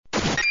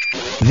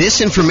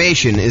This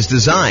information is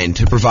designed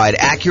to provide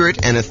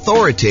accurate and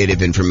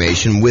authoritative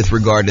information with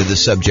regard to the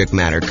subject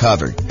matter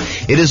covered.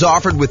 It is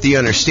offered with the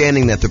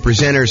understanding that the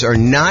presenters are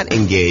not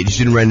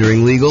engaged in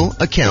rendering legal,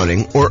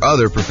 accounting, or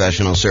other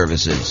professional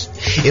services.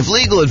 If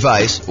legal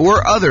advice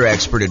or other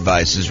expert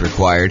advice is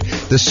required,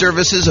 the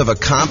services of a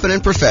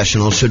competent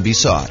professional should be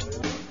sought.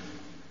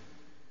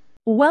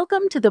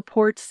 Welcome to the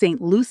Port St.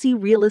 Lucie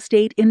Real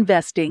Estate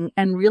Investing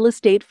and Real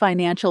Estate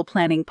Financial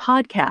Planning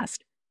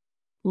Podcast.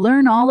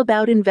 Learn all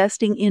about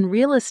investing in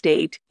real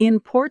estate in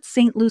Port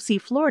St. Lucie,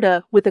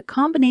 Florida, with a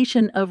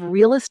combination of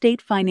real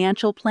estate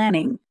financial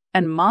planning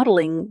and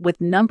modeling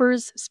with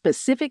numbers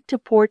specific to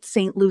Port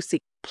St. Lucie,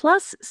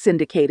 plus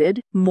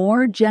syndicated,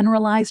 more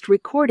generalized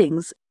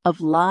recordings of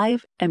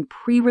live and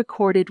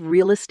pre-recorded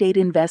real estate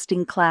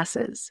investing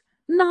classes,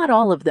 not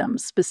all of them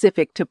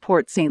specific to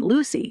Port St.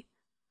 Lucie.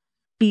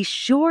 Be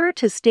sure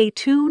to stay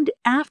tuned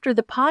after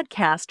the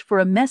podcast for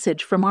a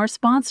message from our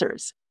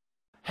sponsors.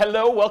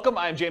 Hello, welcome.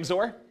 I'm James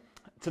Orr.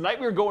 Tonight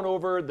we're going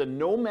over the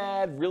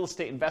Nomad real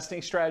estate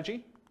investing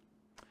strategy.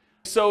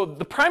 So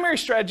the primary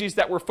strategies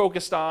that we're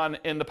focused on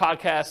in the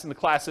podcast and the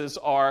classes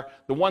are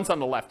the ones on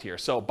the left here.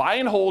 So buy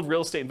and hold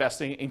real estate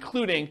investing,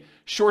 including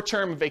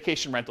short-term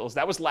vacation rentals.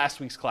 That was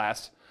last week's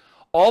class.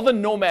 All the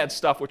Nomad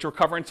stuff, which we're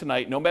covering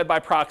tonight, Nomad by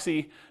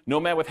proxy,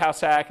 Nomad with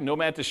house hack,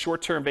 Nomad to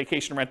short-term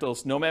vacation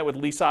rentals, Nomad with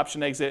lease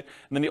option exit,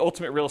 and then the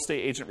ultimate real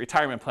estate agent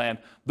retirement plan.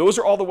 Those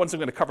are all the ones I'm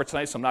going to cover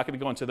tonight, so I'm not going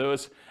to go into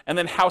those. And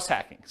then house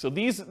hacking. So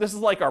this is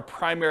like our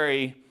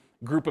primary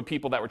group of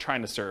people that we're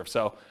trying to serve.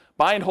 So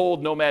buy and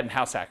hold, Nomad, and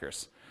house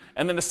hackers.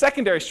 And then the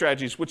secondary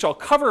strategies, which I'll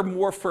cover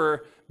more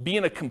for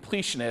being a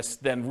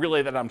completionist than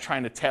really that I'm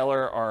trying to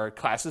tailor our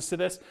classes to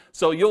this.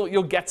 So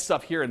you'll get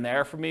stuff here and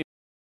there from me.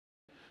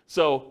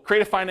 So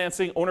creative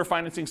financing, owner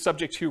financing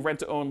subject to rent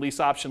to own,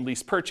 lease option,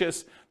 lease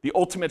purchase, the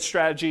ultimate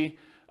strategy,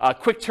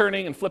 quick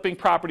turning and flipping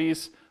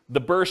properties, the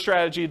BRRRR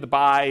strategy, the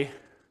buy,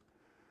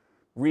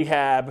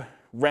 rehab,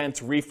 rent,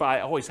 refi.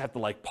 I always have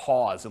to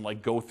pause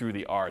and go through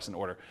the R's in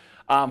order.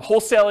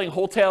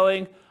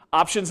 Wholetailing,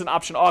 options and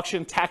option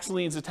auction, tax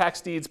liens and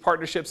tax deeds,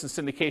 partnerships and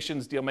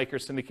syndications, deal maker,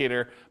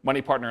 syndicator,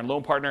 money partner, and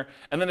loan partner.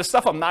 And then the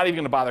stuff I'm not even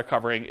going to bother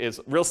covering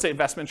is real estate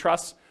investment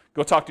trusts.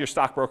 Go talk to your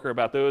stockbroker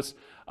about those,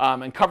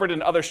 and covered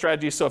in other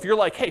strategies. So if you're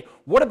like, hey,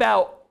 what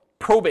about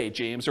probate,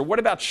 James? Or what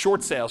about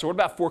short sales? Or what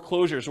about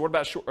foreclosures? Or what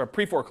about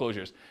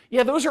pre-foreclosures?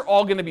 Yeah, those are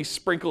all going to be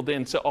sprinkled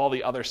into all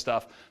the other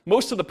stuff.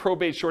 Most of the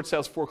probate, short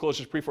sales,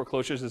 foreclosures,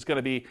 pre-foreclosures is going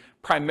to be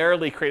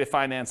primarily creative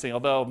financing,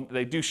 although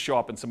they do show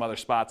up in some other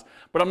spots.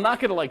 But I'm not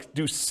going to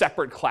do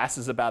separate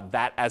classes about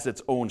that as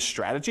its own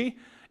strategy.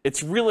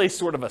 It's really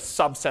sort of a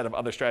subset of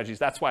other strategies.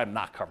 That's why I'm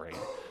not covering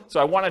it.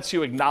 So I wanted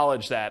to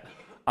acknowledge that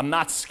I'm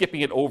not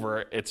skipping it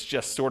over. It's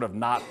just sort of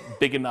not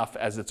big enough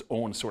as its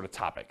own sort of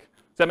topic.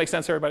 Does that make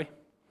sense, everybody?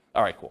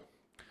 All right, cool.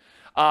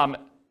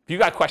 If you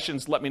got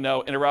questions, let me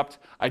know. Interrupt.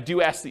 I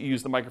do ask that you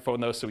use the microphone,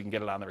 though, so we can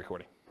get it on the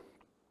recording.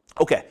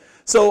 Okay,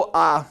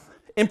 so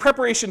in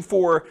preparation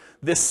for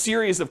this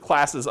series of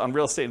classes on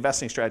real estate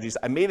investing strategies,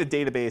 I made a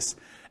database,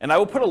 and I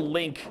will put a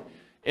link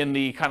in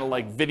the kind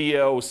of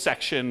video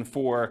section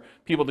for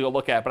people to go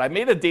look at. But I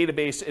made a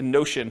database in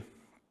Notion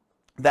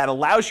that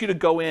allows you to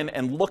go in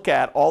and look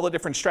at all the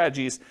different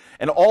strategies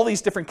and all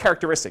these different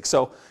characteristics.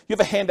 So you have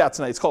a handout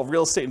tonight. It's called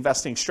Real Estate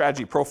Investing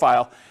Strategy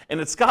Profile,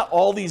 and it's got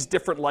all these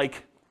different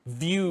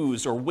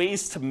views or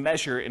ways to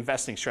measure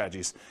investing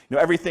strategies.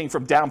 Everything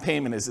from down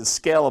payment is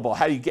scalable,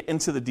 how you get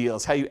into the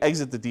deals, how you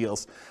exit the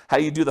deals, how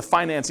you do the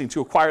financing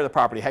to acquire the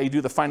property, how you do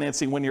the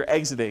financing when you're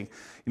exiting.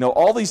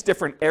 All these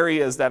different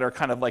areas that are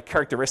kind of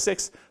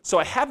characteristics. So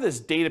I have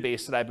this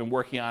database that I've been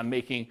working on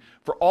making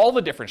for all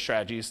the different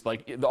strategies,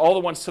 all the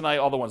ones tonight,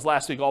 all the ones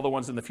last week, all the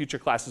ones in the future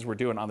classes we're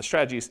doing on the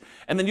strategies.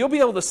 And then you'll be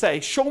able to say,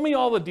 show me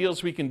all the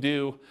deals we can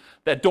do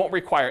that don't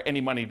require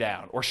any money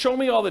down, or show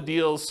me all the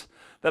deals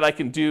that I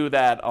can do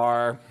that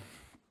are,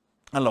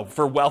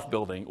 for wealth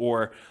building,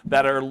 or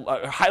that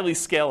are highly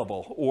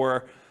scalable,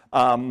 or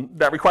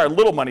that require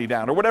little money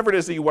down, or whatever it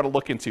is that you want to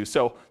look into.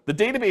 So the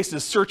database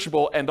is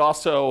searchable and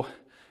also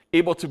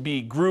able to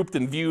be grouped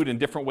and viewed in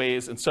different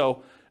ways. And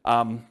so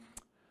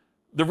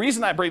the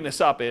reason I bring this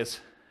up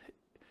is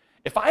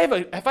if I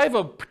have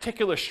a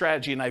particular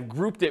strategy and I've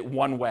grouped it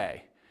one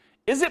way,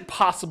 is it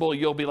possible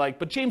you'll be like,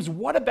 but James,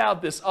 what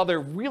about this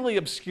other really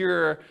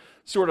obscure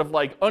sort of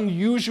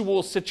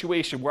unusual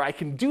situation where I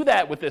can do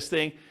that with this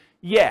thing?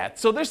 Yeah,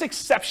 so there's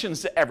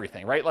exceptions to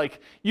everything, right?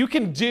 You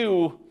can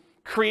do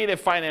creative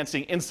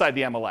financing inside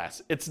the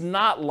MLS. It's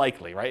not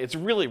likely, right? It's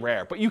really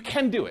rare, but you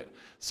can do it.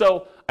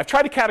 So I've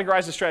tried to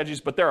categorize the strategies,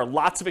 but there are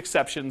lots of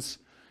exceptions.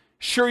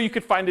 Sure, you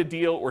could find a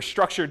deal or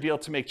structure a deal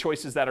to make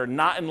choices that are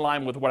not in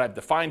line with what I've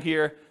defined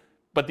here.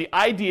 But the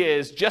idea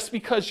is just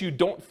because you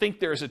don't think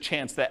there's a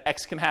chance that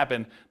X can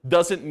happen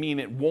doesn't mean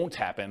it won't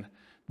happen.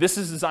 This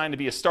is designed to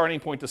be a starting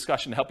point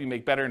discussion to help you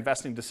make better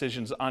investing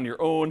decisions on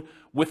your own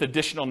with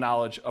additional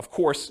knowledge. Of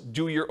course,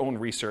 do your own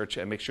research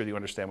and make sure that you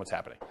understand what's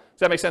happening. Does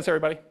that make sense,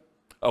 everybody?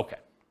 Okay.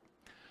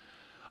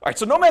 All right,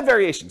 so Nomad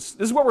variations.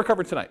 This is what we're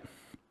covering tonight.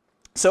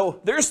 So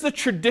there's the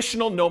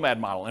traditional Nomad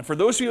model. And for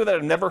those of you that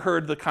have never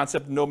heard the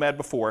concept of Nomad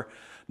before,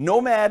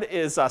 Nomad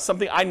is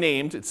something I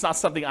named. It's not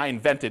something I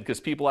invented because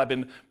people have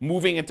been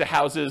moving into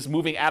houses,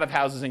 moving out of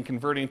houses and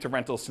converting to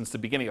rentals since the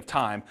beginning of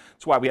time.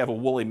 That's why we have a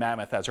woolly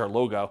mammoth as our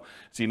logo.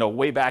 So,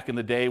 way back in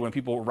the day when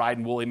people were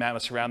riding woolly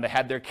mammoths around, they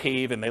had their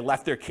cave and they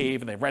left their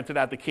cave and they rented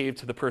out the cave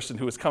to the person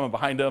who was coming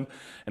behind them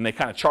and they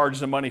kind of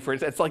charged them money for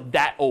it. It's like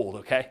that old,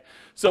 okay?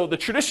 So the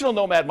traditional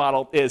Nomad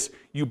model is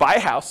you buy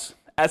a house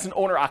as an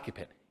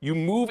owner-occupant. You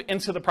move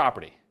into the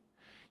property.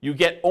 You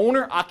get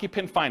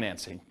owner-occupant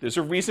financing. There's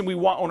a reason we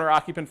want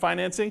owner-occupant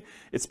financing.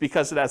 It's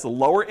because it has a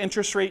lower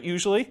interest rate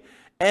usually,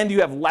 and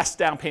you have less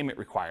down payment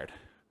required.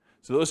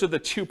 So those are the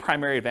two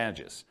primary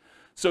advantages.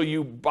 So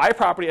you buy a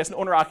property as an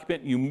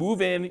owner-occupant, you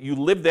move in, you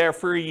live there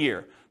for a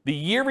year. The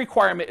year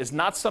requirement is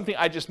not something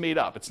I just made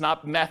up. It's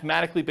not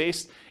mathematically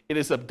based. It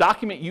is a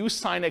document you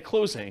sign at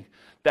closing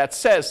that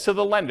says to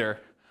the lender,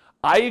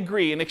 I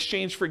agree in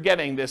exchange for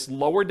getting this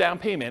lower down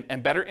payment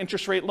and better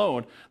interest rate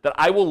loan that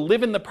I will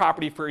live in the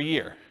property for a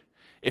year.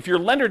 If your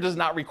lender does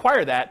not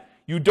require that,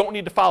 you don't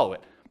need to follow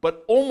it.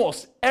 But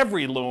almost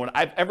every loan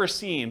I've ever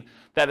seen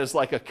that is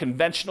like a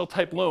conventional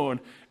type loan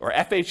or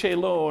FHA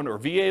loan or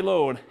VA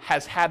loan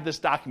has had this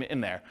document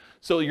in there.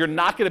 So you're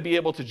not going to be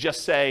able to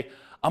just say,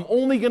 I'm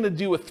only going to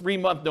do a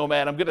 3-month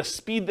Nomad. I'm going to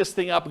speed this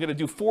thing up. I'm going to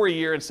do 4 a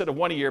year instead of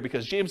 1 a year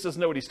because James doesn't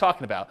know what he's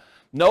talking about.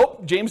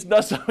 Nope, James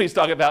does know what he's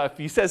talking about. If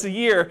he says a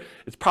year,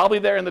 it's probably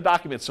there in the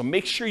document. So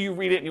make sure you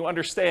read it and you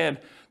understand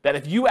that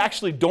if you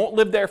actually don't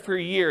live there for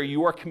a year,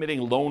 you are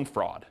committing loan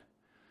fraud.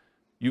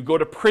 You go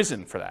to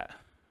prison for that,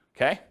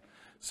 okay?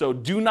 So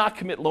do not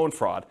commit loan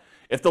fraud.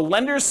 If the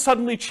lenders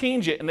suddenly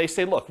change it and they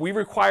say, look, we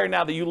require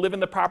now that you live in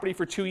the property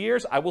for 2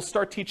 years, I will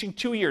start teaching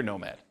 2-year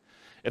Nomad.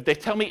 If they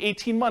tell me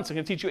 18 months, I'm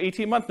going to teach you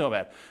 18-month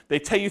Nomad. They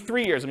tell you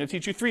 3 years, I'm going to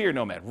teach you 3-year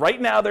Nomad.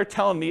 Right now, they're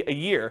telling me a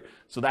year,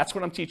 so that's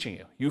what I'm teaching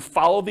you. You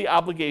follow the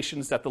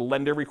obligations that the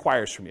lender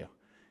requires from you.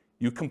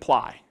 You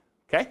comply,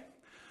 okay?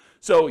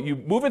 So you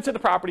move into the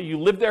property, you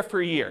live there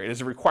for a year. It is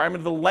a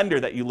requirement of the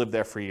lender that you live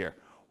there for a year.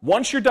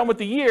 Once you're done with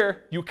the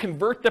year, you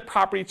convert the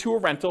property to a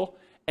rental,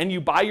 and you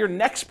buy your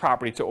next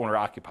property to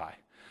owner-occupy.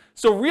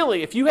 So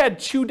really, if you had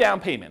 2 down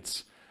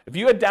payments, if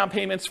you had down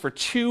payments for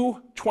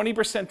 2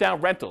 20%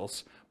 down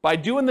rentals, by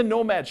doing the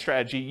Nomad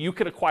strategy, you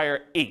could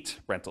acquire 8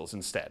 rentals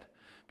instead.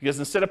 Because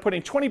instead of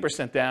putting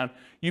 20% down,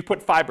 you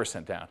put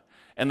 5% down.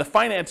 And the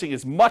financing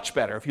is much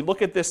better. If you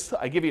look at this,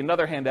 I give you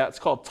another handout. It's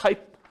called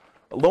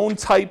loan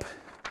type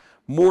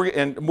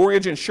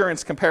mortgage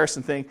insurance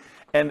comparison thing.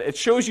 And it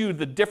shows you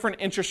the different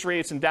interest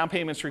rates and down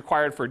payments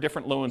required for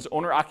different loans,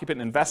 owner-occupant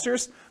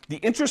investors. The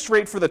interest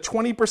rate for the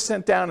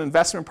 20% down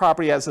investment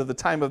property as of the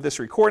time of this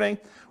recording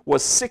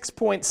was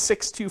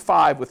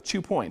 6.625 with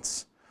 2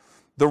 points.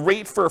 The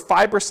rate for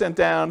 5%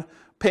 down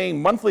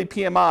paying monthly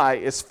PMI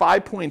is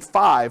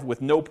 5.5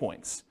 with no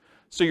points.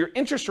 So your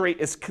interest rate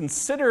is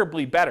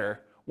considerably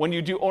better when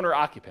you do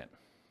owner-occupant,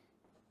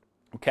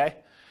 okay?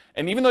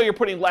 And even though you're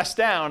putting less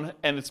down,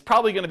 and it's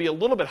probably going to be a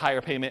little bit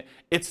higher payment,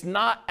 it's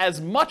not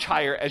as much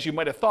higher as you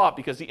might have thought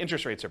because the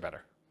interest rates are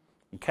better,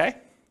 okay?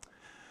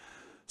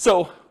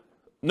 So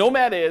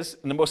Nomad is,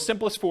 in the most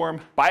simplest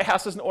form, buy a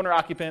house as an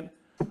owner-occupant,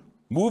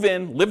 move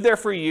in, live there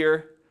for a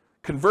year,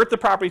 convert the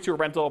property to a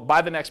rental,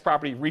 buy the next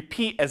property,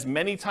 repeat as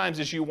many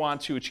times as you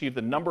want to achieve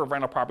the number of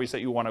rental properties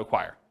that you want to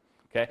acquire.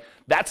 Okay?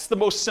 That's the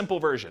most simple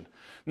version.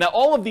 Now,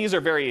 all of these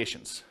are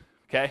variations.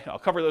 Okay? I'll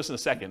cover those in a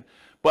second.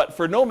 But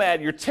for Nomad,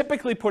 you're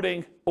typically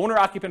putting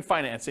owner-occupant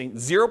financing,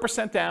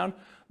 0% down.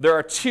 There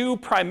are 2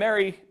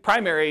 primary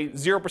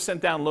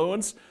 0% down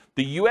loans.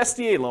 The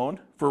USDA loan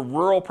for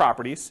rural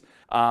properties.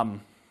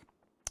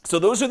 So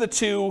those are the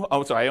 2,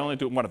 oh, sorry, I only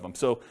do one of them.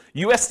 So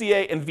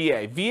USDA and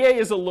VA. VA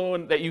is a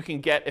loan that you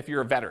can get if you're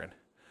a veteran.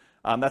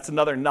 That's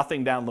another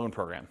nothing down loan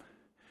program.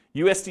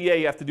 USDA,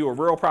 you have to do a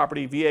rural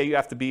property. VA, you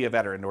have to be a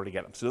veteran in order to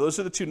get them. So those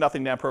are the 2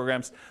 nothing down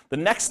programs. The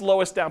next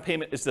lowest down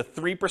payment is the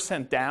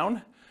 3%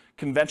 down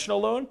conventional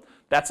loan.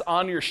 That's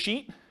on your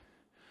sheet.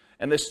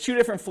 And there's 2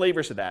 different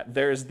flavors of that.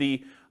 There's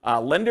the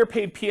lender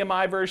paid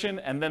PMI version,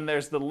 and then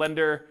there's the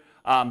lender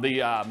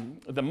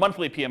the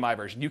monthly PMI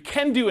version. You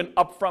can do an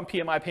upfront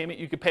PMI payment.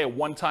 You could pay a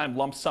one-time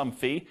lump sum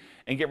fee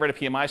and get rid of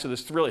PMI. So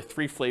there's really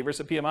 3 flavors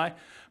of PMI.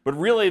 But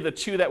really the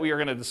 2 that we are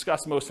going to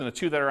discuss most and the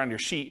 2 that are on your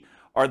sheet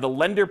are the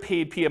lender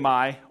paid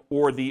PMI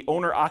or the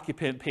owner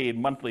occupant paid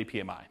monthly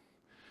PMI.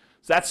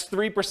 So that's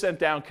 3%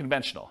 down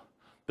conventional.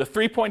 The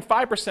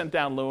 3.5%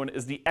 down loan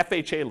is the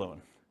FHA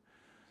loan.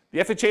 The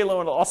FHA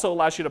loan also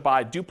allows you to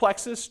buy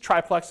duplexes,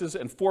 triplexes,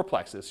 and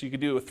fourplexes. So you could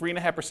do a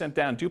 3.5%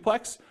 down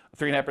duplex, a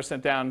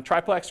 3.5% down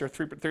triplex, or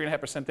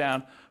 3.5%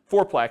 down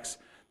fourplex.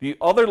 The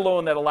other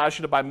loan that allows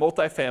you to buy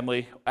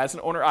multifamily as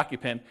an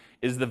owner-occupant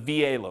is the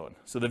VA loan.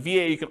 So the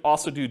VA, you can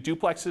also do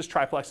duplexes,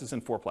 triplexes,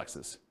 and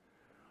fourplexes.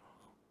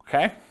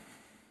 Okay?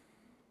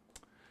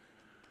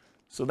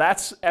 So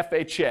that's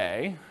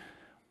FHA.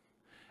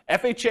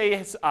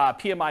 FHA's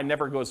PMI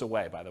never goes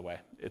away, by the way.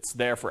 It's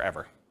there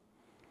forever.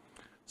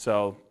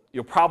 So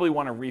you'll probably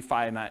want to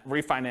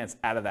refinance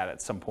out of that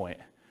at some point.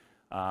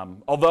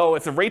 Although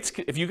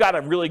if you got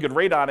a really good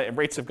rate on it and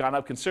rates have gone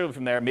up considerably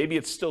from there, maybe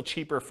it's still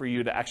cheaper for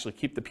you to actually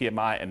keep the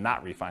PMI and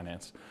not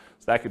refinance.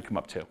 So that could come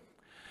up too.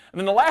 And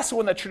then the last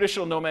one that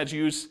traditional nomads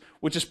use,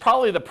 which is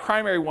probably the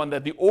primary one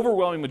that the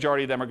overwhelming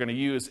majority of them are going to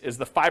use, is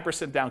the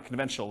 5% down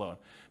conventional loan.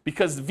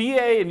 Because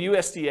VA and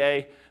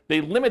USDA,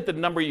 they limit the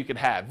number you can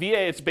have.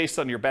 VA, it's based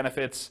on your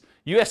benefits.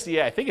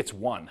 USDA, I think it's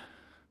 1.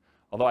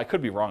 Although I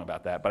could be wrong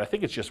about that, but I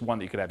think it's just 1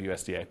 that you could have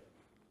USDA.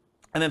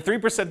 And then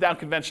 3% down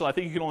conventional, I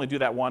think you can only do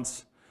that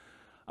once.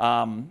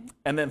 And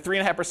then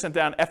 3.5%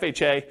 down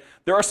FHA.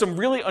 There are some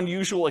really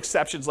unusual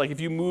exceptions, like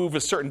if you move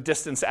a certain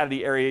distance out of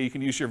the area, you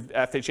can use your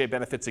FHA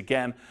benefits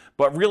again.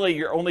 But really,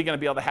 you're only going to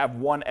be able to have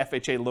 1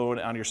 FHA loan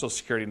on your Social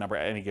Security number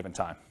at any given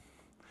time.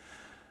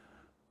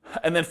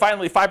 And then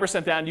finally,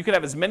 5% down, you can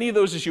have as many of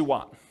those as you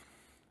want,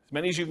 as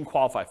many as you can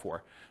qualify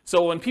for.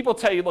 So when people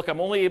tell you, look,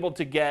 I'm only able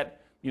to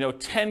get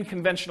 10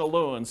 conventional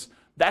loans,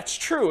 that's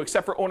true,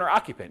 except for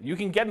owner-occupant. You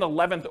can get an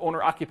 11th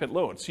owner-occupant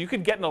loan. So you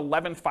could get an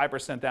 11th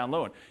 5% down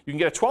loan. You can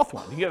get a 12th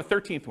one. You can get a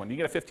 13th one. You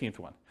can get a 15th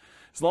one.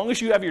 As long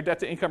as you have your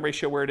debt-to-income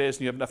ratio where it is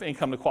and you have enough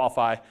income to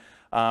qualify,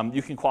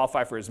 you can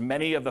qualify for as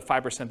many of the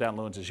 5% down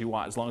loans as you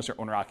want, as long as they're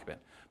owner-occupant.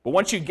 But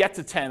once you get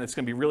to 10, it's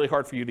going to be really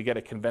hard for you to get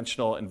a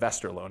conventional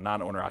investor loan,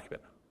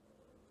 non-owner-occupant.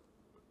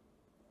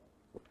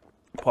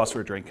 Pause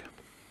for a drink.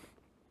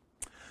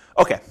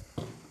 Okay.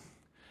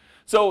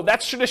 So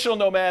that's traditional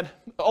nomad.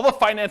 All the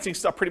financing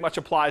stuff pretty much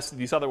applies to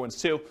these other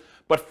ones too.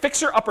 But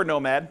fixer-upper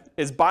nomad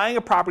is buying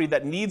a property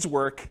that needs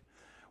work,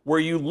 where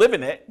you live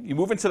in it, you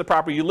move into the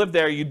property, you live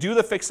there, you do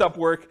the fix-up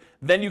work,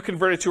 then you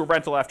convert it to a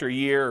rental after a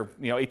year,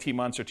 18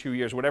 months or 2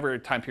 years, whatever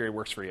time period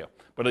works for you,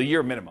 but a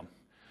year minimum.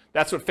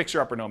 That's what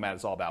fixer-upper nomad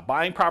is all about.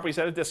 Buying properties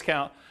at a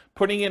discount,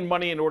 putting in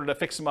money in order to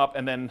fix them up,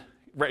 and then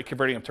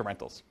converting them to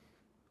rentals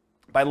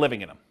by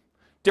living in them.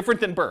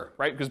 Different than BRRRR,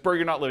 right? Because BRRRR,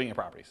 you're not living in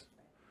properties.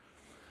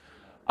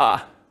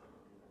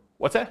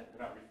 What's that? You're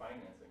not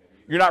refinancing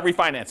it. You're not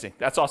refinancing.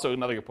 That's also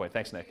another good point.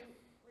 Thanks, Nick.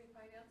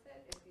 Refinance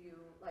it if you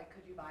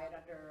could you buy it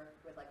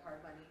with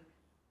hard money,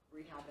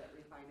 rehab it,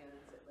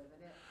 refinance it, live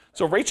in it?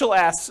 So Rachel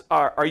asks,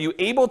 are you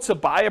able to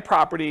buy a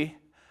property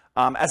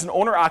as an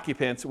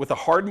owner-occupant with a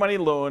hard money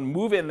loan,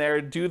 move in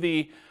there, do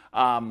the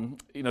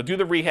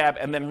rehab,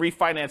 and then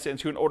refinance it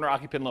into an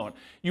owner-occupant loan?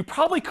 You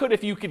probably could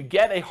if you could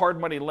get a hard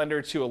money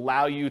lender to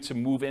allow you to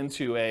move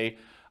into a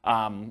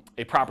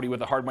property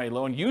with a hard money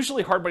loan.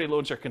 Usually hard money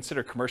loans are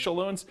considered commercial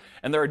loans,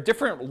 and there are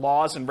different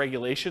laws and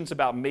regulations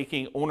about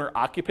making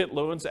owner-occupant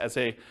loans as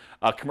a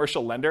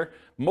commercial lender.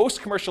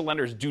 Most commercial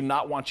lenders do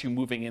not want you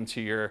moving into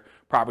your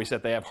properties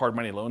that they have hard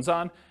money loans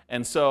on,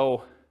 and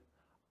so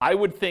I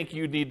would think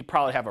you'd need to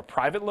probably have a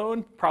private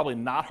loan, probably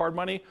not hard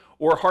money,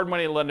 or a hard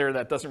money lender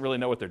that doesn't really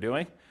know what they're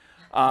doing,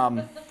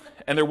 and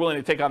they're willing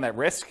to take on that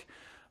risk.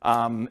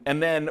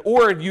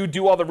 Or you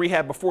do all the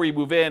rehab before you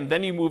move in,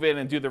 then you move in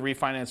and do the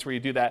refinance where you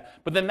do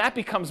that. But then that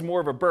becomes more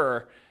of a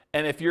BRRRR.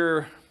 And if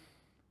you're,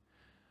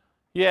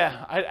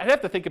 I'd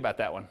have to think about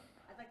that one.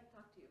 I'd like to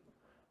talk to you.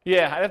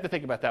 Yeah, I'd have to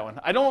think about that one.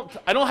 I don't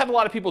have a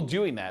lot of people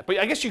doing that, but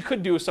I guess you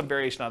could do some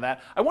variation on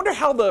that. I wonder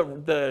how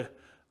the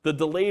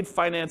delayed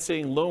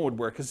financing loan would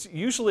work, because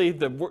usually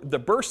the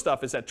BRRRR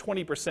stuff is at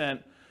 20%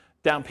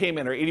 down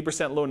payment or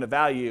 80% loan to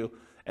value.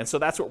 And so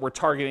that's what we're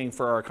targeting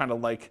for our kind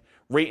of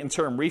rate and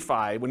term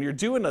refi. When you're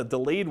doing a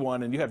delayed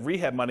one and you have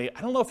rehab money,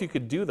 I don't know if you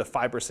could do the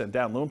 5%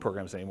 down loan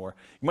programs anymore.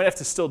 You might have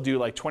to still do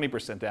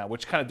 20% down,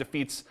 which kind of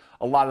defeats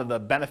a lot of the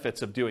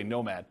benefits of doing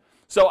Nomad.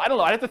 So I don't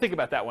know, I'd have to think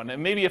about that one.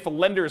 And maybe if a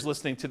lender is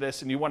listening to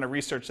this and you want to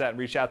research that and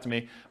reach out to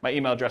me, my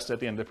email address is at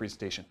the end of the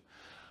presentation.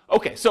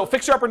 Okay, so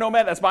fixer-upper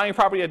Nomad, that's buying a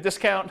property at a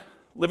discount,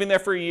 living there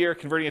for a year,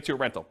 converting it to a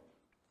rental.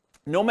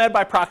 Nomad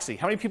by proxy.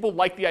 How many people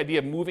like the idea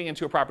of moving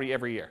into a property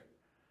every year?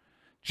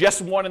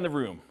 Just one in the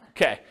room.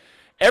 Okay.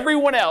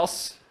 Everyone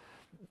else,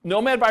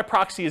 Nomad by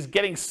proxy is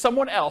getting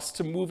someone else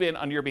to move in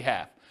on your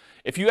behalf.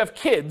 If you have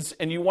kids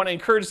and you want to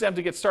encourage them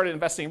to get started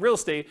investing in real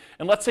estate,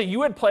 and let's say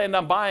you had planned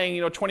on buying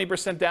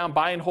 20% down,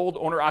 buy and hold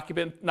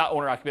owner-occupant,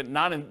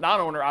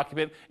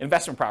 non-owner-occupant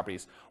investment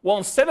properties. Well,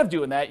 instead of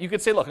doing that, you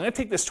could say, look, I'm going to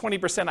take this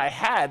 20% I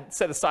had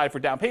set aside for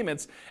down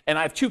payments, and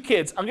I have 2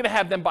 kids. I'm going to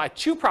have them buy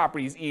 2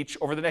 properties each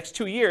over the next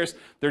 2 years.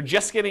 They're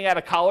just getting out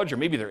of college, or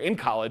maybe they're in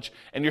college,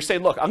 and you're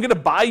saying, look, I'm going to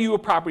buy you a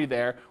property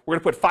there. We're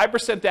going to put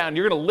 5% down.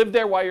 You're going to live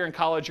there while you're in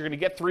college. You're going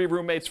to get 3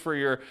 roommates for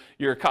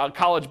your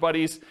college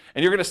buddies,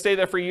 and you're going to stay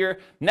there for a year.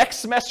 Next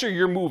semester,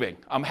 you're moving.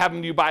 I'm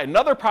having you buy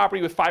another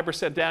property with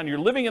 5% down. You're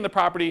living in the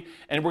property,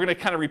 and we're going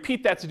to kind of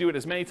repeat that to do it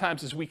as many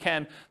times as we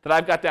can that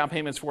I've got down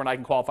payments for and I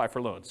can qualify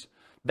for loans.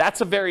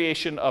 That's a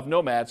variation of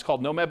Nomad. It's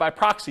called Nomad by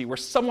proxy, where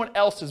someone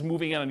else is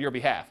moving in on your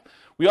behalf.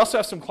 We also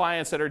have some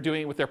clients that are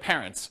doing it with their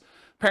parents.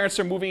 Parents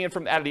are moving in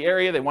from out of the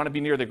area. They want to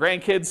be near their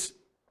grandkids.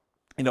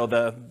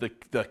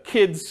 The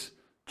kids,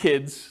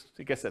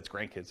 I guess that's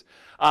grandkids.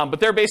 But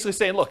they're basically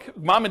saying, look,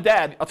 mom and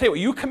dad, I'll tell you what,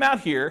 you come out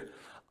here.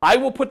 I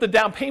will put the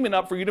down payment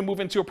up for you to move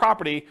into a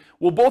property.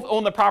 We'll both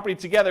own the property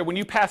together. When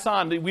you pass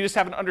on, we just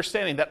have an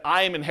understanding that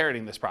I am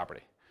inheriting this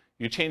property.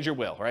 You change your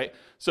will, right?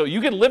 So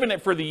you can live in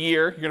it for the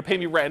year. You're going to pay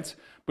me rent,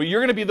 but you're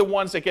going to be the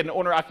ones that get an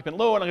owner-occupant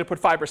loan. I'm going to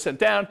put 5%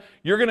 down.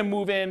 You're going to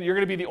move in. You're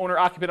going to be the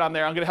owner-occupant on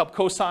there. I'm going to help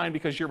co-sign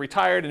because you're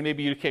retired and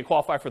maybe you can't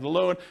qualify for the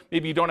loan.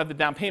 Maybe you don't have the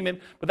down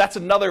payment, but that's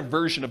another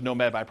version of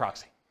Nomad by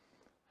proxy.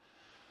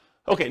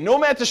 Okay,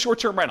 Nomad's a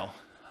short-term rental.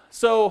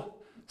 So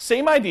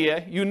same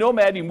idea. You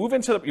Nomad, you move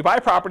into, you buy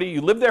a property, you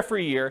live there for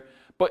a year.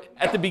 But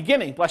at the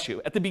beginning, bless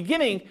you, at the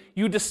beginning,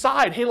 you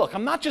decide, hey, look,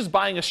 I'm not just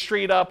buying a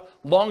straight up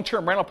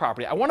long-term rental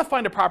property. I want to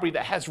find a property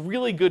that has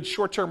really good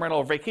short-term rental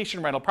or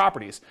vacation rental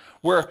properties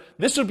where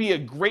this would be a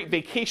great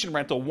vacation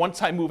rental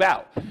once I move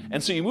out.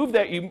 And so you move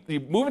there, you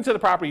move into the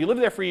property, you live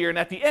there for a year, and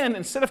at the end,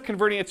 instead of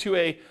converting it to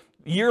a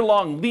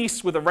year-long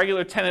lease with a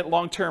regular tenant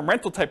long-term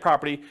rental type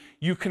property,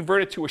 you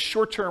convert it to a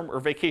short-term or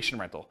vacation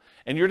rental.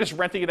 And you're just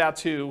renting it out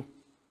to,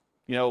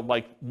 you know,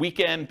 like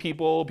weekend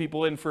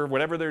people in for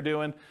whatever they're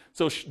doing.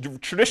 So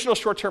traditional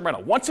short-term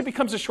rental. Once it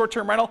becomes a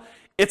short-term rental,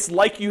 it's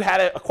like you had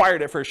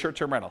acquired it for a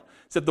short-term rental.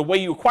 Except the way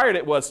you acquired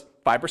it was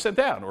 5%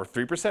 down, or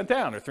 3%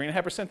 down, or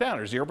 3.5% down,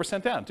 or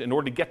 0% down in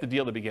order to get the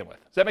deal to begin with.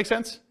 Does that make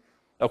sense?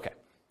 Okay.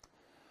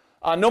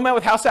 Nomad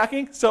with house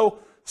hacking. So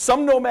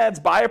some nomads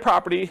buy a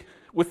property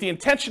with the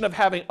intention of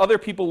having other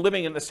people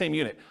living in the same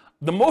unit.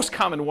 The most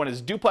common one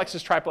is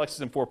duplexes,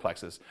 triplexes, and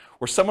fourplexes,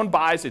 where someone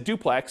buys a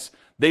duplex,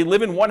 they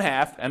live in one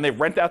half, and they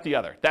rent out the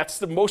other. That's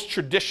the most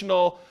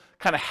traditional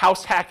kind of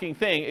house hacking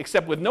thing,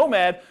 except with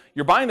Nomad,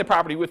 you're buying the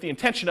property with the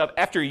intention of,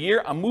 after a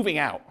year, I'm moving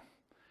out,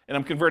 and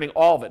I'm converting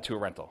all of it to a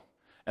rental.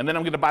 And then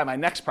I'm going to buy my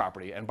next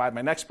property, and buy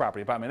my next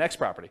property, buy my next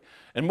property.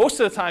 And most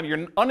of the time,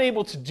 you're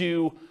unable to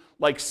do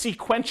like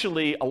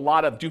sequentially a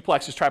lot of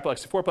duplexes,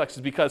 triplexes,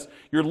 fourplexes because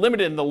you're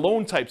limited in the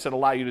loan types that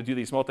allow you to do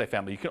these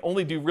multifamily. You can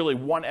only do really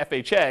one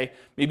FHA.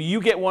 Maybe you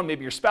get one,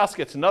 maybe your spouse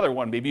gets another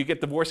one. Maybe you get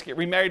divorced, get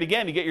remarried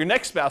again, you get your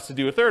next spouse to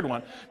do a third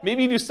one.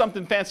 Maybe you do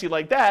something fancy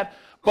like that,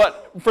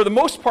 but for the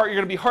most part, you're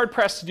gonna be hard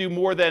pressed to do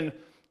more than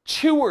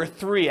 2 or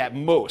 3 at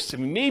most. I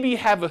mean, maybe you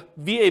have a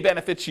VA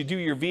benefits, you do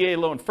your VA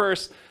loan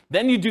first,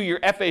 then you do your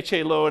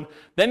FHA loan,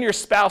 then your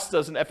spouse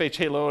does an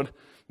FHA loan.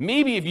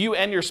 Maybe if you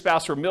and your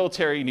spouse were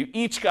military and you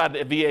each got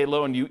a VA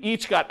loan, you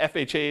each got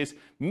FHAs,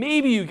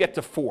 maybe you get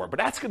to 4, but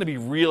that's going to be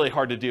really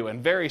hard to do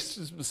and very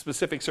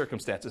specific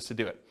circumstances to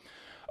do it.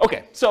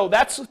 Okay, so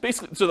that's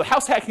basically, so the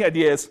house hacking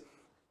idea is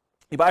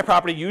you buy a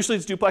property, usually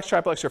it's duplex,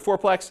 triplex, or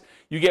fourplex,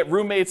 you get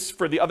roommates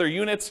for the other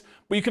units,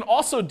 but you can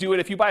also do it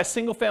if you buy a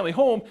single family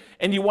home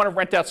and you want to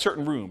rent out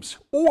certain rooms.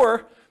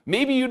 Or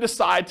maybe you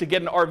decide to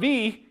get an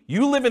RV,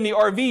 you live in the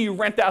RV, you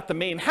rent out the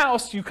main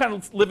house, you kind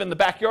of live in the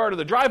backyard or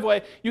the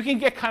driveway, you can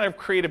get kind of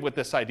creative with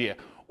this idea.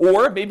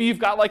 Or maybe you've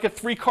got like a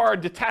 3-car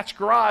detached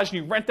garage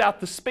and you rent out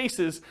the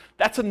spaces.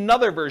 That's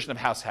another version of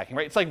house hacking,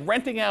 right? It's like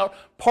renting out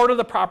part of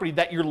the property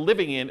that you're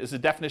living in is the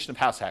definition of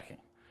house hacking.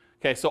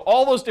 Okay, so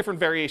all those different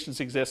variations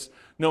exist,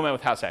 Nomad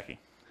with house hacking.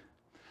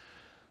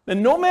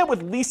 Then Nomad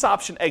with lease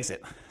option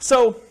exit.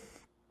 So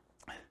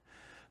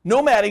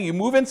nomading, you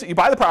move in, you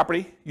buy the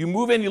property, you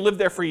move in, you live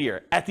there for a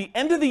year. At the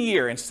end of the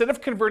year, instead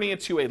of converting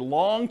it to a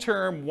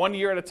long-term, 1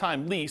 year at a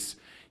time lease,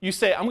 you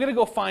say, I'm gonna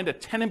go find a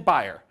tenant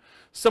buyer,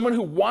 someone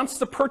who wants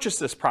to purchase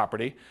this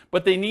property,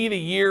 but they need a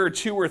year or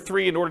 2 or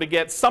 3 in order to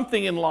get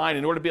something in line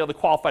in order to be able to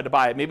qualify to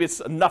buy it. Maybe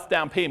it's enough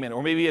down payment,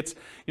 or maybe it's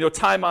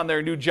time on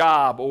their new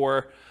job,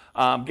 or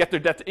get their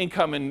debt to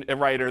income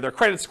right, or their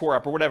credit score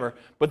up, or whatever.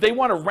 But they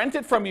want to rent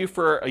it from you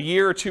for a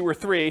year or 2 or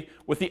 3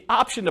 with the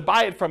option to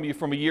buy it from you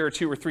from a year or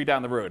 2 or 3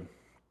 down the road.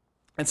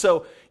 And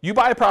so you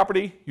buy a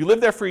property, you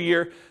live there for a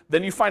year,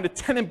 then you find a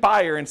tenant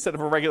buyer instead of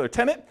a regular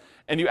tenant,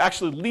 and you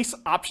actually lease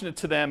option it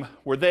to them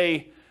where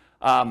they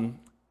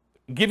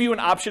give you an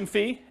option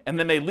fee, and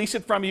then they lease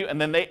it from you,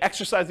 and then they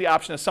exercise the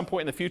option at some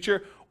point in the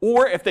future.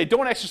 Or if they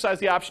don't exercise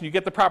the option, you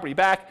get the property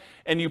back,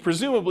 and you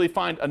presumably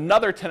find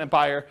another tenant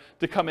buyer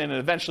to come in and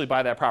eventually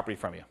buy that property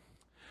from you.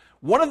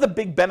 One of the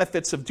big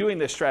benefits of doing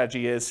this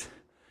strategy is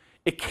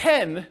it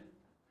can,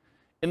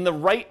 in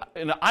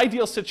an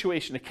ideal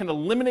situation, it can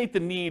eliminate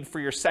the need for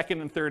your second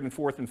and third and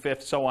fourth and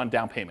fifth, so on,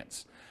 down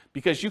payments.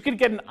 Because you can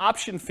get an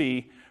option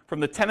fee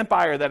from the tenant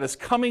buyer that is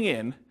coming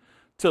in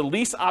to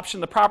lease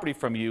option the property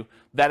from you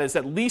that is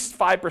at least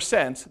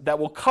 5% that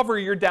will cover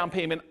your down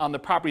payment on the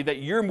property that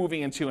you're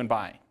moving into and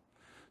buying.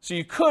 So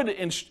you could,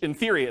 in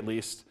theory at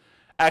least,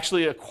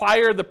 actually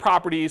acquire the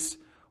properties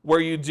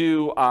where you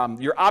do,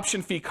 your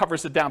option fee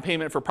covers the down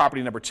payment for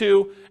property number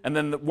 2, and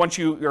then once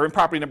you're in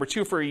property number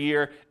 2 for a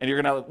year and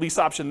you're going to lease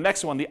option the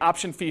next one, the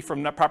option fee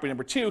from property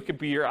number 2 could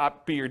be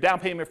your down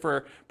payment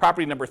for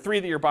property number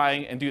 3 that you're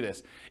buying, and do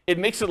this. It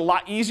makes it a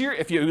lot easier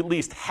if you at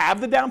least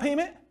have the down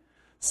payment,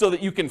 so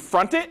that you can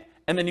front it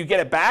and then you get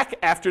it back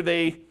after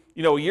a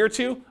year or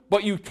 2.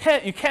 But you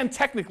can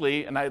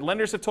technically, and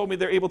lenders have told me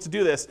they're able to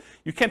do this,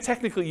 you can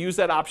technically use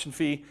that option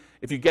fee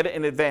if you get it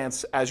in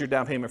advance as your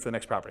down payment for the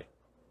next property.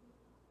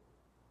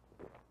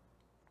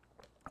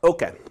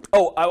 Okay.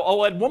 Oh,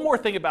 I'll add one more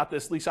thing about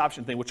this lease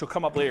option thing, which will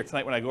come up later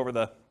tonight when I go over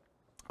the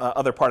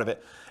other part of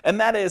it. And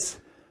that is,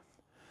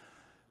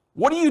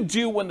 What do you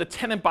do when the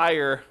tenant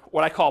buyer,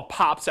 what I call,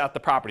 pops out the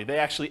property? They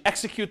actually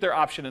execute their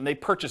option and they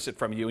purchase it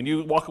from you, and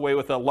you walk away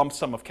with a lump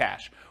sum of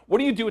cash. What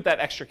do you do with that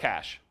extra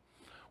cash?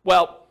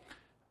 Well,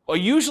 I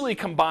usually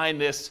combine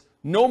this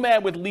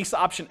Nomad with lease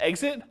option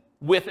exit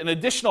with an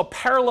additional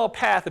parallel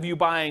path of you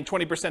buying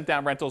 20%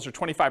 down rentals or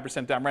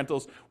 25% down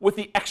rentals with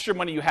the extra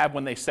money you have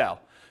when they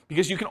sell.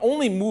 Because you can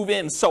only move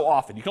in so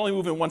often. You can only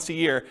move in once a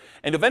year,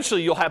 and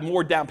eventually you'll have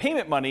more down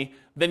payment money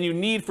than you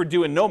need for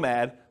doing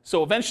Nomad.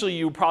 So eventually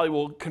you probably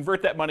will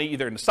convert that money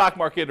either in the stock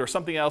market or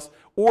something else,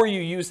 or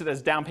you use it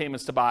as down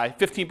payments to buy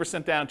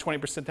 15% down,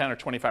 20% down, or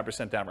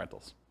 25% down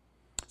rentals.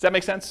 Does that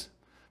make sense?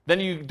 Then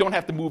you don't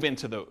have to move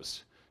into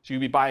those. So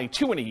you'd be buying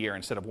 2 in a year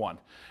instead of 1.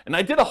 And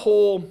I did a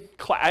whole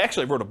class, I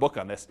actually wrote a book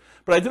on this,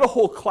 but I did a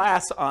whole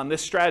class on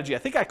this strategy. I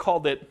think I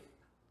called it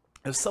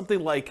something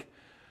like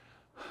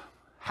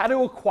how to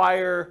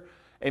acquire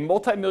a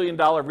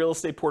multi-million-dollar real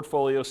estate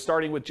portfolio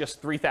starting with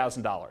just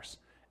 $3,000.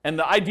 And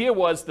the idea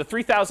was the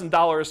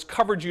 $3,000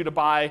 covered you to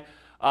buy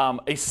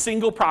a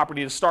single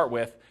property to start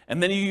with,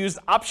 and then you used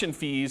option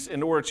fees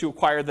in order to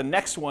acquire the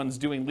next ones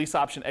doing lease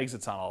option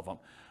exits on all of them.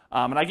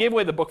 And I gave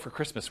away the book for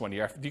Christmas one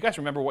year. Do you guys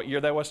remember what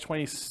year that was?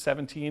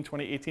 2017,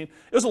 2018? It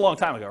was a long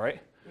time ago, right?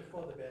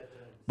 Before the bad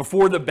times.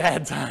 Before the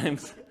bad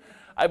times.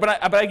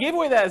 But I gave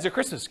away that as a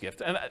Christmas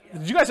gift. And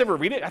did you guys ever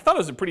read it? I thought it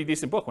was a pretty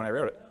decent book when I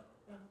wrote it.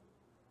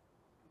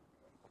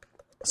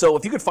 So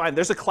if you could find,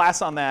 there's a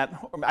class on that.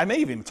 I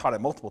may have even taught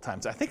it multiple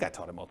times. I think I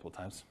taught it multiple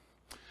times.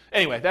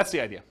 Anyway, that's the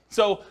idea.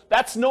 So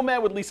that's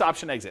Nomad with lease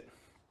option exit.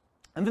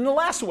 And then the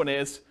last one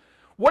is,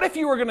 what if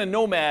you were going to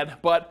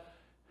Nomad, but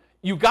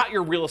you got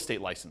your real estate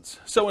license?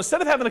 So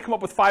instead of having to come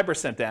up with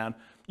 5% down,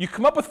 you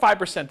come up with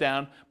 5%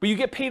 down, but you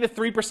get paid a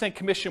 3%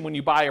 commission when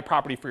you buy a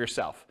property for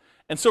yourself.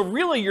 And so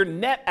really you're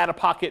net out of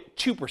pocket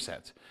 2%.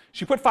 So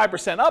you put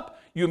 5% up,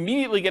 you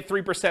immediately get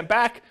 3%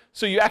 back,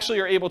 so you actually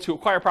are able to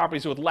acquire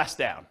properties with less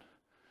down.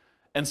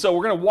 And so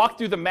we're going to walk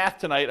through the math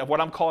tonight of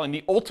what I'm calling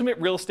the ultimate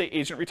real estate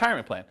agent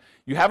retirement plan.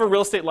 You have a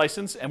real estate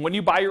license, and when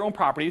you buy your own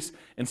properties,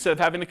 instead of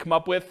having to come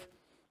up with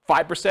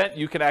 5%,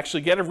 you can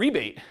actually get a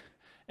rebate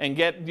and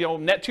get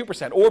net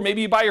 2%. Or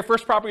maybe you buy your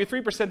first property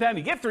with 3% down,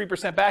 you get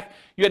 3% back,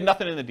 you had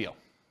nothing in the deal.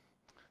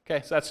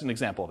 Okay, so that's an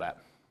example of that.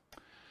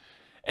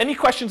 Any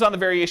questions on the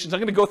variations? I'm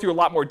going to go through a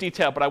lot more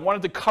detail, but I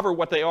wanted to cover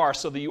what they are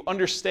so that you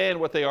understand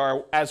what they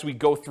are as we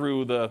go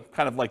through the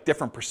kind of like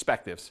different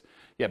perspectives.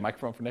 Yeah,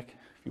 microphone for Nick,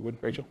 if you would,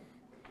 Rachel.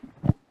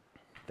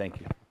 Thank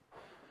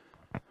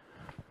you.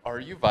 Are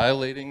you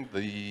violating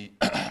the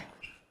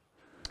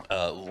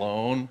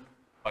loan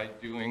by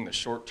doing the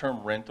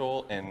short-term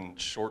rental and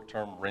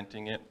short-term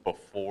renting it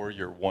before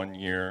your 1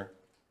 year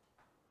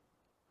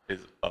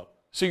is up?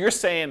 So you're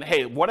saying,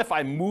 hey, what if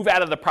I move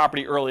out of the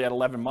property early at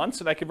 11 months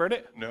and I convert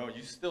it? No,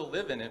 you still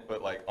live in it,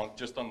 but like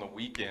just on the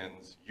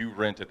weekends, you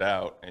rent it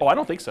out. Oh, I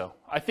don't think so.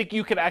 I think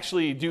you could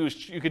actually do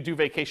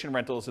vacation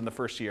rentals in the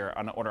first year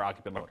on an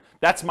owner-occupant loan.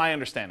 That's my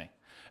understanding.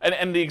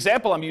 And the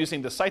example I'm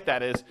using to cite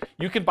that is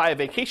you can buy a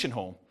vacation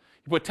home.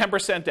 You put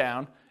 10%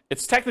 down.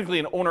 It's technically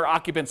an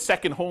owner-occupant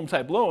second home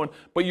type loan,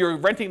 but you're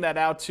renting that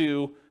out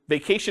to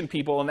vacation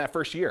people in that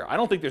first year. I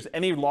don't think there's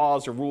any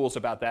laws or rules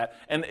about that.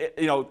 And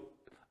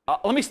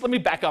let me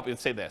back up and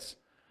say this.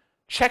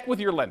 Check with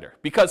your lender,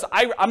 because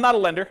I'm not a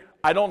lender.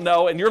 I don't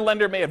know, and your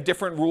lender may have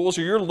different rules,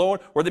 or your loan,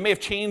 or they may have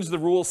changed the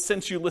rules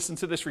since you listened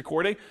to this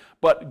recording.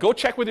 But go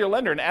check with your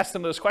lender and ask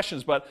them those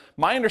questions. But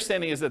my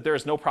understanding is that there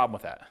is no problem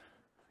with that.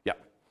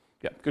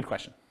 Yeah, good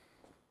question.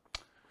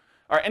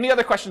 All right, any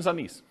other questions on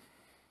these?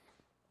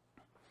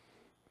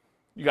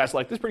 You guys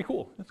like this? Pretty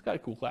cool. It's got a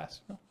cool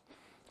class.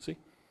 See?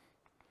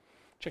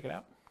 Check it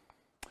out.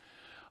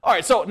 All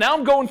right, so now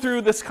I'm going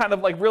through this kind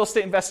of like real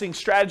estate investing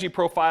strategy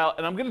profile,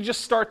 and I'm going to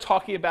just start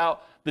talking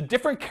about the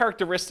different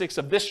characteristics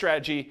of this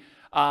strategy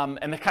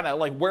and the kind of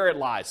like where it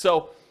lies.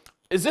 So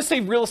is this a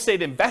real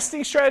estate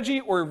investing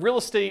strategy or a real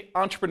estate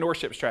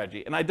entrepreneurship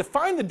strategy? And I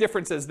define the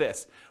difference as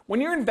this.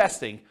 When you're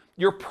investing,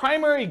 your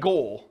primary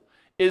goal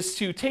is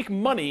to take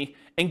money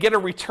and get a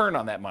return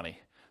on that money.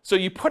 So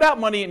you put out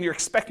money and you're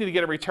expecting to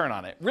get a return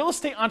on it. Real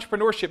estate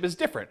entrepreneurship is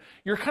different.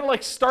 You're kind of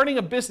like starting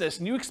a business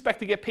and you expect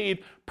to get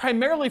paid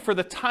primarily for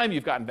the time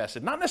you've got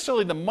invested, not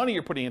necessarily the money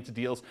you're putting into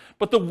deals,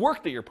 but the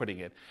work that you're putting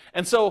in.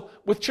 And so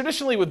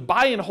traditionally with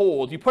buy and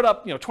hold, you put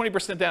up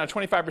 20% down,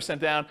 25%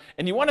 down,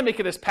 and you want to make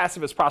it as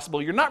passive as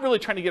possible. You're not really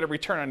trying to get a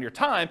return on your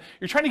time.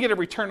 You're trying to get a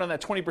return on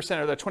that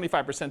 20% or that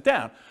 25%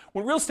 down.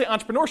 When real estate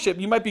entrepreneurship,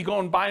 you might be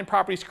going buying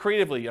properties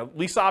creatively,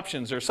 lease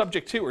options or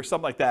subject to or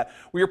something like that,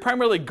 where you're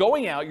primarily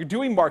going out, you're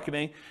doing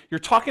marketing, you're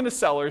talking to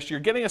sellers, you're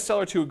getting a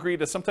seller to agree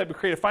to some type of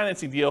creative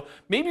financing deal.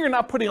 Maybe you're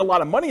not putting a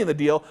lot of money in the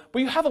deal, but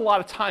you have a lot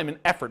of time and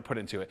effort put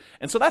into it.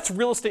 And so that's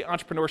real estate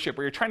entrepreneurship,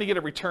 where you're trying to get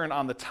a return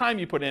on the time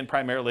you put in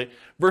primarily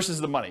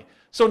versus the money.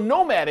 So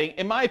nomading,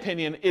 in my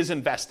opinion, is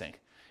investing.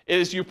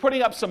 Is you're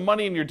putting up some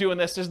money and you're doing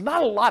this. There's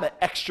not a lot of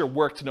extra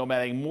work to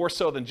nomading, more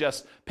so than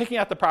just picking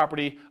out the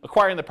property,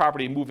 acquiring the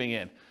property, and moving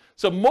in.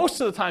 So most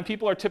of the time,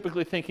 people are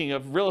typically thinking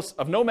of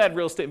nomad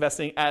real estate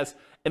investing as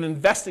an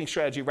investing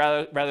strategy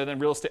rather than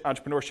real estate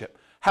entrepreneurship.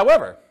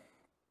 However,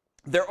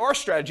 there are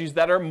strategies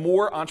that are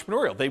more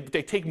entrepreneurial.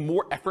 They take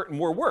more effort and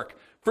more work.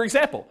 For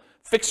example,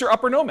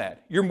 fixer-upper nomad.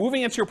 You're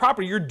moving into your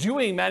property. You're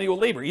doing manual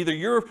labor. Either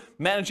you're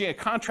managing a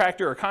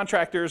contractor or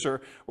contractors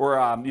or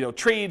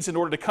trades in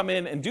order to come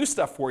in and do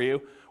stuff for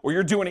you, or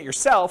you're doing it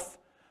yourself,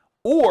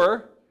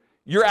 or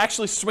you're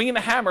actually swinging a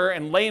hammer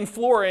and laying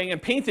flooring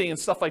and painting and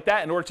stuff like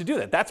that in order to do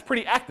that. That's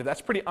pretty active. That's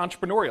pretty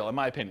entrepreneurial, in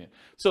my opinion.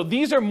 So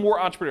these are more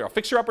entrepreneurial.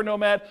 Fixer-upper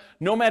nomad,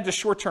 nomad to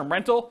short-term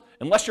rental.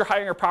 Unless you're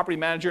hiring a property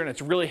manager and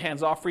it's really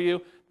hands-off for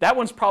you, that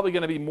one's probably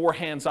going to be more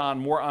hands-on,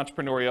 more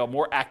entrepreneurial,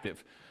 more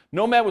active.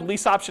 Nomad with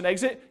lease option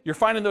exit, you're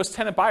finding those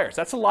tenant buyers.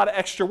 That's a lot of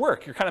extra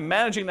work. You're kind of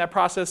managing that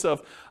process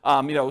of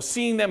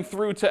seeing them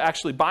through to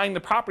actually buying the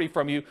property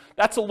from you.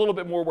 That's a little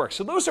bit more work.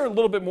 So those are a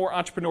little bit more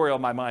entrepreneurial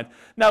in my mind.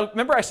 Now,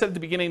 remember I said at the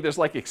beginning there's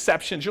like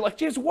exceptions. You're like,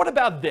 James, what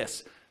about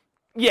this?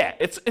 Yeah,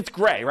 it's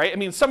gray, right? I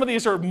mean, some of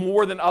these are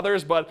more than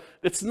others, but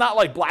it's not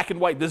like black and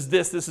white.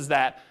 This is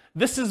that.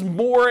 This is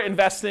more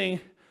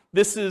investing.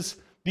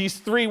 These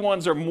three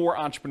ones are more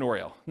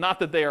entrepreneurial. Not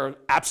that they are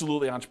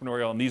absolutely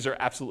entrepreneurial, and these are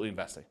absolutely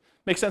investing.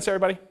 Make sense,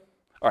 everybody?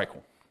 All right,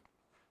 cool.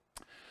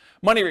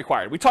 Money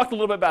required. We talked a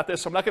little bit about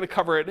this, so I'm not going to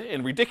cover it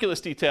in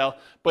ridiculous detail,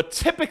 but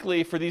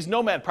typically for these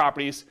nomad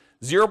properties,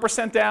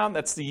 0% down,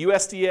 that's the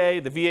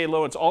USDA, the VA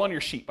loan. It's all on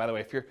your sheet, by the way,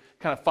 if you're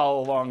kind of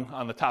follow along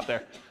on the top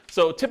there.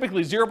 So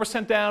typically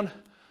 0% down,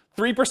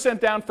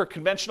 3% down for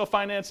conventional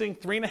financing,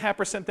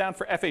 3.5% down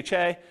for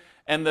FHA,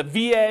 and the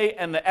VA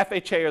and the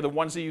FHA are the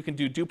ones that you can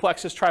do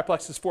duplexes,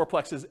 triplexes,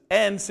 fourplexes,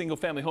 and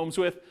single-family homes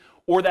with,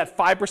 or that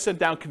 5%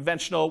 down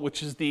conventional,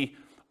 which is the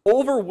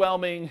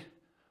overwhelming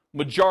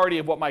majority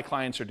of what my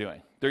clients are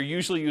doing. They're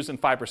usually using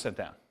 5%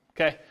 down,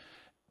 okay?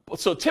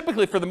 So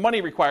typically for the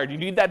money required, you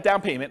need that down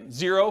payment,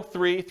 0,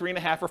 3,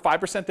 3.5, or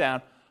 5%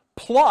 down,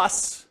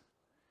 plus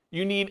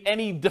you need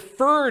any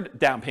deferred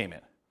down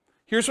payment.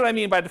 Here's what I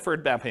mean by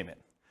deferred down payment.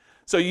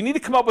 So you need to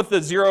come up with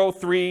the 0,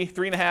 3,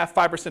 3.5,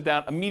 5%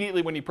 down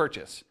immediately when you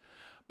purchase.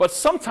 But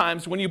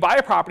sometimes when you buy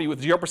a property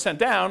with 0%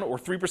 down, or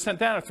 3%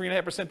 down, or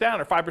 3.5% down,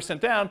 or 5%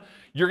 down,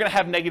 you're gonna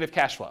have negative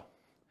cash flow.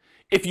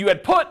 If you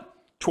had put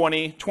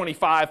 20,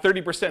 25,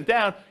 30%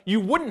 down, you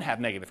wouldn't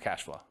have negative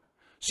cash flow.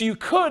 So you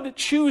could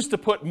choose to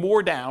put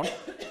more down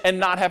and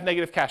not have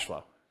negative cash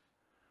flow.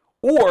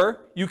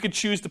 Or you could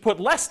choose to put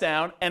less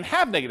down and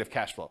have negative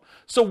cash flow.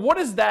 So what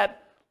is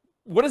that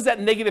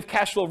negative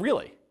cash flow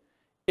really?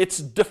 It's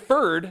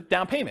deferred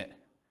down payment.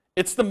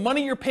 It's the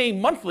money you're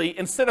paying monthly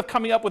instead of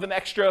coming up with an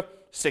extra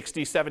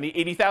 $60,000,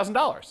 $70,000,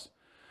 $80,000.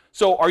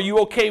 So are you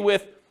okay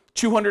with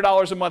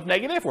 $200 a month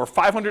negative or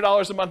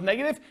 $500 a month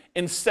negative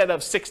instead of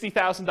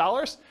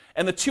 $60,000?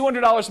 And the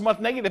 $200 a month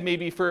negative may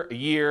be for a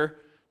year,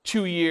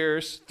 2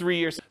 years, 3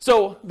 years.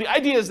 So the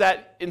idea is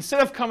that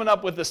instead of coming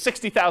up with the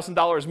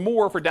 $60,000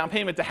 more for down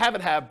payment to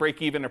have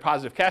break even or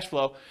positive cash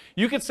flow,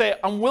 you could say,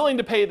 I'm willing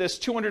to pay this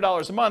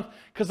 $200 a month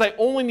because I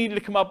only needed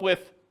to come up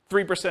with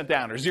 3%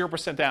 down or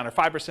 0% down or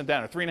 5%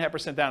 down or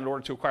 3.5% down in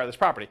order to acquire this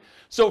property.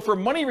 So for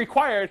money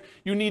required,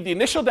 you need the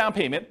initial down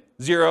payment,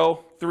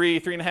 0, 3,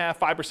 3.5,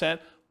 5%,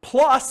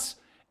 plus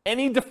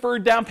any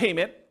deferred down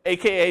payment,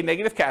 aka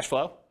negative cash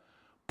flow,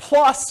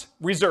 plus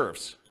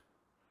reserves.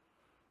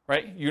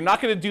 Right? You're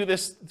not going to do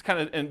this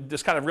kind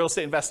of real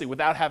estate investing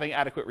without having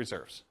adequate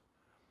reserves.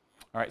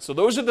 All right, so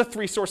those are the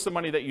three sources of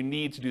money that you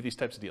need to do these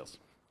types of deals.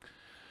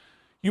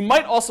 You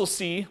might also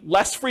see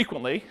less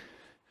frequently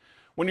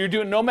when you're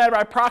doing nomad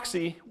by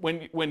proxy,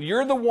 when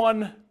you're the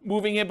one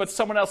moving in but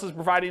someone else is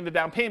providing the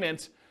down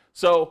payment.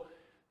 So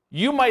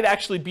you might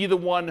actually be the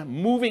one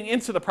moving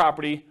into the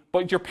property,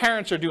 but your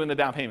parents are doing the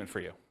down payment for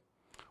you.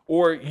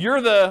 Or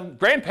you're the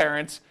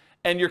grandparents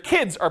and your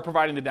kids are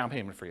providing the down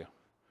payment for you.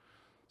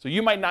 So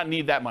you might not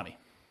need that money.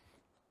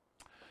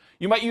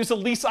 You might use a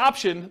lease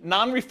option,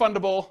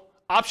 non-refundable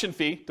option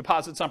fee,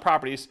 deposits on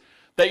properties,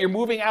 that you're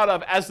moving out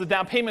of as the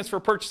down payments for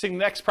purchasing the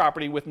next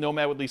property with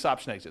Nomad with lease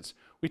option exits.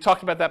 We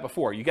talked about that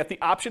before. You get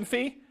the option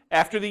fee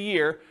after the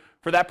year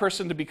for that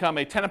person to become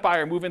a tenant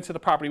buyer, move into the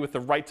property with the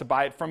right to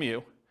buy it from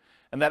you.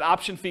 And that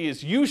option fee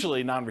is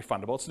usually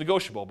non-refundable. It's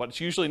negotiable, but it's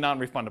usually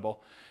non-refundable.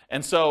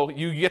 And so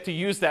you get to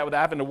use that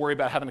without having to worry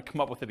about having to come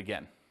up with it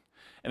again.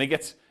 And it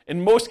gets,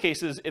 in most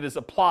cases, it is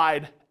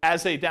applied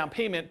as a down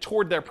payment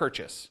toward their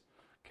purchase.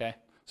 Okay?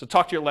 So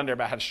talk to your lender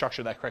about how to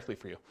structure that correctly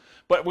for you.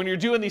 But when you're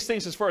doing these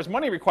things as far as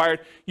money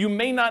required, you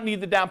may not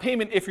need the down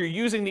payment if you're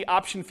using the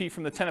option fee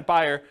from the tenant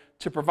buyer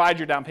to provide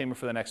your down payment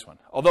for the next one.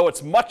 Although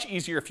it's much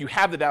easier if you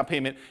have the down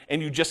payment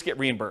and you just get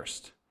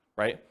reimbursed,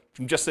 right?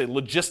 From just a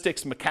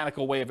logistics,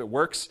 mechanical way of it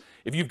works.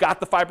 If you've got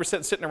the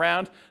 5% sitting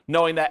around,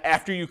 knowing that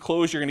after you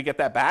close, you're going to get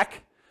that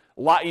back,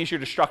 a lot easier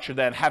to structure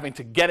than having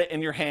to get it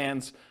in your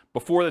hands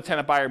before the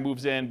tenant buyer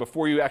moves in,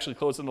 before you actually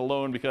close on the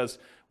loan, because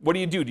what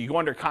do? Do you go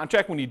under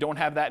contract when you don't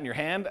have that in your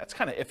hand? That's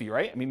kind of iffy,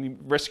 right? I mean, you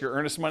risk your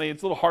earnest money.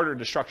 It's a little harder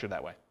to structure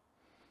that way.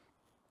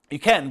 You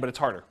can, but it's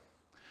harder.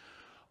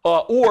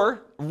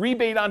 Or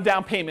rebate on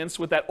down payments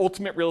with that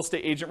ultimate real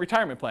estate agent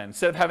retirement plan.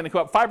 Instead of having to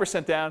come up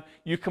 5% down,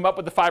 you come up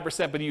with the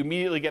 5%, but you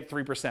immediately get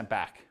 3%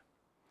 back.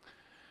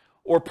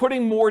 Or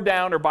putting more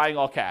down or buying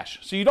all cash.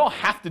 So you don't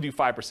have to do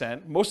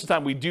 5%. Most of the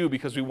time we do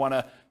because we want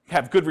to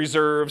have good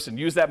reserves and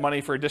use that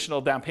money for additional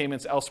down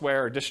payments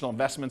elsewhere, or additional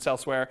investments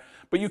elsewhere.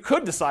 But you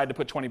could decide to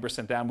put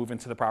 20% down, move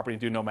into the property,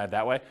 and do Nomad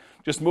that way.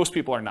 Just most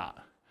people are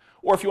not.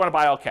 Or if you want to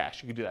buy all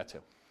cash, you could do that too.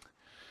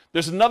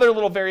 There's another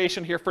little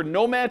variation here for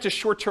Nomad to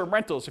short-term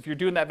rentals. If you're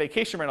doing that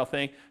vacation rental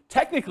thing,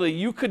 technically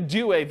you could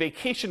do a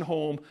vacation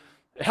home.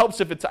 It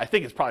helps if it's, I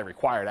think it's probably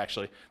required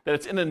actually, that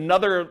it's in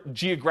another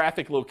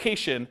geographic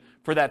location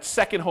for that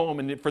second home,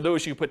 and for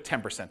those you put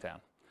 10% down.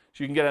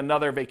 So you can get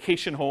another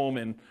vacation home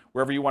and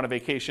wherever you want to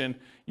vacation,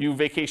 you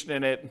vacation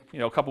in it,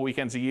 a couple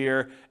weekends a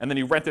year, and then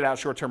you rent it out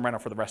short-term rental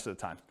for the rest of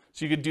the time.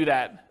 So you could do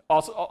that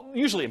also,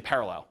 usually in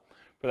parallel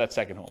for that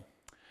second home.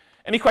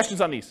 Any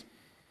questions on these?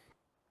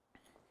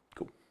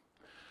 Cool.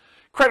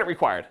 Credit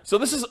required. So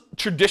this is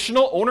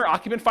traditional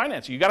owner-occupant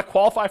financing. You got to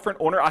qualify for an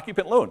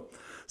owner-occupant loan.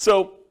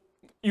 So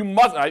you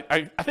must,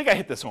 I think I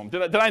hit this home.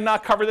 Did I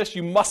not cover this?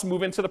 You must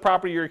move into the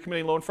property or you're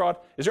committing loan fraud.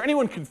 Is there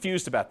anyone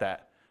confused about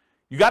that?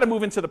 You got to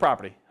move into the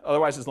property,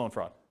 otherwise it's loan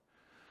fraud.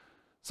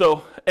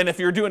 So, and if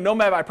you're doing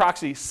Nomad by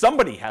proxy,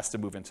 somebody has to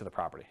move into the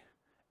property.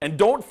 And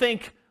don't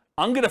think,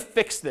 I'm going to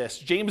fix this.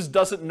 James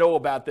doesn't know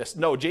about this.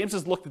 No, James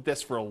has looked at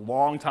this for a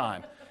long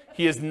time.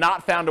 He has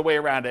not found a way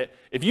around it.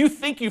 If you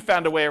think you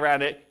found a way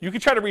around it, you can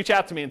try to reach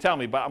out to me and tell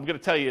me, but I'm going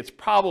to tell you it's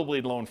probably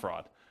loan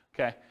fraud,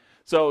 okay?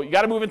 So you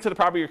got to move into the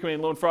property you're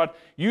committing loan fraud.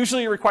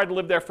 Usually you're required to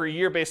live there for a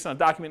year based on a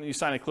document that you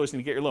sign at closing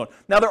to get your loan.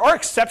 Now there are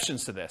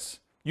exceptions to this.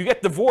 You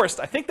get divorced,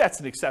 I think that's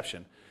an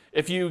exception.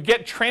 If you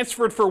get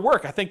transferred for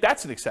work, I think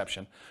that's an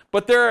exception.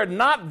 But there are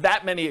not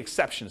that many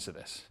exceptions to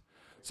this.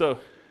 So,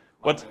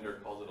 what? My lender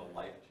calls it a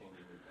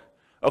life-changing event.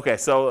 Okay,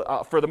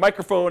 so for the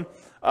microphone,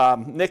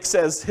 Nick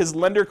says his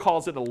lender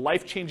calls it a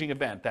life-changing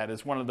event. That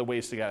is one of the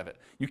ways to get out of it.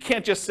 You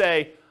can't just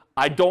say,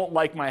 I don't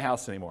like my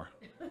house anymore.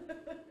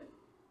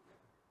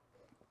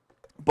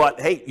 But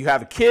hey, you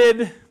have a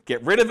kid,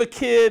 get rid of a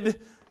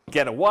kid,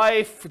 get a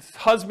wife,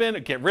 husband, or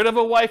get rid of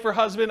a wife or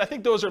husband. I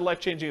think those are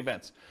life-changing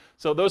events.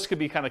 So those could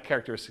be kind of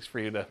characteristics for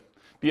you to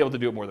be able to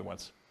do it more than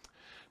once.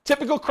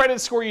 Typical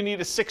credit score you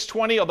need is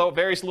 620, although it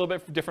varies a little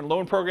bit for different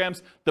loan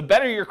programs. The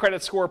better your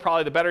credit score,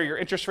 probably the better your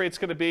interest rate's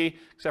going to be,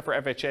 except for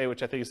FHA,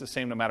 which I think is the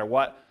same no matter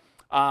what.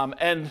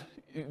 And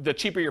the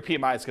cheaper your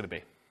PMI is going to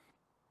be.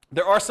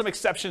 There are some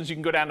exceptions. You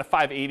can go down to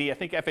 580. I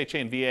think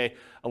FHA and VA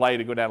allow you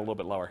to go down a little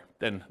bit lower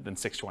than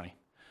 620.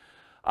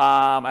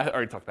 I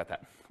already talked about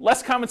that.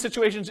 Less common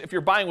situations, if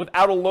you're buying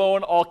without a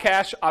loan, all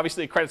cash,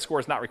 obviously a credit score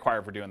is not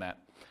required for doing that.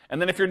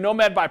 And then if you're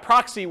Nomad by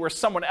proxy, where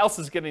someone else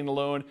is getting the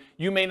loan,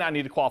 you may not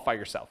need to qualify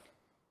yourself.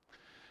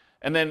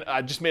 And then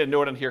I just made a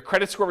note on here,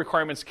 credit score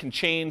requirements can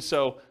change,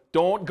 so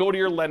don't go to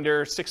your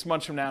lender 6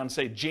 months from now and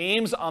say,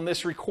 James on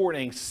this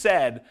recording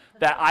said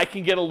that I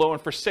can get a loan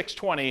for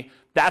 620,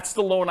 that's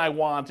the loan I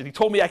want, and he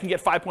told me I can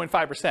get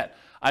 5.5%.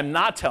 I'm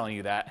not telling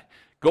you that.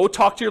 Go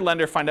talk to your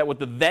lender, find out what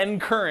the then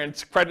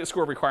current credit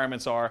score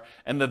requirements are,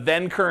 and the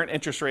then current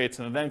interest rates,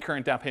 and the then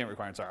current down payment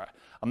requirements are.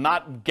 I'm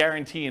not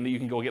guaranteeing that you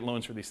can go get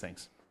loans for these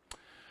things.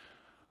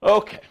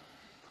 Okay,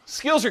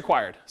 skills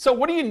required. So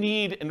what do you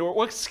need,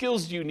 what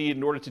skills do you need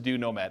in order to do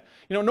Nomad?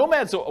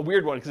 Nomad's a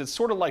weird one because it's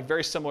sort of like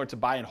very similar to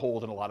buy and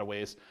hold in a lot of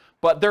ways.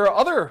 But there are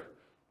other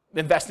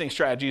investing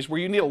strategies where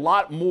you need a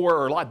lot more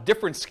or a lot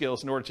different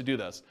skills in order to do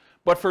this.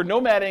 But for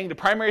nomading, the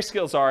primary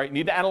skills are you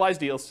need to analyze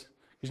deals.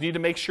 You need to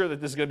make sure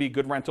that this is going to be a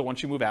good rental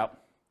once you move out.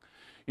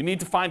 You need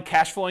to find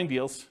cash flowing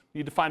deals. You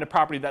need to find a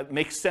property that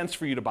makes sense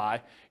for you to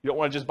buy. You don't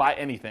want to just buy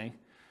anything.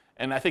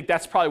 And I think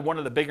that's probably one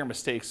of the bigger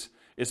mistakes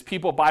is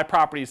people buy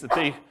properties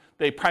that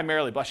they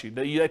primarily, bless you,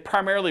 they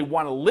primarily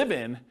want to live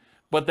in,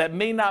 but that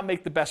may not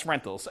make the best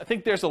rentals. I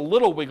think there's a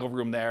little wiggle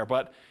room there,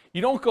 but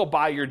you don't go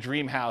buy your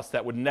dream house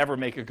that would never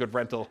make a good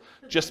rental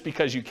just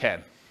because you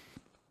can.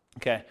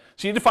 Okay,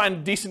 so you need to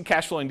find decent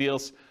cash flowing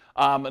deals.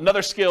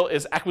 Another skill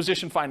is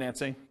acquisition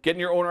financing, getting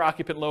your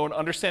owner-occupant loan,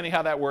 understanding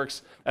how that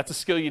works. That's a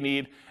skill you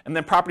need. And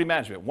then property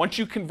management. Once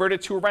you convert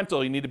it to a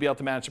rental, you need to be able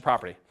to manage the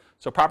property.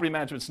 So property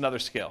management is another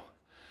skill.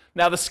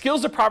 Now, the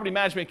skills of property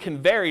management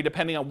can vary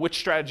depending on which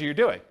strategy you're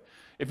doing.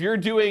 If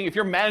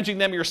you're managing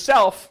them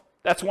yourself,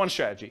 that's one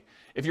strategy.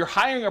 If you're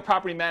hiring a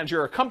property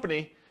manager or a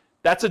company,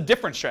 that's a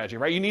different strategy,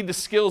 right? You need the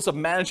skills of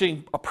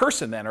managing a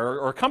person then,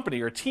 or a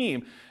company or a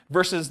team,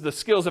 versus the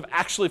skills of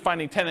actually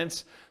finding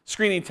tenants,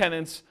 screening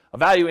tenants,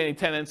 evaluating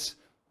tenants,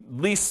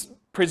 lease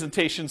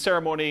presentation,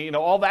 ceremony,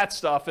 all that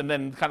stuff, and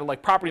then kind of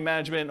like property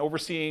management,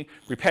 overseeing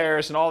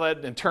repairs and all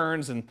that, and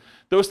turns and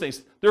those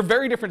things. They're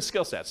very different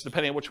skill sets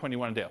depending on which one you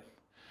want to do.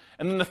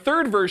 And then the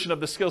third version of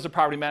the skills of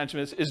property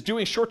management is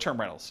doing short-term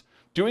rentals.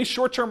 Doing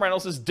short-term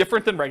rentals is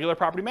different than regular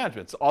property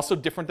management. It's also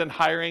different than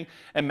hiring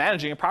and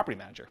managing a property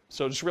manager.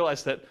 So just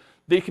realize that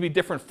they can be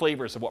different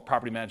flavors of what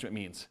property management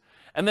means.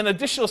 And then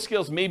additional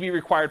skills may be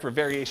required for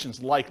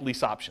variations like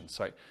lease options.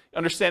 Right?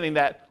 Understanding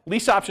that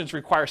lease options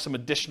require some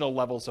additional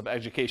levels of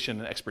education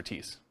and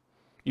expertise.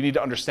 You need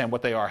to understand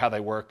what they are, how they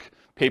work,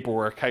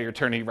 paperwork, how your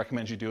attorney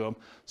recommends you do them,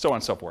 so on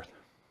and so forth.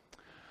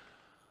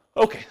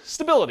 Okay,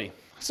 stability.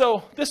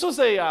 So this was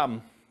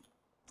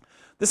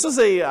This was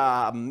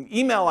a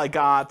email I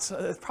got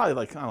probably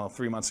like, I don't know,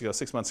 3 months ago,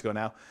 6 months ago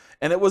now.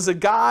 And it was a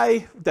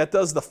guy that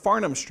does the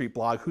Farnham Street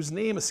blog, whose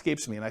name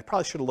escapes me, and I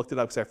probably should have looked it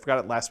up because I forgot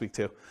it last week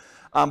too.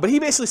 But he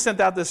basically sent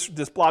out this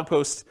blog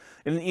post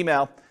in an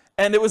email,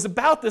 and it was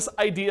about this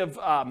idea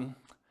of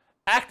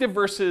active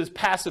versus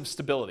passive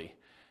stability.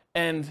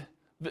 And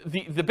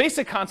the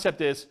basic concept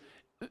is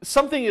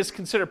something is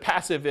considered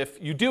passive if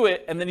you do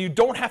it, and then you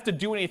don't have to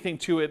do anything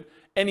to it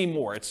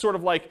anymore. It's sort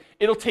of like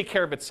it'll take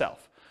care of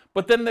itself.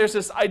 But then there's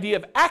this idea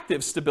of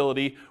active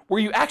stability where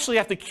you actually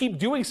have to keep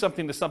doing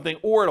something to something,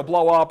 or it'll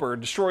blow up or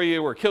destroy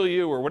you or kill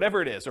you or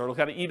whatever it is, or it'll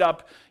kind of eat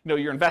up,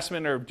 your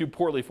investment or do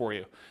poorly for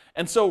you.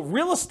 And so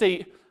real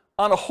estate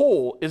on a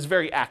whole is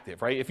very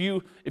active, right? If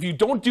you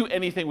don't do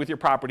anything with your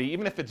property,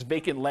 even if it's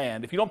vacant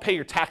land, if you don't pay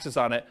your taxes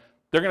on it,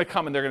 they're going to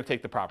come and they're going to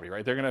take the property,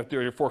 right? They're going to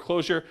do your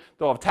foreclosure,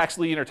 they'll have a tax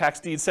lien or tax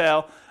deed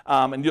sale,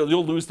 and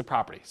you'll lose the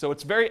property. So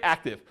it's very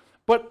active.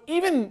 But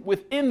even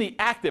within the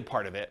active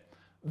part of it,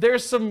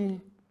 there's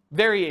some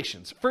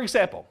variations. For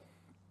example,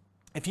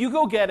 if you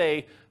go get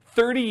a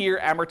 30-year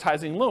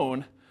amortizing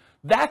loan,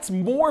 that's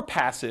more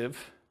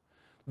passive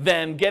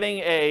than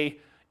getting a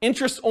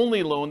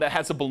interest-only loan that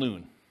has a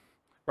balloon,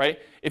 right?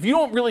 If you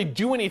don't really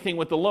do anything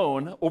with the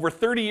loan, over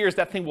 30 years,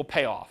 that thing will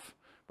pay off,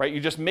 right?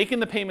 You're just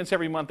making the payments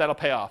every month, that'll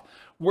pay off.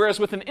 Whereas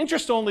with an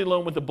interest-only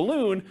loan with a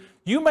balloon,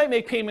 you might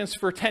make payments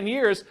for 10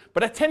 years,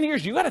 but at 10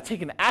 years, you got to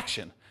take an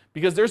action,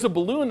 because there's a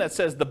balloon that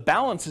says the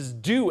balance is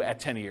due at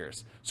 10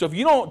 years. So if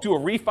you don't do a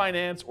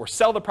refinance or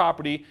sell the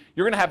property,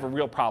 you're going to have a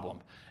real problem.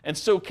 And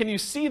so can you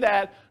see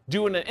that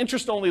doing an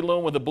interest-only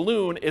loan with a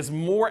balloon is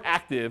more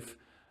active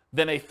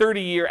than a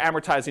 30-year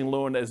amortizing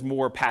loan that is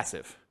more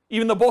passive?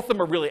 Even though both of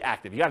them are really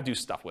active. You got to do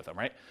stuff with them,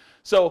 right?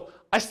 So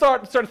I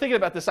started thinking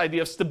about this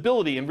idea of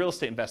stability in real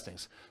estate investing.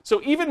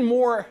 So even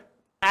more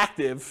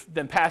active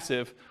than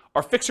passive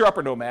are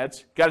fixer-upper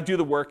nomads. Got to do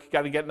the work,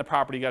 got to get in the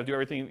property, got to do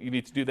everything you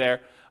need to do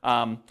there.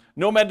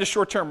 Nomad to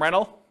short-term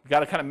rental. You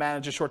got to kind of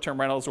manage the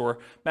short-term rentals or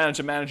manage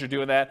a manager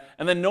doing that.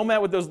 And then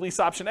Nomad with those lease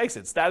option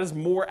exits. That is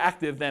more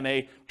active than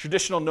a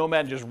traditional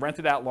Nomad just rent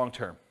it out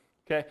long-term.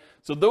 Okay?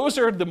 So those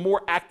are the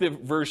more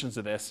active versions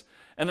of this.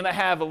 And then I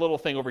have a little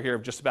thing over here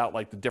of just about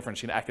like the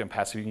difference between active and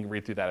passive. You can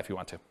read through that if you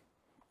want to.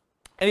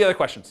 Any other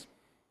questions?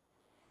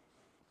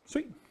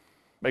 Sweet. Am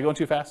I going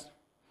too fast?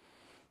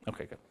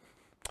 Okay, good.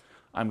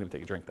 I'm going to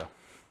take a drink though.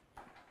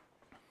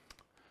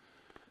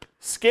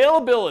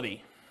 Scalability.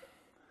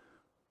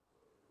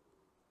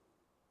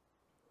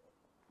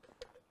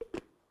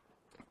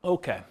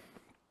 Okay.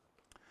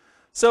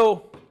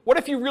 So what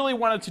if you really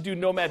wanted to do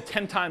Nomad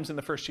 10 times in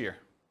the first year?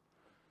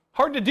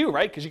 Hard to do,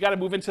 right? Because you got to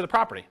move into the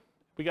property.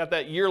 We got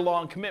that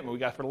year-long commitment we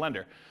got for the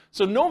lender.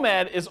 So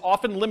Nomad is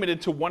often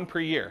limited to 1 per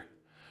year.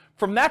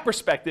 From that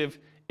perspective,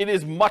 it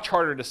is much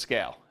harder to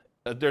scale.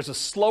 There's a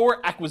slower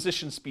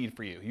acquisition speed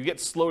for you. You get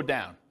slowed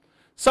down.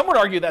 Some would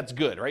argue that's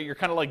good, right? You're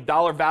kind of like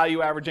dollar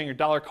value averaging or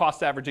dollar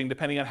cost averaging,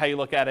 depending on how you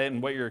look at it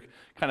and what you're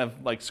kind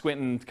of like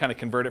squinting to kind of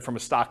convert it from a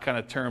stock kind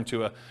of term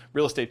to a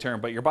real estate term.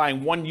 But you're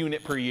buying 1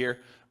 unit per year,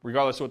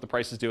 regardless of what the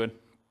price is doing.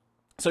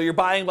 So you're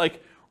buying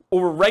like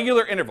over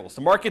regular intervals.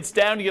 The market's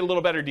down, you get a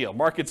little better deal.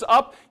 Market's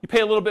up, you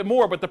pay a little bit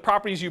more, but the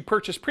properties you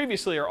purchased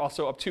previously are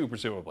also up too,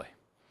 presumably.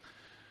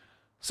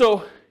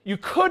 So you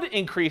could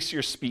increase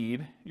your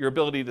speed, your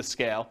ability to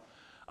scale,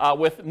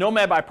 with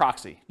Nomad by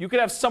proxy. You could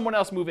have someone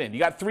else move in. You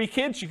got 3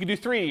 kids, you could do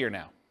 3 a year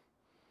now,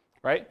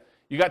 right?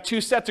 You got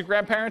 2 sets of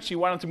grandparents, you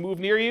want them to move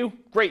near you,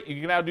 great,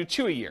 you can now do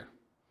 2 a year.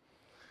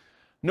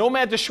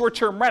 Nomad to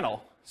short-term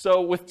rental.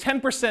 So with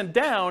 10%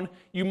 down,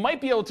 you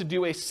might be able to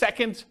do a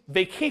second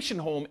vacation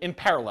home in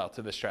parallel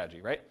to this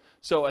strategy, right?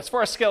 So as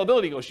far as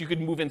scalability goes, you could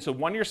move into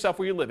one yourself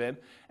where you live in,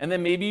 and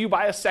then maybe you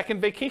buy a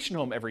second vacation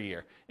home every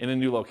year in a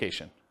new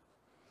location.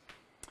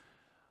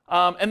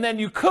 And then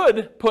you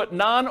could put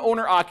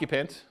non-owner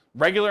occupant,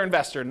 regular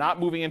investor, not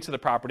moving into the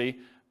property,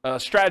 a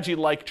strategy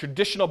like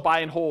traditional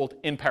buy and hold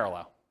in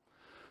parallel.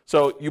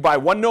 So you buy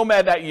 1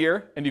 Nomad that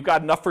year, and you've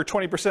got enough for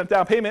 20%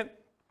 down payment.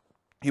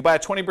 You buy a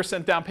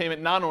 20% down payment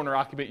non-owner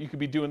occupant, you could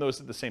be doing those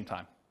at the same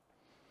time.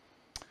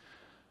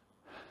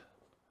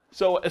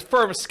 So as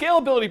from a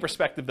scalability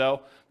perspective,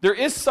 though, there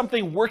is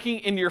something working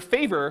in your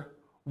favor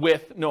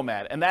with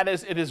Nomad, and that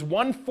is it is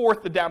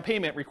 1/4 the down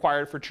payment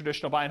required for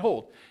traditional buy and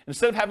hold.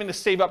 Instead of having to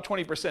save up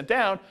 20%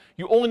 down,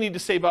 you only need to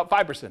save up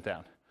 5%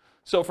 down.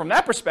 So from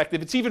that perspective,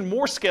 it's even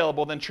more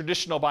scalable than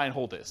traditional buy and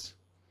hold is.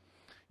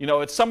 You know,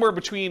 it's somewhere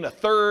between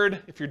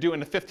 1/3 if you're doing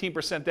the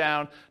 15%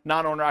 down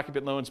non-owner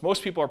occupant loans.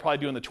 Most people are probably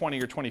doing the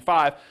 20 or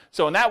 25.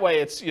 So in that way,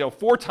 it's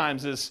 4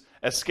 times as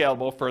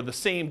scalable. For the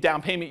same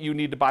down payment you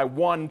need to buy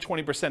 1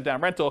 20% down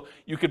rental,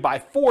 you could buy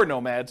 4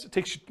 Nomads. It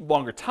takes you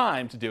longer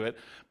time to do it,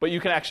 but you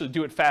can actually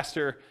do it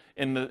faster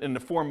in the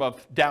form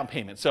of down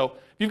payment. So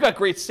if you've got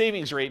great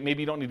savings rate,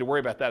 maybe you don't need to worry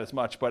about that as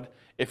much. But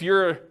if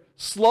you're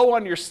slow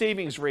on your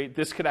savings rate,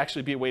 this could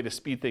actually be a way to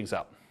speed things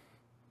up.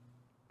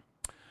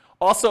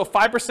 Also,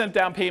 5%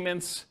 down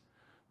payments,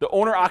 the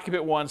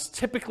owner-occupant ones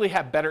typically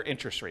have better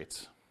interest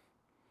rates.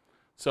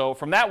 So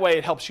from that way,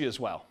 it helps you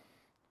as well.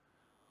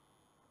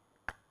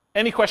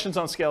 Any questions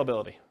on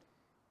scalability?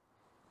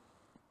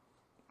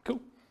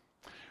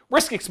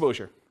 Risk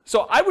exposure.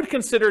 So I would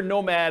consider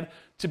Nomad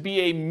to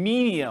be a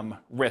medium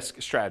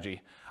risk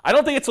strategy. I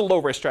don't think it's a low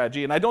risk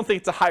strategy, and I don't think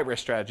it's a high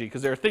risk strategy,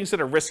 because there are things that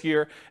are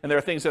riskier and there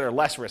are things that are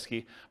less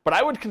risky. But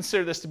I would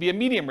consider this to be a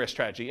medium risk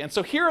strategy. And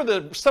so here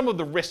are some of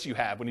the risks you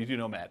have when you do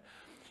Nomad.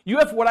 You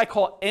have what I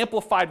call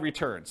amplified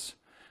returns.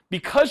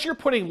 Because you're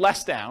putting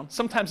less down,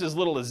 sometimes as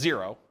little as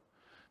 0,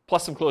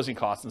 plus some closing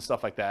costs and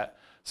stuff like that,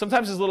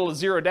 sometimes as little as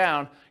 0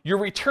 down, your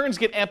returns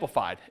get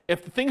amplified.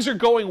 If things are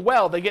going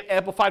well, they get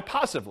amplified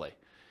positively.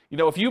 You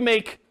know, if you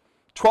make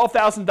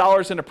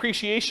 $12,000 in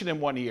appreciation in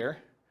 1 year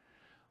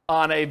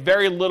on a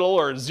very little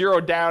or 0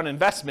 down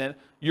investment,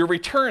 your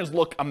returns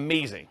look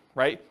amazing,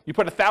 right? You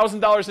put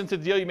 $1,000 into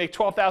the deal, you make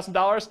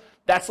 $12,000,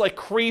 that's like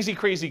crazy,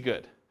 crazy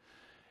good.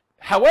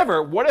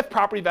 However, what if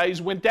property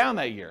values went down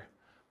that year?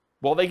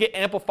 Well, they get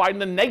amplified in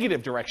the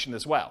negative direction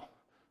as well.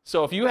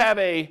 So if you have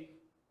a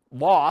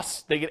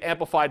loss, they get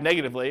amplified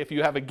negatively. If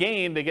you have a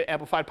gain, they get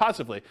amplified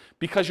positively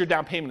because your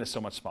down payment is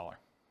so much smaller.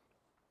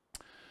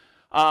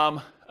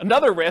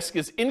 Another risk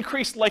is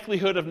increased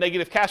likelihood of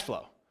negative cash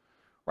flow,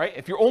 right?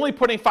 If you're only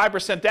putting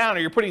 5% down or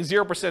you're putting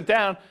 0%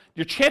 down,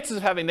 your chances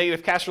of having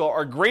negative cash flow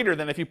are greater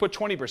than if you put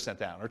 20%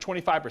 down or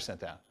 25%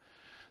 down.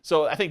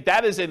 So I think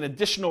that is an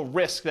additional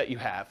risk that you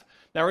have.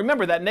 Now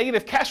remember, that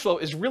negative cash flow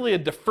is really a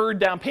deferred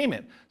down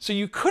payment. So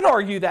you could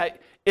argue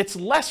that it's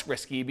less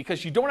risky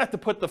because you don't have to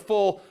put the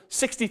full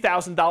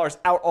 $60,000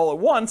 out all at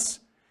once.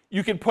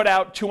 You can put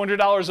out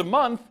 $200 a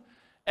month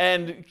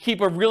and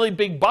keep a really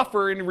big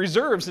buffer in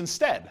reserves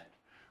instead,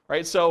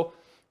 right? So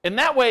in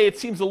that way, it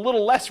seems a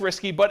little less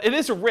risky, but it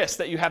is a risk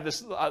that you have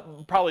this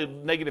probably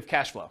negative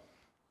cash flow.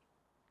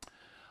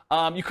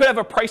 You could have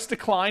a price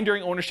decline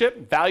during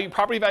ownership.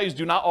 Property values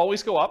do not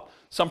always go up.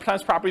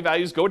 Sometimes property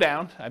values go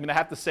down. I mean, I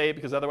have to say it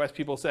because otherwise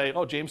people say,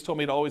 oh, James told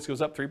me it always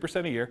goes up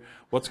 3% a year.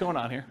 What's going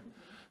on here?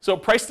 So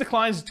price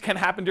declines can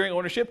happen during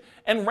ownership,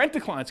 and rent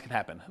declines can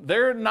happen.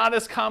 They're not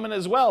as common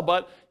as well,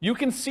 but you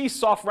can see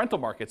soft rental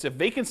markets. If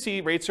vacancy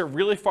rates are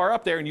really far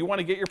up there and you want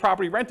to get your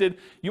property rented,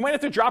 you might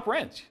have to drop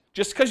rent.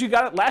 Just because you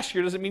got it last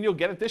year doesn't mean you'll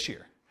get it this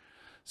year.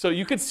 So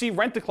you could see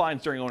rent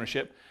declines during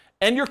ownership.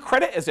 And your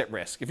credit is at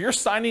risk. If you're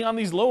signing on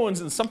these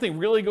loans and something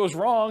really goes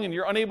wrong and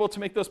you're unable to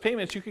make those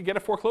payments, you could get a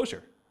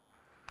foreclosure.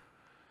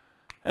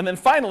 And then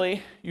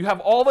finally, you have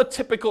all the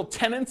typical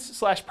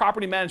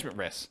tenants/property management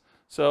risks.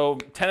 So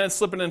tenants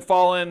slipping and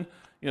falling,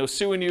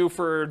 suing you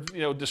for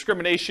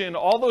discrimination,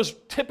 all those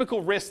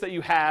typical risks that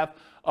you have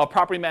of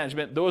property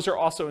management, those are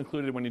also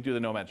included when you do the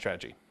Nomad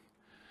strategy.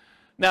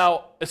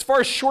 Now, as far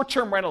as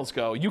short-term rentals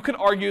go, you could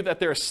argue that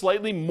there's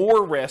slightly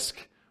more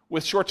risk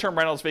with short-term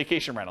rentals,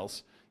 vacation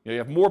rentals. You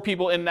have more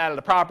people in and out of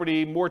the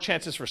property, more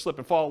chances for slip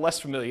and fall, less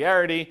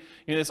familiarity.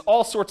 There's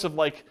all sorts of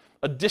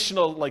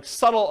additional,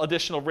 subtle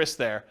additional risks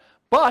there.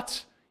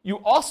 But you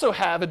also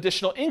have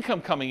additional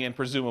income coming in,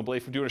 presumably,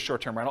 from doing a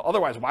short-term rental.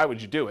 Otherwise, why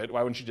would you do it?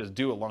 Why wouldn't you just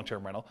do a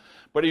long-term rental?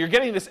 But you're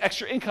getting this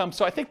extra income,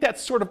 so I think that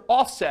sort of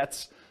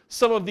offsets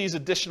some of these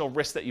additional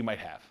risks that you might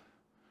have.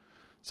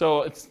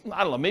 So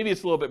I don't know, maybe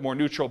it's a little bit more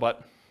neutral,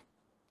 but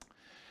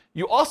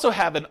you also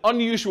have an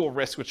unusual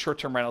risk with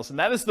short-term rentals, and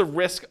that is the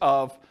risk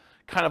of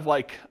kind of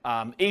like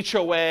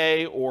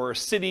HOA or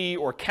city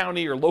or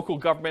county or local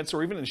governments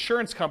or even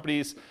insurance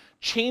companies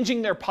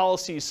changing their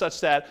policies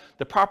such that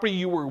the property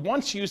you were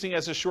once using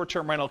as a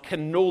short-term rental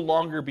can no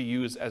longer be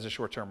used as a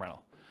short-term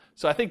rental.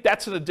 So I think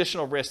that's an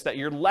additional risk that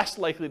you're less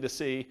likely to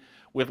see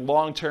with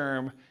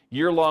long-term,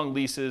 year-long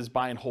leases,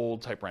 buy and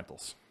hold type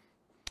rentals.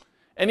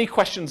 Any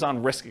questions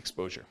on risk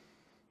exposure?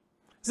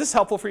 Is this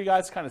helpful for you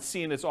guys, kind of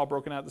seeing it's all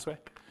broken out this way?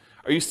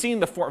 Are you seeing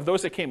the form,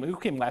 those that came, who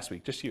came last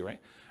week? Just you, right?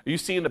 Are you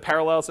seeing the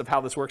parallels of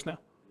how this works now?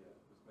 Yeah,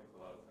 this makes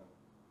a lot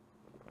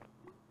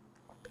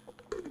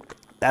of sense.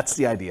 That's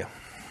the idea.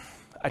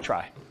 I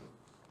try.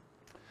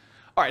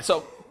 All right,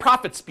 so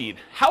profit speed.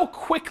 How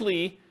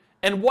quickly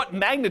and what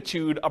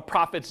magnitude of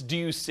profits do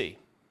you see?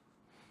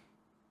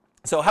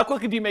 So how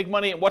quickly do you make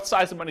money and what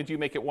size of money do you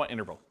make at what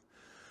interval?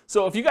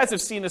 So if you guys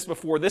have seen this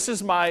before, this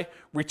is my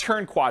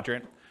return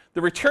quadrant.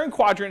 The return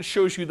quadrant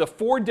shows you the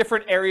 4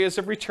 different areas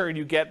of return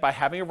you get by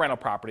having a rental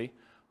property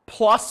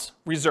plus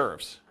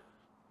reserves.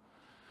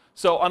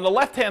 So on the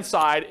left-hand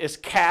side is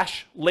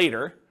cash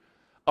later,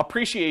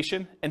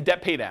 appreciation, and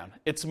debt paydown.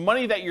 It's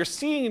money that you're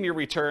seeing in your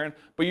return,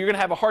 but you're going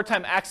to have a hard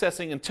time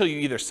accessing until you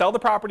either sell the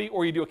property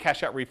or you do a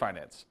cash-out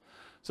refinance.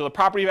 So the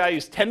property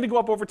values tend to go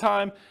up over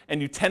time,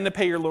 and you tend to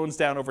pay your loans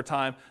down over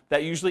time.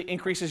 That usually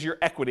increases your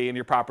equity in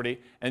your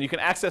property, and you can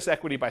access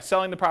equity by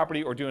selling the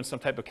property or doing some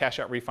type of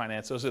cash-out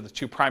refinance. Those are the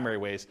 2 primary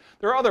ways.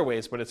 There are other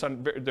ways, but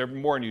they're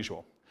more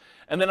unusual.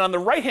 And then on the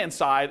right-hand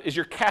side is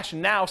your cash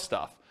now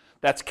stuff.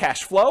 That's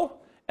cash flow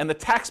and the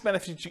tax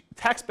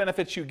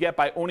benefits you get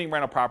by owning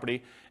rental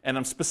property, and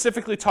I'm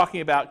specifically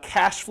talking about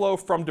cash flow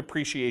from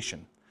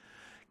depreciation.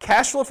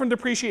 Cash flow from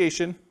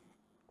depreciation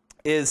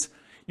is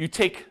you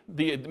take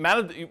the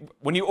amount of,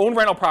 when you own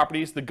rental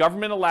properties, the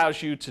government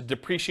allows you to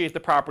depreciate the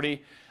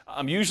property,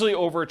 usually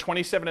over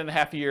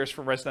 27.5 years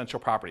for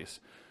residential properties.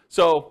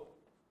 So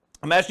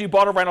imagine you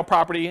bought a rental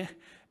property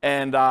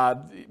And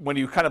when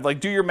you kind of like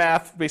do your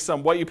math based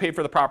on what you paid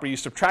for the property, you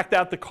subtract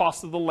out the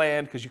cost of the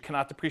land, because you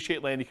cannot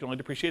depreciate land, you can only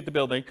depreciate the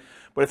building.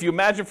 But if you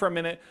imagine for a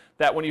minute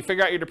that when you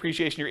figure out your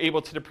depreciation, you're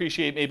able to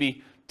depreciate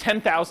maybe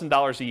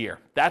 $10,000 a year.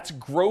 That's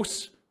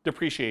gross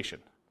depreciation.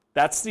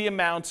 That's the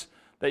amount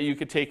that you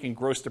could take in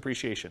gross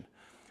depreciation.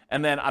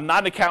 And then I'm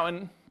not an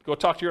accountant, go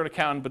talk to your own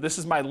accountant, but this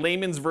is my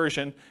layman's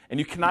version, and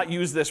you cannot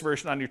use this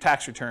version on your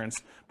tax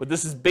returns, but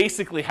this is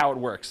basically how it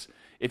works.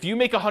 If you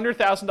make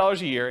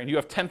 $100,000 a year and you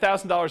have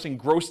 $10,000 in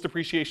gross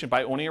depreciation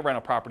by owning a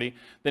rental property,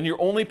 then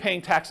you're only paying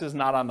taxes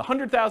not on the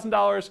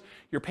 $100,000,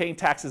 you're paying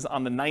taxes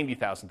on the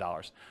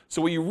 $90,000.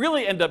 So what you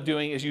really end up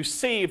doing is you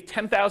save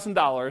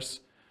 $10,000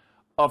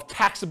 of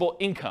taxable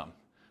income.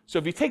 So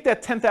if you take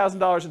that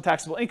 $10,000 in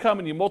taxable income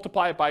and you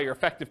multiply it by your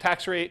effective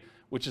tax rate,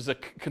 which is a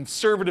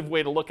conservative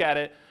way to look at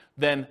it,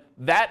 then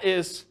that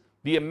is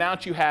the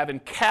amount you have in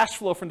cash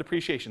flow from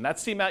depreciation.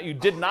 That's the amount you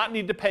did not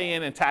need to pay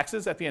in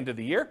taxes at the end of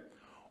the year,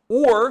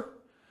 or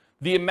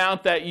the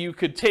amount that you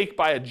could take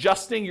by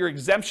adjusting your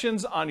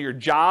exemptions on your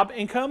job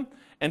income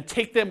and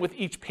take them with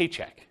each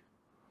paycheck.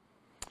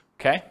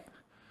 Okay?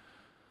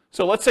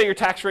 So let's say your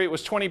tax rate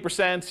was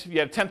 20%, you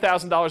had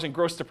 $10,000 in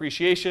gross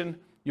depreciation,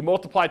 you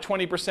multiply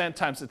 20%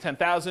 times the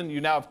 $10,000,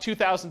 you now have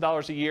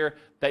 $2,000 a year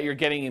that you're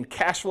getting in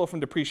cash flow from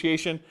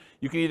depreciation.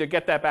 You can either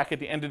get that back at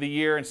the end of the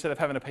year instead of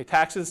having to pay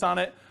taxes on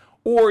it,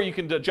 or you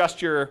can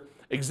adjust your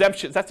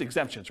exemptions. That's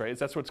exemptions, right?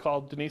 That's what it's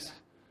called, Denise?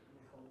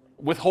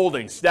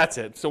 Withholdings, that's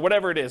it. So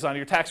whatever it is on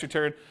your tax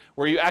return,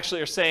 where you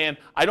actually are saying,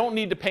 I don't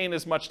need to pay in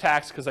as much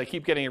tax because I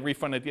keep getting a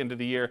refund at the end of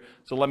the year,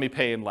 so let me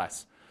pay in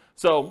less.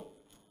 So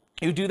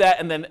you do that,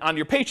 and then on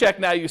your paycheck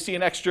now you see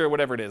an extra,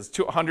 whatever it is,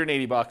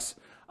 $180,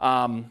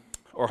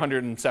 or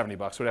 $170,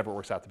 whatever it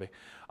works out to be,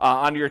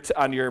 on your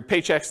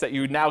paychecks that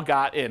you now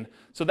got in.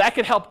 So that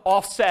could help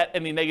offset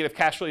any negative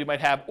cash flow you might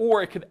have,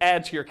 or it could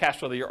add to your cash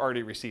flow that you're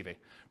already receiving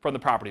from the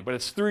property. But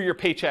it's through your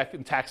paycheck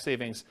and tax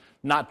savings,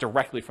 not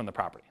directly from the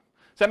property.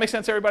 Does that make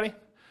sense, everybody?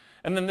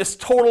 And then this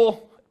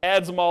total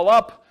adds them all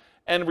up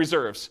and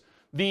reserves.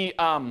 The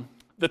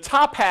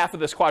top half of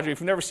this quadrant, if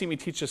you've never seen me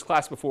teach this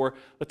class before,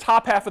 the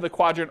top half of the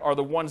quadrant are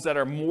the ones that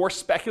are more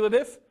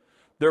speculative.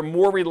 They're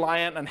more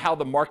reliant on how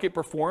the market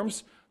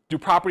performs. Do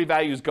property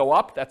values go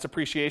up? That's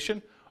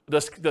appreciation.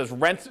 Does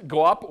rent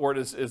go up, or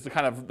is the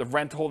kind of the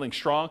rent holding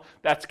strong?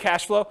 That's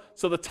cash flow.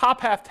 So the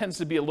top half tends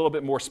to be a little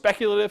bit more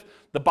speculative.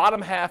 The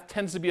bottom half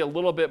tends to be a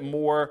little bit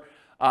more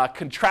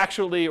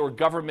contractually or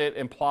government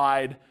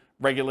implied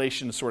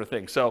regulation sort of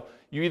thing. So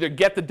you either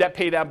get the debt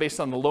pay down based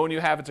on the loan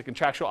you have, it's a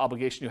contractual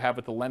obligation you have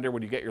with the lender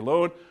when you get your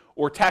loan,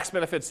 or tax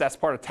benefits, that's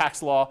part of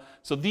tax law.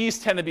 So these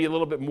tend to be a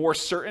little bit more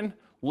certain,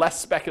 less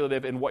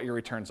speculative in what your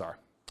returns are.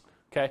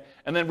 Okay?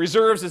 And then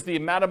reserves is the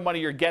amount of money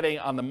you're getting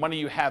on the money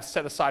you have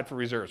set aside for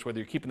reserves, whether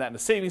you're keeping that in a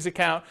savings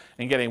account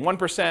and getting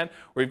 1%,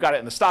 or you've got it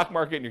in the stock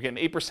market and you're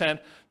getting 8%.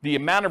 The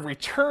amount of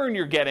return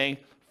you're getting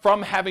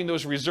from having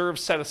those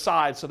reserves set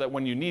aside, so that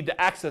when you need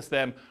to access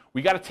them,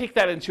 we got to take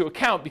that into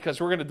account,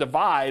 because we're going to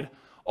divide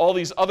all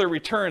these other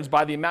returns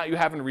by the amount you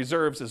have in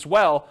reserves as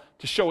well,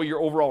 to show what your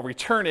overall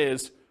return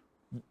is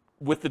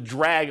with the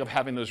drag of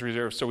having those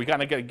reserves. So we got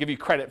to give you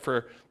credit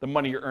for the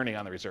money you're earning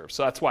on the reserves.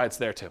 So that's why it's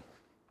there too.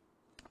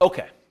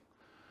 Okay,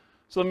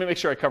 so let me make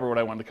sure I cover what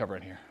I wanted to cover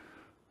in here.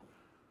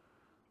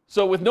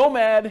 So with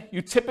Nomad,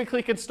 you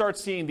typically can start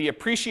seeing the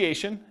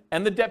appreciation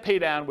and the debt pay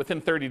down within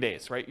 30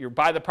 days, right? You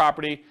buy the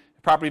property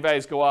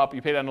values go up,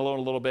 you pay down the loan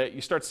a little bit,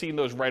 you start seeing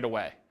those right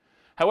away.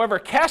 However,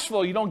 cash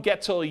flow you don't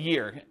get till a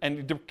year,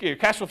 and your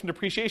cash flow from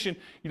depreciation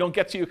you don't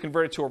get till you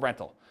convert it to a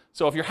rental.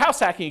 So if you're house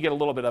hacking, you get a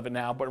little bit of it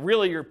now, but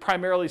really you're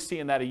primarily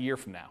seeing that a year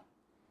from now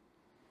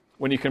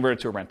when you convert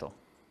it to a rental.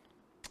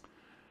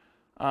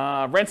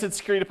 Rents and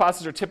security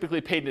deposits are typically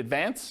paid in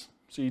advance,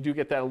 so you do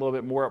get that a little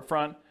bit more up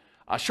front.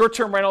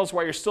 Short-term rentals,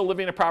 while you're still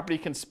living in a property,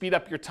 can speed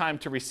up your time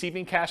to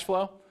receiving cash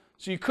flow.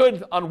 So you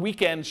could, on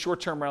weekends,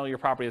 short-term rental your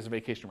property as a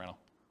vacation rental.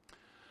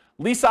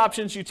 Lease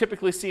options, you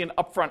typically see an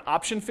upfront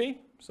option fee.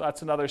 So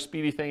that's another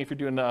speedy thing if you're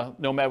doing a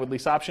Nomad with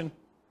lease option.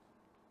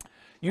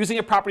 Using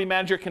a property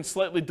manager can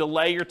slightly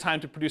delay your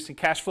time to producing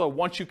cash flow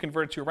once you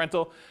convert it to a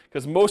rental,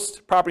 because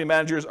most property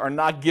managers are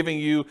not giving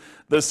you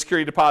the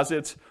security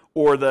deposits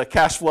or the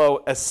cash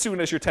flow as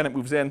soon as your tenant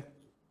moves in.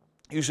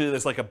 Usually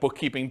there's like a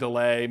bookkeeping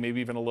delay, maybe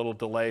even a little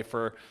delay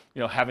for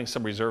having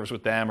some reserves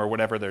with them or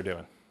whatever they're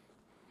doing.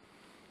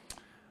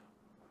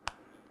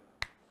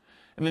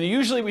 And then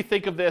usually we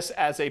think of this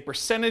as a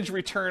percentage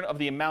return of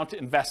the amount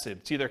invested.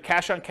 It's either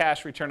cash on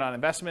cash return on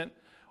investment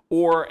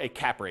or a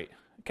cap rate.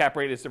 Cap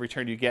rate is the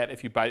return you get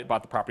if you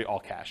bought the property all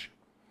cash.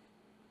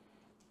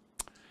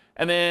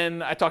 And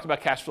then I talked about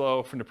cash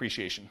flow from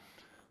depreciation.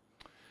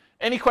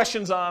 Any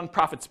questions on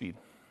profit speed?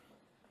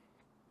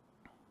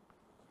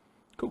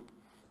 Cool.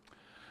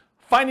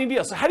 Finding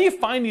deals. So how do you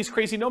find these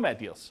crazy Nomad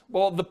deals?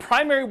 Well, the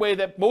primary way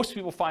that most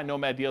people find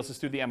Nomad deals is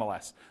through the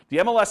MLS. The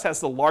MLS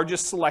has the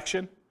largest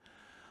selection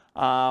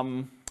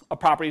of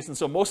properties, and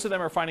so most of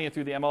them are finding it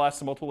through the MLS,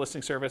 the multiple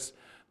listing service.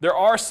 There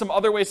are some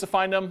other ways to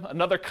find them.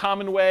 Another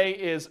common way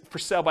is for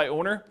sale by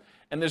owner,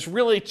 And there's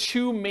really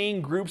two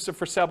main groups of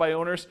for sale by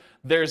owners.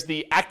 There's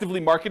the actively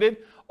marketed,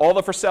 all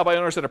the for sale by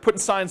owners that are putting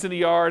signs in the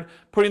yard,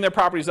 putting their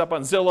properties up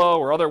on Zillow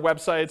or other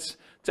websites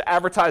to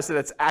advertise that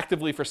it's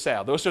actively for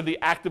sale. Those are the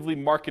actively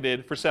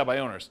marketed for sale by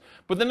owners.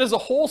 But then there's a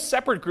whole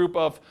separate group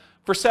of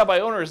for sale by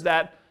owners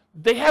that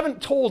they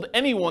haven't told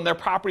anyone their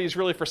property is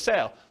really for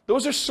sale.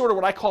 Those are sort of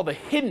what I call the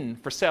hidden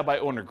for sale by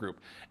owner group.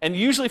 And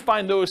you usually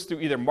find those through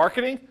either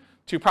marketing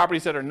to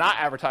properties that are not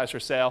advertised for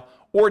sale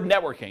or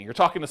networking. You're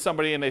talking to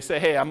somebody and they say,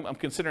 hey, I'm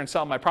considering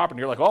selling my property.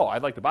 You're like, oh,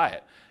 I'd like to buy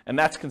it. And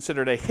that's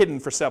considered a hidden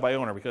for sale by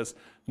owner because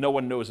no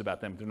one knows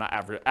about them. They're not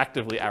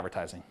actively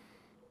advertising.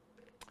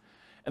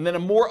 And then a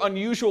more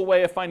unusual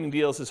way of finding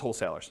deals is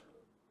wholesalers.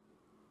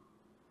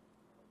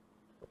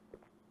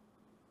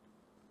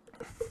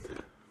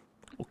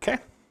 Okay.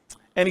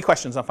 Any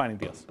questions on finding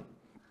deals?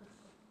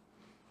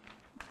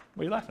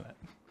 What are you laughing at?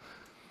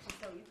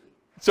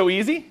 So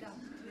easy.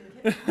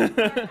 So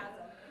easy?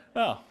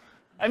 Oh.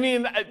 I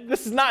mean,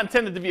 this is not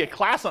intended to be a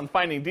class on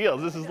finding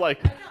deals. This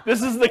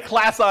is the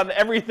class on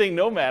everything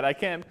Nomad. I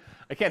can't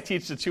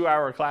teach the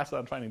 2-hour class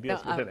on finding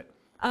deals within it.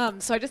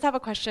 So I just have a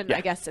question. Yeah.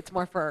 I guess it's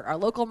more for our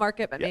local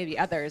market, but maybe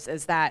others,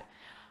 is that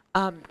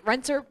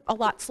rents are a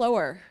lot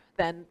slower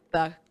than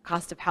the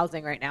cost of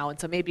housing right now. And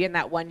so maybe in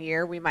that 1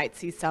 year, we might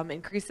see some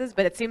increases,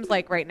 but it seems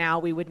like right now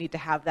we would need to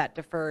have that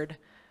deferred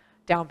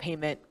down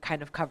payment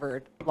kind of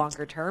covered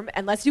longer term,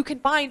 unless you can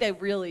find a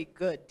really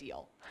good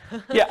deal.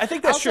 Yeah, I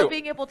think that's also, true.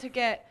 being able to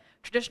get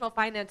traditional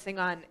financing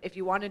on, if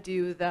you want to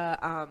do the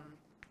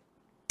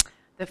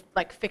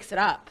like fix it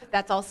up,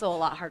 that's also a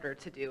lot harder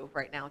to do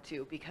right now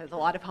too, because a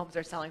lot of homes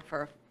are selling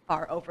for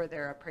far over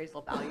their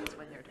appraisal values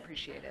when they're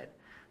depreciated.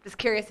 Just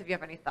curious if you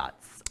have any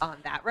thoughts on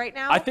that right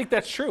now. I think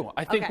that's true.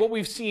 I think what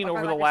we've seen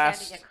over the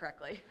last, it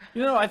correctly.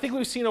 I think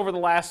we've seen over the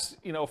last,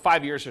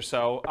 5 years or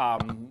so,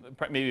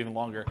 maybe even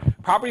longer,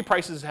 property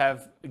prices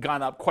have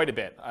gone up quite a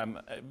bit,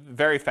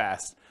 very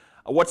fast.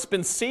 What's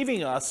been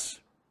saving us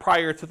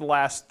prior to the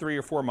last 3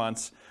 or 4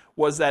 months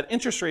was that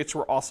interest rates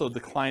were also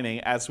declining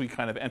as we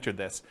kind of entered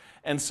this.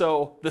 And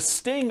so the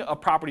sting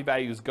of property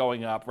values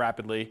going up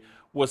rapidly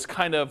was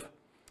kind of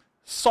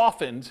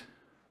softened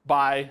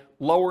by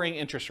lowering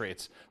interest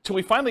rates till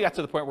we finally got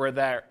to the point where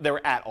they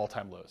were at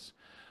all-time lows.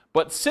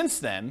 But since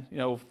then,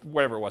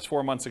 whatever it was,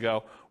 4 months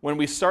ago, when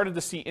we started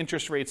to see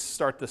interest rates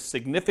start to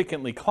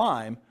significantly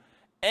climb,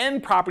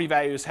 and property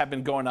values have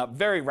been going up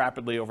very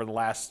rapidly over the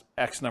last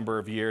X number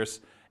of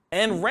years,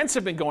 and rents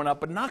have been going up,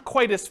 but not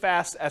quite as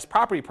fast as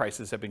property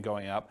prices have been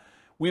going up,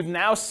 we've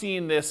now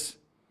seen this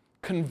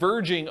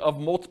converging of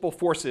multiple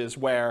forces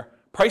where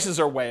prices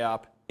are way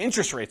up,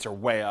 interest rates are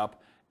way up,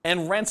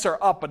 and rents are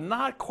up, but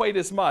not quite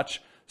as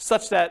much,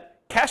 such that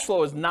cash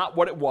flow is not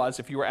what it was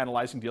if you were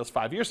analyzing deals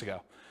 5 years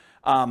ago.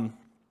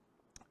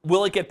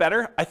 Will it get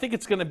better? I think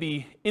it's going to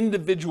be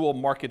individual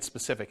market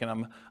specific,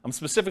 and I'm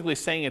specifically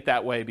saying it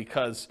that way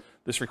because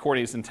this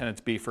recording is intended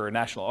to be for a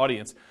national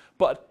audience.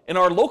 But in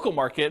our local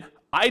market,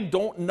 I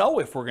don't know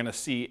if we're going to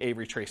see a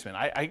retracement.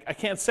 I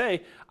can't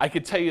say. I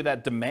could tell you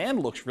that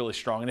demand looks really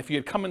strong, and if you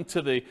had come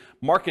into the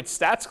market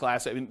stats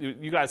class, I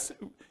mean,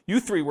 you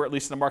three were at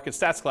least in the market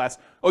stats class.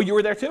 Oh, you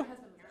were there too?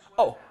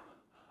 Oh,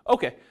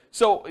 okay.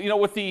 So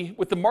with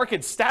the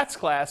market stats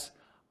class,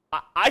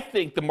 I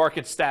think the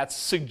market stats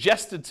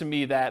suggested to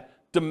me that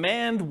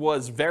demand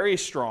was very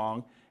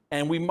strong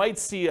and we might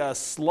see a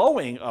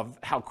slowing of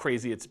how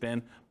crazy it's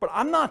been, but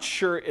I'm not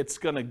sure it's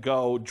going to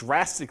go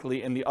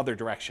drastically in the other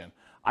direction.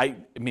 I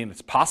mean,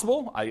 it's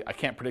possible. I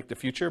can't predict the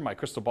future. My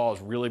crystal ball is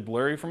really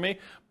blurry for me,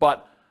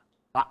 but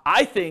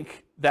I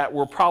think that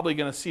we're probably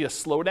going to see a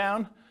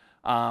slowdown,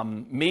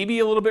 maybe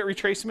a little bit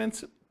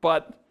retracement,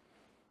 but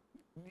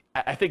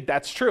I think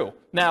that's true.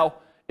 Now,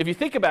 if you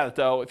think about it,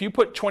 though, if you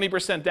put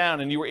 20%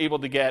 down and you were able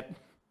to get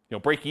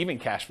break-even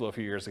cash flow a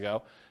few years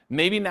ago,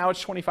 maybe now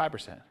it's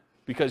 25%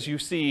 because you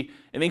see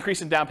an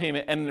increase in down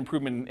payment and an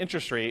improvement in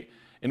interest rate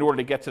in order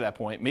to get to that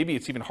point. Maybe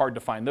it's even hard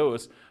to find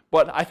those.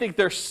 But I think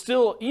there's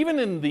still, even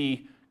in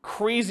the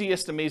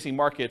craziest, amazing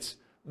markets,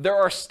 there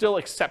are still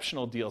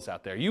exceptional deals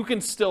out there. You can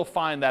still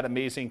find that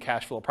amazing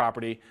cash flow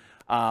property.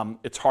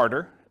 It's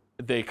harder.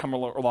 They come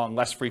along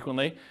less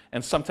frequently,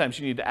 and sometimes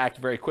you need to act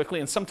very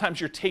quickly, and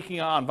sometimes you're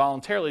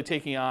voluntarily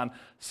taking on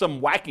some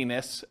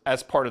wackiness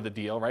as part of the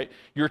deal, right?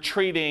 You're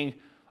trading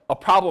a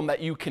problem that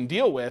you can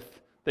deal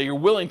with, that you're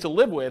willing to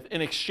live with,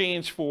 in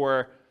exchange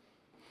for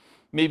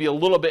maybe a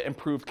little bit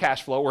improved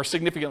cash flow or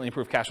significantly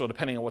improved cash flow,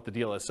 depending on what the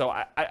deal is. So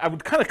I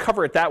would kind of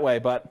cover it that way,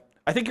 but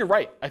I think you're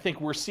right. I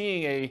think we're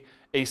seeing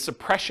a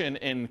suppression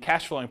in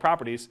cash flowing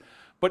properties,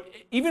 but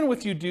even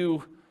with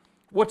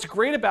what's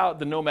great about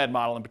the Nomad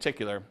model in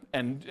particular,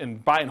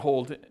 and buy and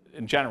hold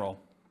in general,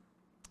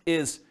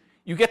 is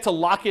you get to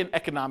lock in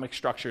economic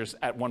structures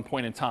at one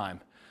point in time.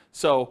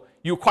 So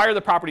you acquire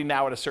the property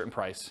now at a certain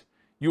price.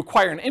 You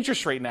acquire an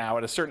interest rate now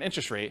at a certain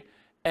interest rate.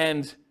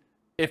 And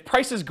if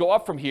prices go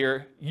up from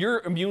here,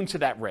 you're immune to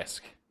that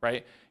risk.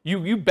 right?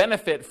 You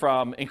benefit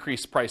from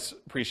increased price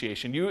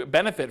appreciation. You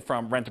benefit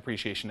from rent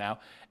appreciation now,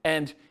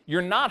 and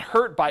you're not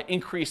hurt by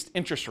increased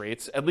interest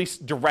rates, at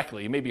least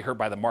directly. You may be hurt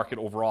by the market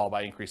overall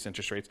by increased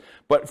interest rates,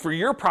 but for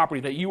your property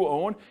that you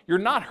own, you're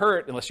not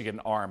hurt unless you get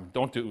an ARM.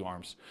 Don't do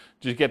ARMs.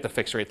 Just get the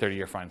fixed rate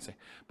 30-year financing.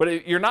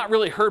 But you're not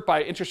really hurt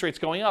by interest rates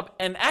going up,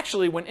 and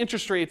actually when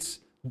interest rates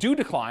do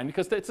decline,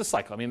 because it's a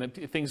cycle. I mean,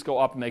 things go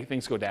up and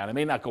things go down. It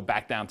may not go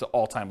back down to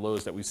all-time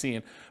lows that we've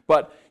seen,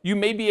 but you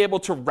may be able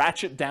to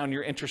ratchet down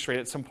your interest rate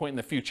at some point in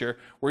the future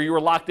where you were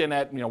locked in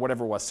at,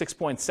 whatever it was,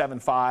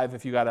 6.75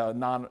 if you got a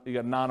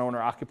non-owner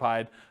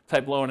occupied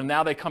type loan, and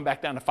now they come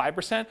back down to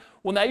 5%.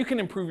 Well, now you can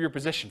improve your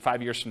position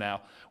 5 years from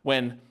now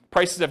when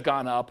prices have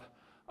gone up,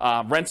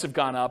 rents have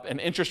gone up,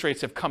 and interest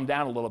rates have come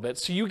down a little bit.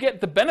 So you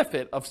get the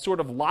benefit of sort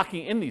of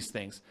locking in these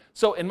things.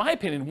 So in my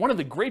opinion, one of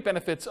the great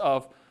benefits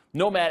of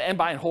Nomad and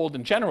buy and hold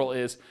in general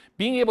is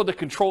being able to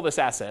control this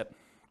asset,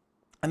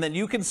 and then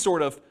you can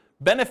sort of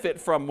benefit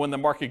from when the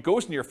market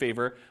goes in your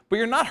favor, but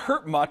you're not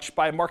hurt much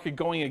by a market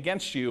going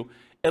against you,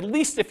 at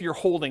least if you're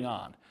holding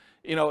on.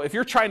 If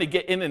you're trying to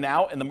get in and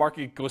out and the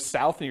market goes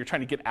south and you're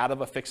trying to get out of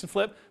a fix and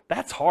flip,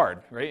 that's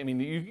hard, right? I mean,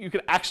 you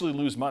could actually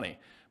lose money.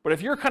 But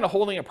if you're kind of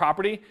holding a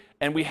property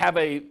and we have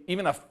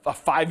even a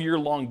 5-year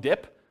long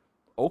dip,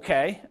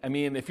 okay. I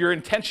mean, if your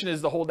intention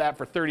is to hold that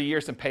for 30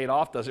 years and pay it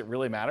off, does it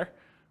really matter?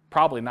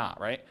 Probably not,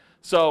 right?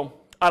 So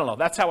I don't know.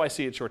 That's how I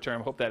see it short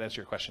term. I hope that answered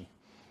your question.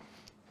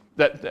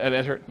 That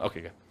answered? Okay,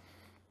 good.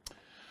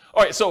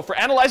 All right, so for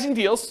analyzing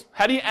deals,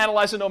 how do you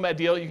analyze a Nomad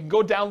deal? You can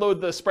go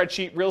download the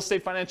spreadsheet,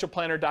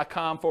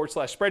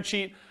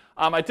 realestatefinancialplanner.com/spreadsheet.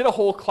 I did a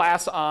whole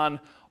class on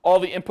all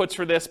the inputs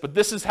for this, but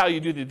this is how you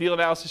do the deal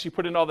analysis. You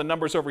put in all the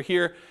numbers over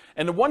here.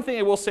 And the one thing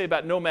I will say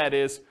about Nomad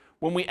is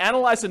when we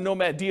analyze a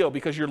Nomad deal,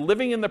 because you're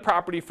living in the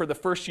property for the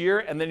first year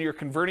and then you're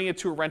converting it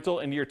to a rental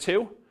in year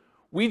 2,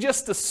 we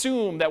just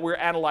assume that we're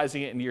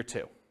analyzing it in year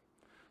 2.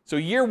 So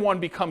year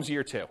 1 becomes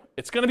year 2.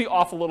 It's going to be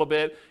off a little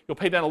bit. You'll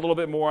pay down a little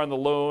bit more on the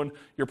loan.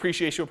 Your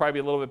appreciation will probably be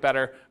a little bit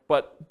better,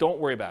 but don't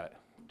worry about it.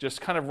 Just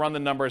kind of run the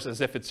numbers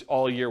as if it's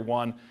all year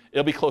 1.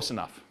 It'll be close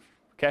enough,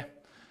 okay?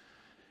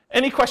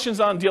 Any questions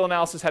on deal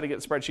analysis, how to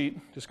get the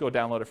spreadsheet? Just go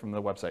download it from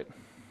the website.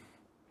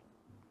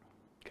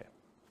 Okay.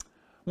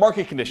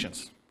 Market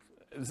conditions.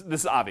 This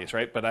is obvious,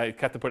 right? But I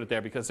have to put it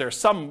there because there are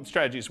some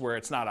strategies where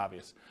it's not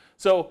obvious.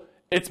 So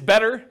it's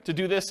better to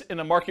do this in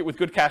a market with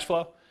good cash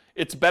flow.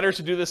 It's better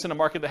to do this in a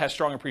market that has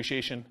strong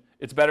appreciation.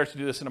 It's better to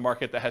do this in a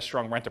market that has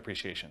strong rent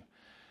appreciation.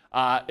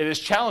 It is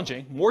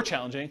challenging, more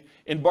challenging,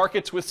 in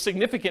markets with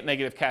significant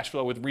negative cash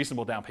flow with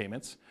reasonable down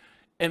payments.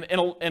 And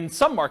in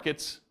some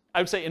markets,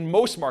 I would say in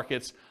most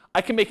markets,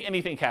 I can make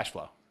anything cash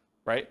flow,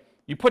 right?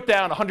 You put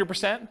down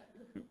 100%,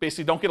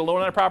 basically don't get a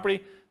loan on a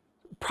property,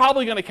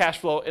 probably going to cash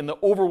flow in the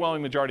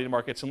overwhelming majority of the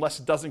markets unless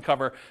it doesn't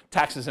cover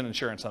taxes and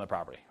insurance on the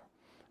property.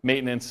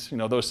 Maintenance,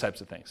 those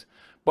types of things.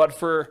 But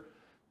for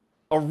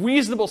a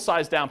reasonable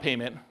size down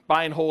payment,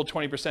 buy and hold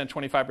 20%,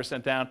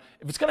 25% down,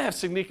 if it's going to have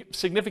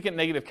significant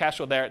negative cash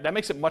flow there, that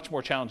makes it much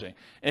more challenging.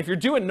 And if you're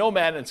doing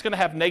Nomad and it's going to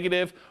have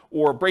negative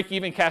or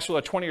break-even cash flow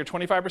at 20 or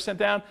 25%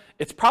 down,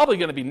 it's probably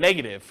going to be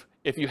negative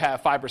if you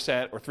have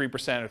 5% or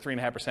 3% or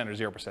 3.5%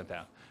 or 0%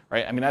 down,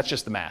 right? I mean, that's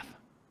just the math.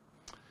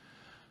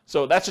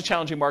 So that's a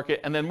challenging market.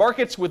 And then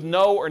markets with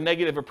no or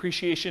negative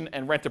appreciation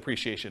and rent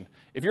appreciation.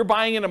 If you're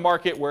buying in a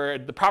market where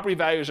the property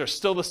values are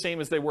still the same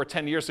as they were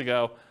 10 years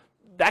ago,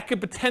 that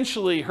could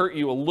potentially hurt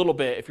you a little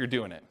bit if you're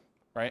doing it,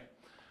 right?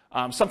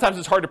 Sometimes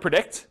it's hard to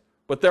predict,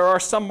 but there are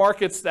some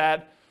markets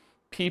that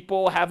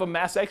people have a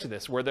mass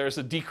exodus where there's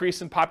a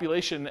decrease in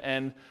population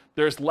and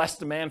there's less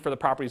demand for the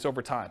properties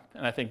over time.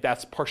 And I think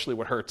that's partially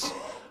what hurts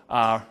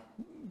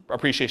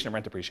appreciation and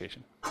rent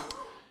appreciation.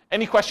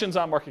 Any questions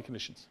on market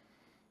conditions?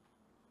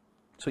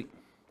 Sweet.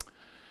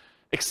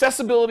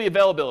 Accessibility,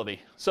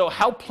 availability. So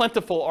how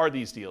plentiful are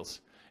these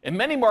deals? In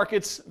many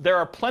markets, there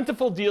are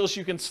plentiful deals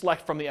you can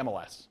select from the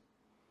MLS.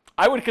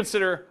 I would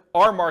consider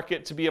our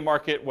market to be a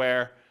market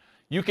where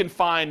you can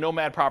find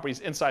Nomad properties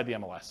inside the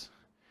MLS.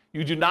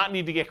 You do not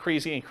need to get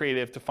crazy and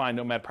creative to find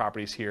Nomad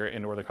properties here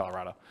in Northern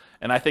Colorado.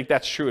 And I think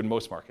that's true in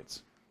most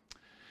markets.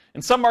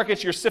 In some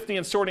markets, you're sifting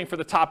and sorting for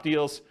the top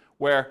deals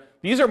where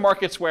these are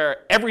markets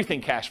where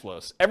everything cash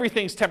flows.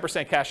 Everything's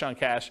 10% cash on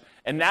cash.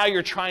 And now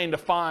you're trying to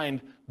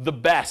find the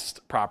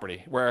best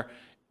property where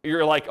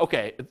you're like,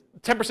 okay,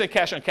 10%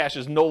 cash on cash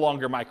is no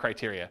longer my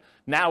criteria.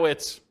 Now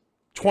it's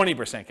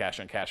 20% cash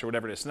on cash or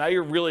whatever it is. So now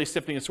you're really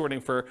sifting and sorting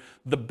for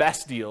the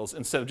best deals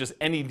instead of just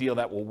any deal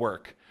that will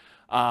work.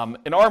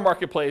 In our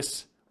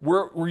marketplace,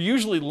 we're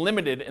usually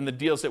limited in the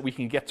deals that we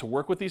can get to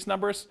work with these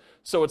numbers.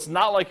 So it's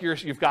not like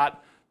you've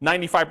got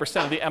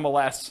 95% of the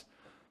MLS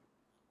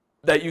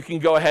that you can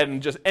go ahead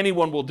and just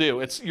anyone will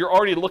do. You're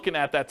already looking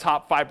at that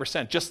top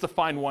 5% just to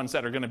find ones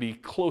that are going to be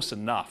close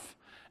enough.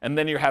 And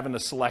then you're having to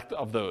select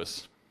of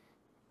those.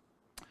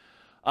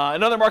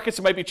 In other markets,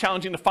 it might be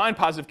challenging to find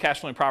positive cash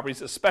flowing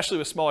properties, especially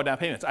with smaller down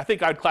payments. I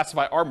think I'd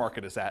classify our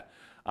market as that.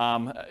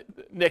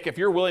 Nick, if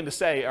you're willing to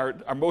say,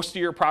 are most of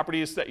your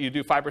properties that you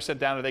do 5%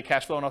 down, are they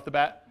cash flowing off the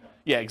bat?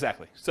 Yeah,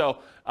 exactly. So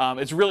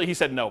it's really, he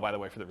said no, by the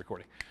way, for the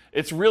recording.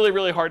 It's really,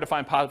 really hard to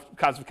find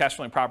positive cash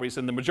flowing properties.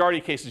 In the majority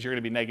of cases, you're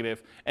going to be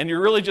negative, and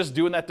you're really just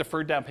doing that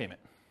deferred down payment.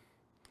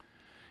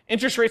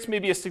 Interest rates may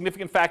be a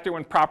significant factor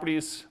when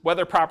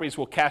whether properties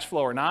will cash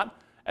flow or not.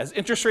 As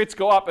interest rates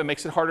go up, it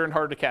makes it harder and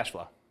harder to cash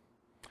flow.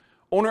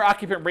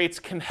 Owner-occupant rates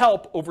can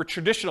help over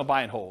traditional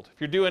buy and hold. If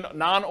you're doing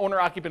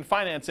non-owner-occupant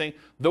financing,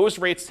 those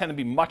rates tend to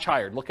be much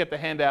higher. Look at the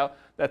handout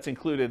that's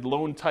included,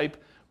 loan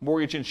type,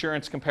 mortgage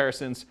insurance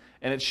comparisons,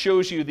 and it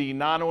shows you the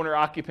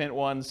non-owner-occupant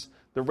ones,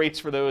 the rates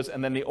for those,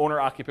 and then the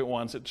owner-occupant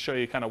ones that show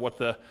you kind of what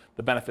the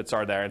benefits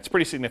are there. It's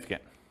pretty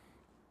significant.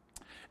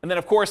 And then,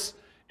 of course,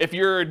 if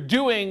you're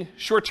doing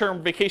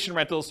short-term vacation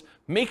rentals,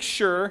 make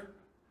sure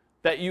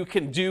that you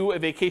can do a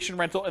vacation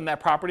rental in that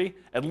property,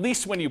 at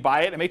least when you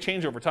buy it. It may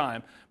change over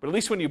time, but at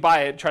least when you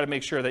buy it, try to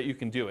make sure that you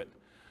can do it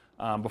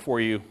before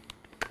you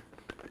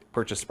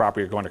purchase the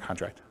property or go under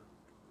contract.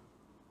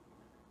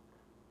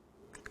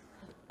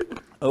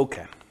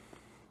 Okay.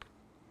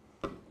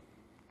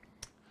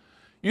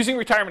 Using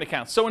retirement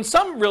accounts. So in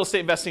some real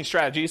estate investing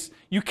strategies,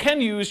 you can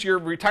use your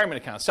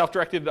retirement account,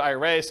 self-directed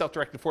IRA,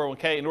 self-directed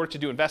 401k in order to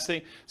do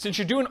investing. Since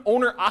you're doing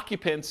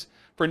owner-occupants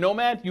for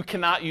Nomad, you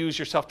cannot use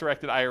your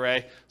self-directed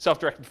IRA,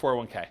 self-directed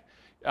 401k.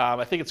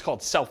 I think it's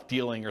called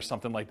self-dealing or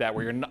something like that,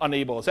 where you're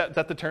unable. Is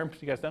that the term? Do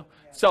you guys know?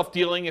 Yeah.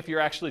 Self-dealing if you're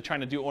actually trying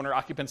to do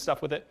owner-occupant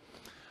stuff with it.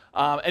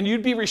 And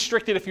you'd be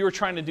restricted if you were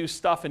trying to do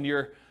stuff in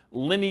your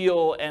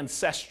lineal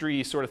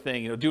ancestry sort of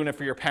thing, doing it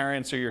for your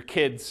parents or your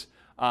kids.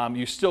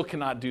 You still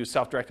cannot do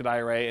self-directed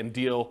IRA and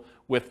deal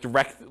with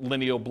direct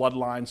lineal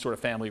bloodline sort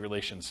of family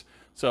relations.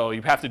 So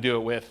you have to do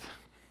it with,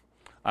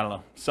 I don't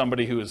know,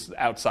 somebody who is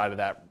outside of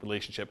that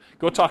relationship.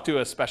 Go talk to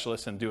a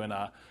specialist in doing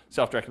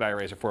self-directed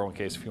IRAs or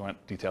 401ks if you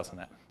want details on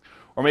that.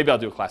 Or maybe I'll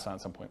do a class on it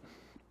at some point.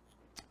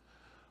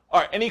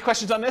 All right, any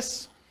questions on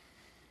this?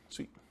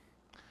 Sweet.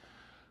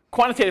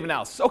 Quantitative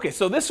analysis. Okay,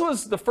 so this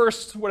was the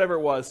first, whatever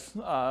it was.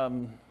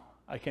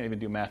 I can't even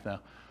do math now.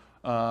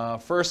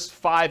 First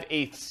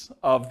 5/8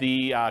 of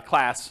the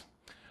class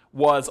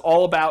was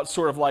all about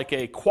sort of like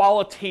a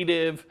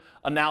qualitative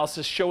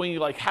analysis showing you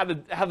like how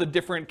the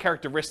different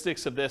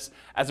characteristics of this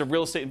as a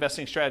real estate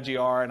investing strategy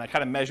are, and I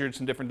kind of measured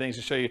some different things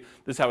to show you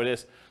this is how it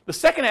is. The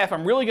second half,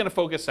 I'm really going to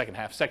focus, second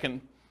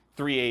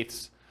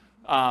 3/8.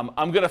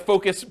 I'm going to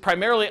focus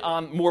primarily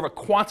on more of a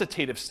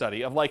quantitative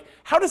study of like,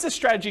 how does this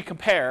strategy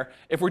compare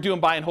if we're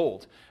doing buy and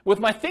hold? With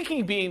my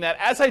thinking being that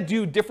as I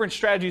do different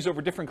strategies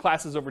over different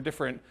classes, over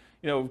different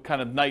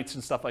kind of nights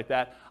and stuff like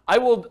that, I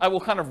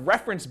will kind of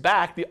reference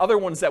back the other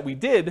ones that we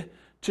did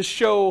to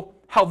show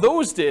how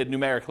those did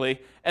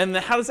numerically, and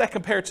then how does that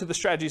compare to the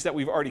strategies that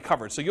we've already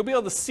covered. So you'll be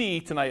able to see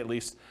tonight at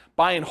least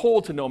buy and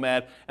hold to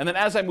Nomad, and then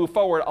as I move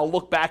forward, I'll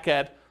look back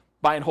at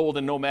buy and hold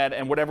and Nomad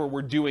and whatever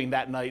we're doing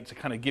that night to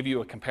kind of give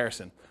you a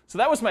comparison. So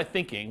that was my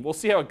thinking. We'll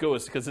see how it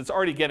goes because it's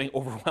already getting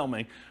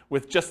overwhelming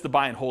with just the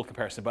buy and hold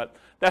comparison, but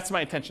that's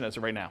my intention as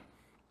of right now.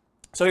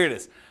 So here it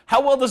is.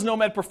 How well does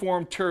Nomad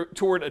perform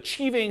toward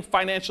achieving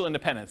financial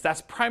independence?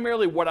 That's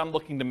primarily what I'm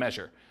looking to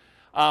measure.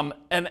 And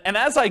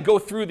as I go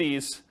through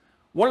these,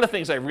 one of the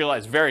things I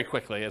realized very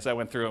quickly as I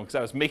went through them, because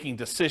I was making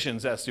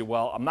decisions as to,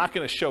 well, I'm not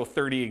going to show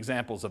 30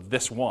 examples of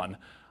this one.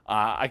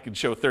 I could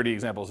show 30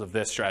 examples of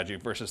this strategy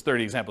versus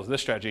 30 examples of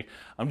this strategy.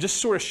 I'm just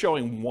sort of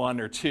showing one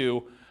or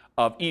two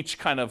of each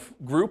kind of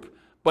group,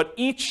 but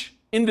each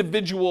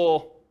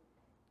individual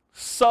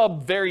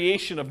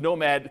sub-variation of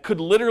Nomad could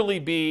literally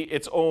be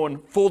its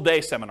own full-day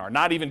seminar,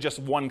 not even just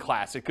one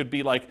class. It could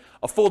be like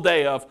a full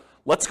day of,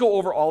 let's go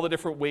over all the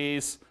different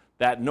ways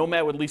that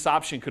Nomad with lease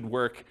option could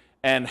work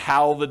and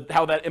how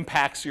that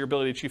impacts your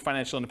ability to achieve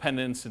financial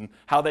independence and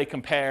how they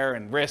compare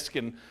and risk.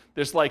 And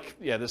there's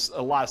there's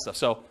a lot of stuff.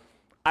 So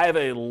I have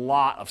a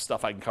lot of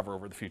stuff I can cover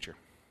over the future.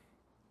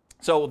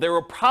 So there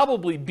will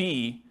probably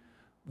be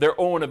their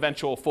own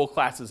eventual full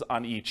classes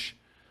on each.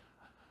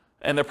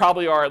 And there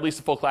probably are at least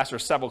a full class or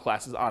several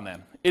classes on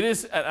them. It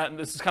is, and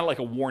this is kind of like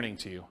a warning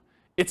to you.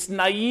 It's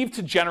naive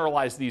to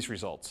generalize these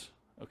results.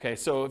 Okay,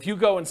 so if you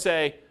go and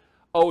say,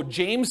 oh,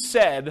 James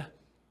said,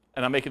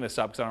 and I'm making this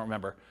up because I don't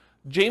remember,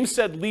 James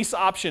said lease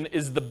option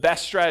is the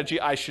best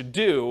strategy I should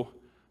do,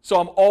 so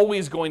I'm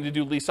always going to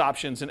do lease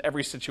options in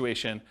every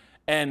situation.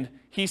 And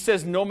he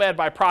says Nomad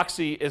by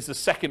proxy is the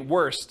second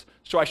worst,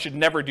 so I should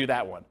never do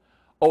that one.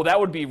 Oh, that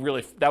would be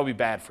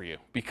bad for you,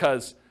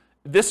 because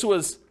this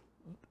was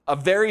a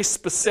very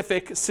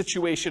specific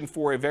situation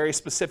for a very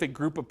specific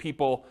group of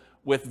people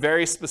with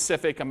very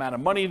specific amount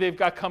of money they've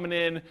got coming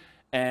in,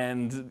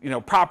 and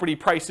property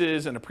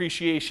prices and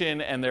appreciation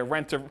and their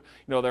rent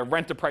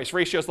to price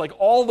ratios. Like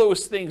all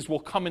those things will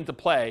come into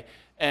play.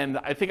 And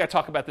I think I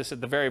talk about this at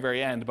the very,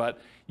 very end,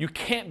 but you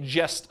can't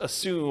just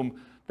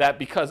assume that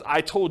because I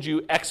told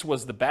you X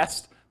was the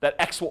best, that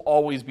X will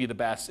always be the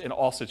best in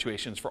all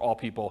situations for all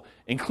people,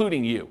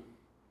 including you.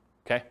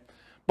 Okay?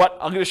 But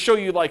I'm going to show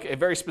you like a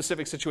very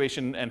specific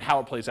situation and how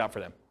it plays out for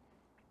them.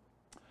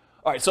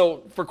 All right,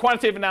 so for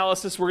quantitative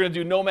analysis, we're going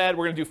to do Nomad.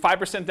 We're going to do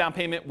 5% down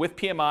payment with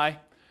PMI.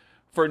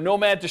 For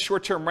Nomad to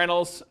short-term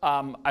rentals,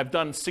 I've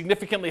done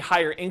significantly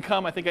higher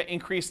income. I think I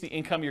increased the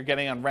income you're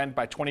getting on rent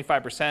by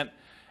 25%,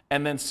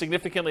 and then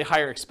significantly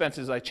higher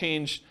expenses. I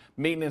changed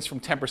maintenance from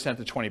 10%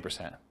 to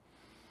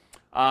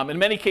 20%. In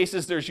many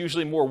cases, there's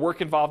usually more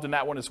work involved in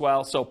that one as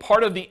well. So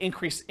part of the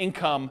increased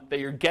income that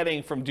you're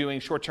getting from doing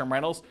short-term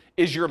rentals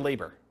is your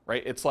labor,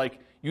 right? It's like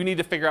you need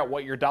to figure out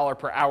what your dollar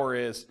per hour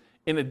is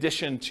in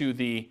addition to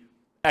the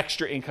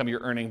extra income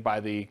you're earning by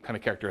the kind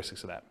of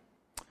characteristics of that.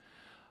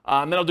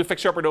 Then I'll do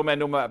fixer-upper Nomad,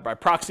 Nomad by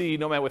proxy,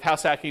 Nomad with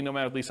house hacking,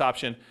 Nomad with lease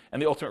option, and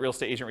the ultimate real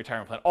estate agent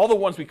retirement plan. All the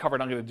ones we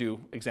covered, I'm going to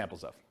do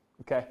examples of.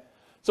 Okay.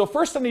 So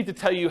first, I need to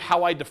tell you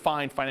how I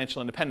define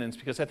financial independence,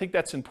 because I think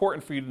that's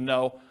important for you to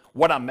know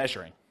what I'm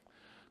measuring.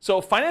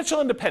 So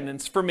financial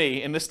independence, for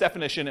me, in this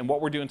definition and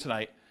what we're doing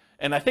tonight,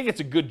 and I think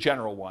it's a good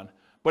general one,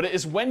 but it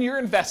is when your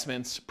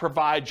investments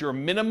provide your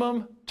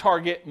minimum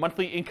target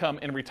monthly income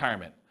in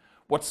retirement.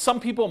 What some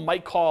people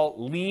might call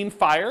lean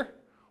fire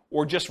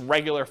or just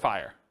regular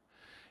fire.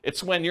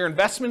 It's when your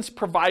investments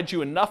provide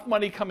you enough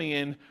money coming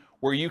in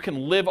where you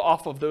can live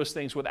off of those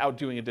things without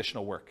doing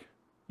additional work.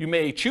 You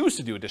may choose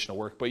to do additional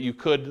work, but you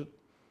could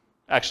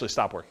actually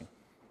stop working.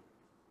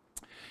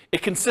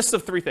 It consists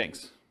of three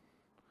things.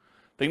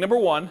 Thing number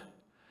one,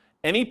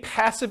 any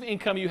passive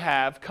income you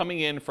have coming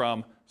in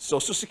from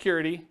Social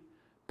Security,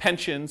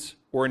 pensions,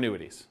 or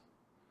annuities.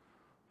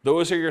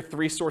 Those are your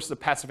three sources of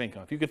passive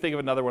income. If you could think of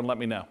another one, let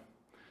me know.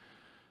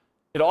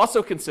 It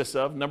also consists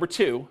of, number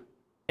two,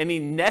 any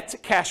net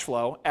cash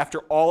flow after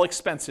all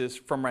expenses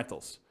from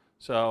rentals.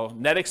 So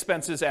net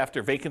expenses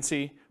after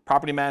vacancy,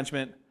 property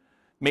management,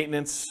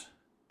 maintenance,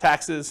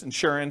 taxes,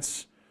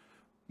 insurance,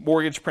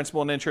 mortgage,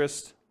 principal, and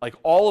interest. Like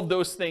all of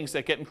those things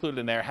that get included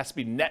in there has to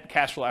be net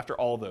cash flow after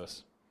all of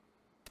those.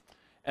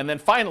 And then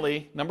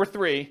finally, number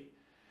three,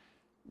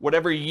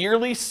 whatever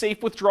yearly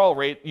safe withdrawal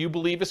rate you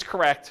believe is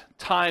correct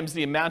times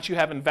the amount you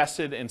have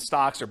invested in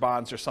stocks or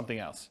bonds or something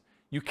else.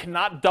 You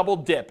cannot double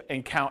dip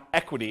and count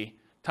equity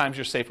times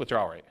your safe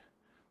withdrawal rate.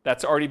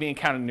 That's already being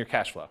counted in your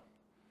cash flow.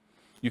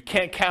 You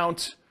can't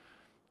count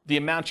the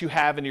amount you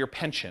have in your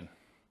pension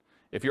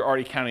if you're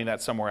already counting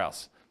that somewhere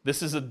else.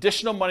 This is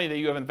additional money that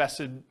you have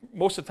invested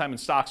most of the time in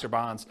stocks or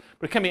bonds,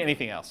 but it can be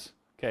anything else,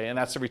 okay? And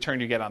that's the return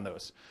you get on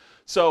those.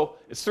 So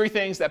it's three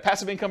things: that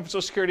passive income from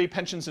Social Security,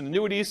 pensions, and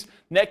annuities,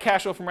 net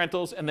cash flow from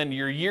rentals, and then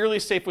your yearly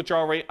safe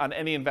withdrawal rate on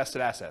any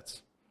invested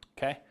assets,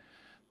 okay?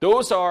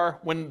 Those are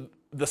when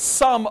the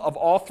sum of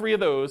all three of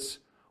those,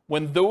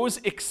 when those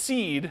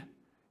exceed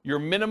your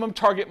minimum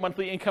target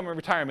monthly income in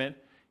retirement,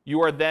 you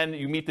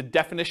meet the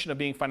definition of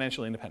being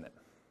financially independent.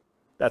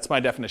 That's my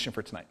definition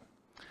for tonight.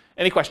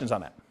 Any questions on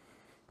that?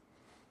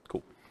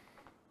 Cool.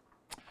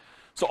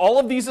 So all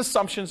of these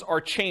assumptions are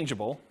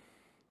changeable.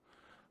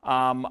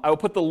 I will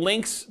put the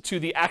links to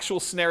the actual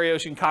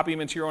scenarios. You can copy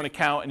them into your own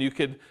account, and you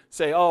could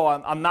say, oh,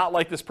 I'm not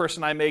like this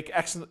person. I make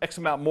X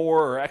amount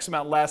more or X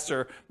amount less,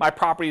 or my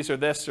properties are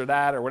this or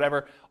that or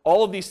whatever.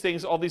 All of these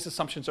things, all these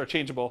assumptions are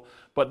changeable,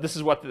 but this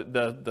is what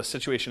the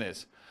situation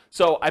is.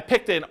 So I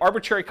picked an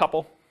arbitrary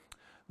couple.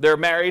 They're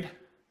married.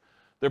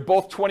 They're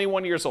both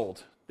 21 years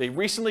old. They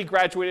recently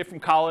graduated from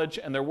college,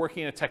 and they're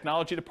working in a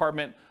technology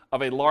department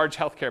of a large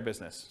healthcare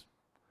business.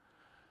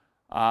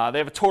 They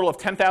have a total of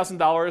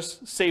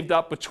 $10,000 saved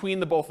up between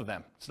the both of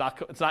them. It's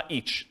not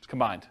each, it's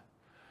combined.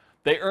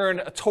 They earn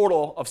a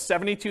total of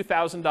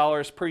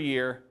 $72,000 per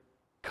year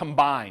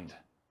combined,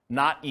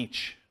 not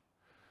each.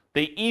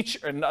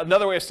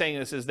 Another way of saying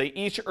this is they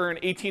each earn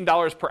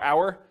 $18 per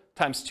hour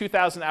times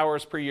 2,000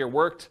 hours per year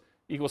worked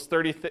equals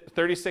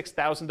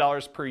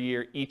 $36,000 per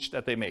year each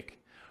that they make.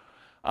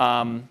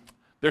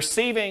 They're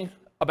saving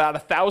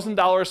about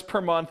 $1,000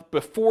 per month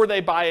before they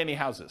buy any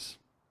houses.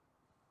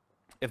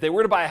 If they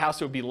were to buy a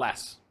house, it would be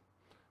less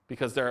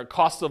because their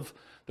cost of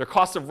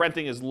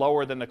renting is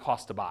lower than the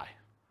cost to buy.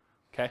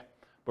 Okay?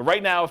 But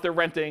right now, if they're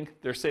renting,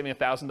 they're saving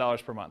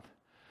 $1,000 per month.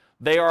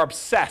 They are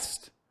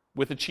obsessed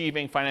with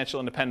achieving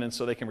financial independence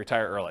so they can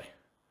retire early.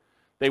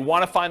 They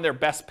want to find their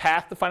best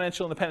path to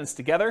financial independence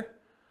together.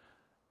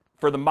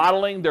 For the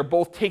modeling, they're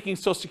both taking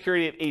Social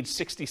Security at age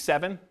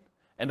 67,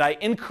 and I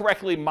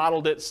incorrectly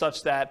modeled it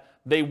such that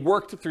they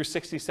worked through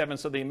 67,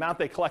 so the amount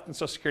they collect in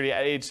Social Security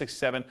at age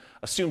 67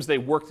 assumes they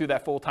work through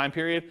that full time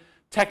period.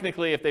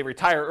 Technically, if they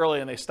retire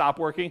early and they stop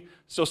working,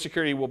 Social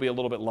Security will be a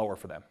little bit lower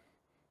for them.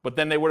 But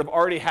then they would have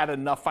already had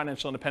enough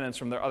financial independence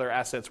from their other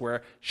assets where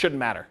it shouldn't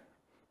matter.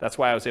 That's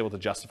why I was able to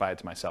justify it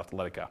to myself to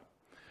let it go.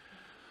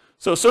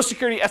 So Social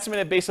Security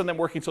estimated based on them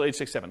working until age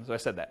 67, so I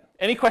said that.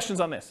 Any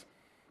questions on this?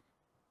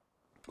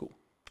 Cool.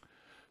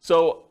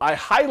 So I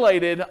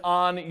highlighted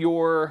on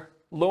your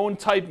loan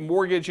type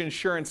mortgage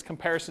insurance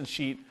comparison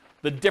sheet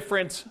the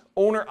different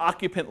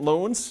owner-occupant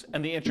loans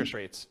and the interest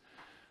rates.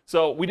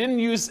 So we didn't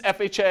use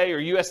FHA or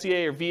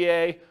USDA or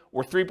VA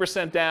or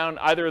 3% down,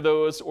 either of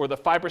those, or the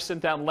 5%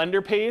 down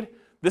lender paid.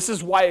 This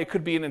is why it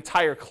could be an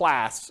entire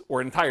class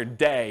or an entire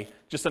day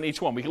just on each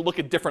one. We could look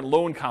at different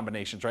loan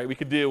combinations, right? We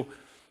could do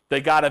They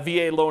got a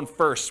VA loan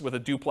first with a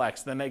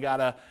duplex, then they got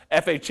a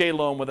FHA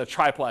loan with a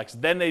triplex,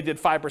 then they did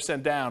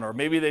 5% down, or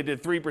maybe they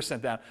did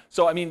 3% down.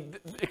 So, I mean,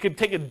 it could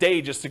take a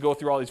day just to go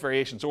through all these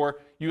variations, or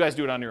you guys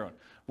do it on your own.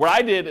 What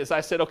I did is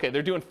I said, okay,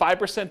 they're doing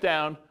 5%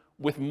 down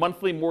with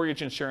monthly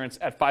mortgage insurance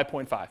at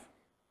 5.5.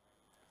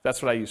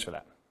 That's what I use for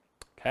that,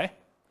 okay?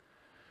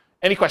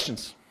 Any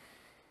questions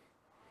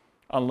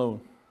on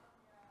loan?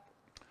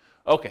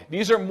 Okay,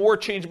 these are more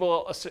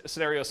changeable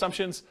scenario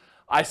assumptions.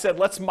 I said,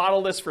 let's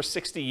model this for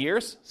 60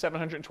 years,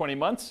 720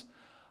 months.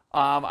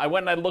 I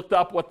went and I looked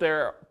up what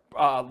their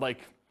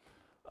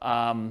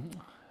kind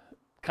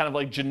of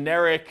like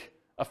generic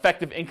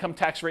effective income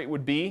tax rate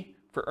would be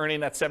for earning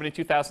that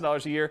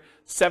 $72,000 a year.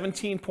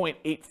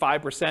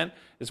 17.85%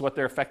 is what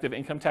their effective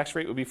income tax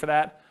rate would be for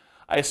that.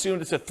 I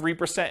assumed it's a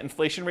 3%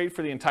 inflation rate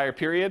for the entire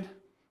period.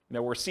 You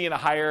know, we're seeing a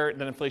higher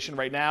than inflation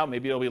right now.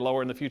 Maybe it'll be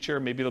lower in the future.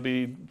 Maybe it'll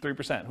be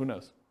 3%. Who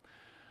knows?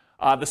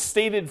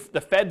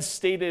 The Fed's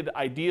stated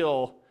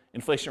ideal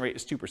inflation rate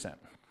is 2%,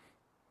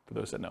 for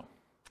those that know.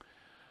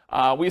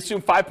 We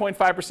assume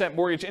 5.5%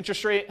 mortgage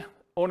interest rate,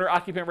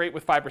 owner-occupant rate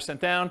with 5%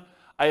 down.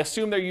 I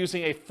assume they're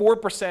using a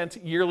 4%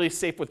 yearly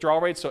safe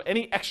withdrawal rate. So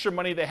any extra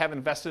money they have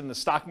invested in the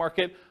stock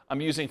market, I'm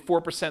using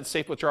 4%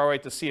 safe withdrawal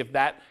rate to see if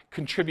that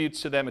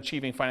contributes to them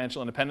achieving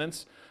financial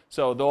independence.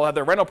 So they'll have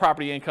their rental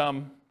property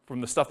income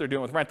from the stuff they're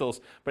doing with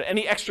rentals, but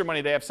any extra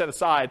money they have set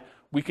aside,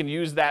 we can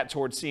use that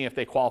towards seeing if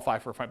they qualify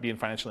for being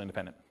financially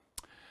independent.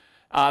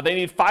 They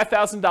need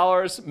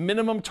 $5,000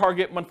 minimum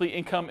target monthly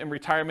income in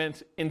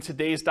retirement in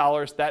today's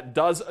dollars. That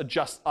does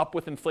adjust up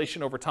with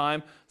inflation over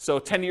time. So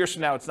 10 years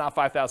from now, it's not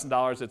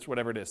 $5,000, it's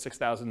whatever it is,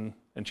 $6,000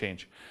 and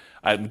change.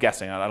 I'm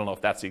guessing, I don't know if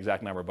that's the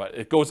exact number, but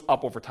it goes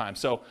up over time.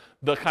 So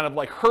the kind of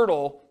like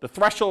hurdle, the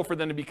threshold for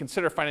them to be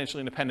considered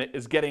financially independent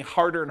is getting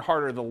harder and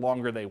harder the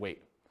longer they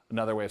wait.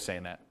 Another way of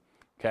saying that,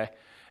 okay?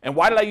 And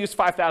why did I use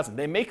 $5,000?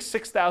 They make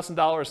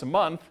 $6,000 a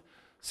month.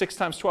 6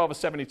 times 12 is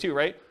 72,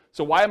 right?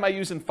 So why am I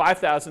using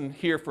 $5,000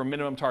 here for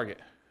minimum target?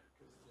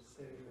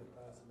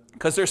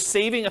 Because they're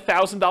saving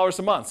 $1,000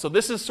 a month. So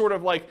this is sort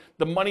of like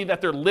the money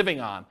that they're living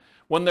on.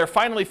 When they're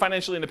finally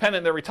financially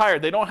independent, they're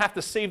retired, they don't have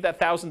to save that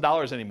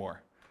 $1,000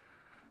 anymore.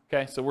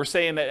 Okay, so we're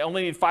saying that they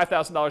only need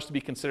 $5,000 to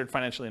be considered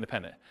financially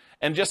independent.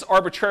 And just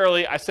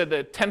arbitrarily, I said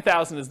that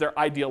 $10,000 is their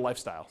ideal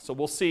lifestyle. So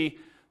we'll see,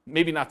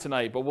 maybe not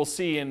tonight, but we'll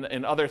see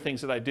in other things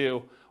that I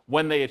do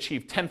when they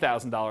achieve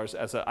 $10,000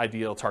 as an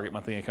ideal target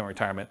monthly income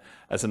retirement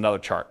as another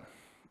chart.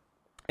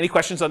 Any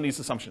questions on these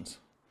assumptions?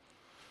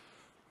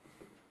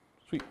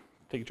 Sweet,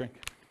 take a drink.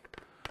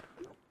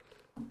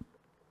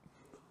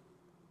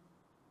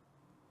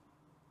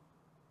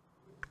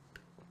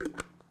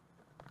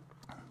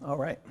 All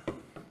right.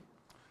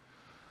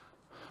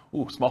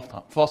 Ooh, small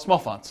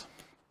fonts.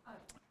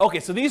 Okay,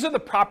 so these are the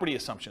property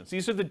assumptions.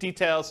 These are the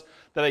details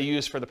that I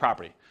use for the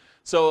property.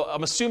 So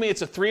I'm assuming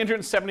it's a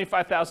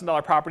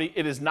 $375,000 property.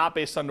 It is not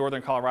based on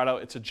Northern Colorado.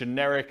 It's a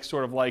generic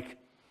sort of like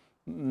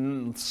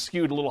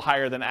skewed a little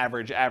higher than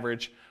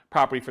average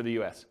property for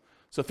the US.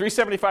 So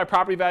 375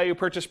 property value,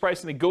 purchase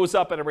price, and it goes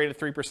up at a rate of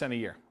 3% a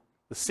year.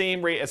 The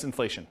same rate as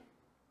inflation.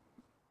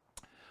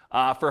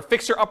 For a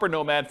fixer-upper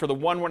Nomad, for the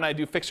one when I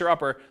do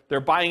fixer-upper,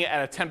 they're buying it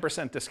at a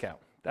 10% discount.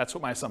 That's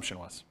what my assumption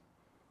was.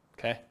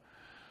 Okay?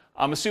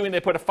 I'm assuming they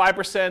put a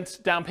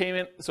 5% down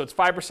payment, so it's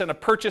 5%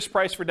 of purchase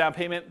price for down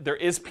payment. There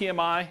is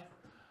PMI.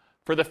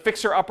 For the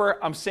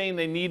fixer-upper, I'm saying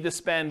they need to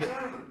spend,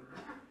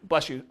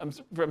 bless you,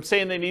 I'm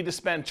saying they need to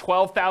spend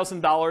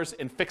 $12,000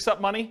 in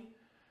fix-up money,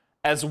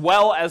 as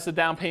well as the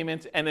down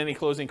payment and any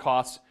closing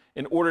costs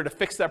in order to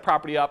fix that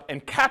property up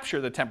and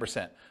capture the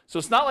 10%. So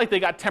it's not like they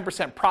got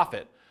 10%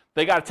 profit.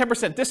 They got a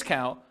 10%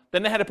 discount,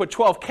 then they had to put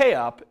 $12K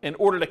up in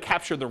order to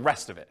capture the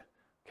rest of it,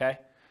 okay?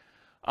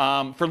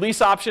 For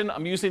lease option,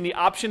 I'm using the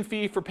option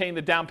fee for paying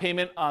the down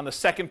payment on the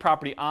second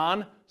property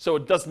on, so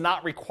it does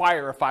not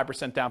require a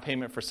 5% down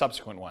payment for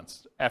subsequent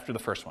ones after the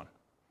first one.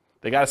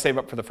 They got to save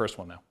up for the first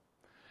one now.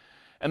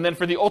 And then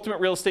for the ultimate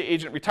real estate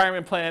agent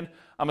retirement plan,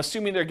 I'm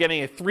assuming they're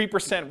getting a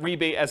 3%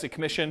 rebate as a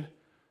commission.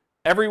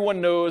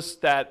 Everyone knows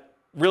that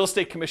real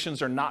estate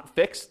commissions are not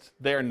fixed.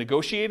 They are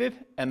negotiated,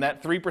 and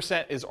that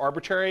 3% is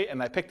arbitrary,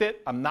 and I picked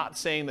it. I'm not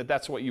saying that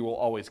that's what you will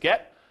always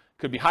get.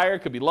 Could be higher,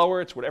 could be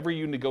lower. It's whatever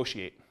you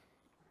negotiate.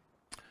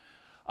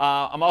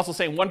 I'm also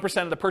saying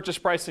 1% of the purchase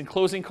price and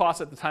closing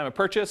costs at the time of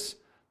purchase.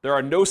 There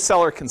are no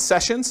seller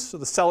concessions, so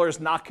the seller is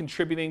not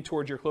contributing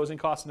towards your closing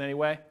costs in any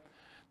way.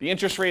 The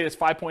interest rate is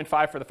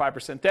 5.5 for the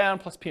 5% down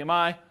plus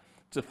PMI.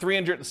 It's a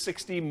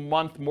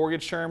 360-month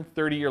mortgage term,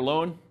 30-year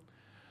loan.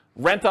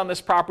 Rent on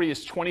this property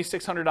is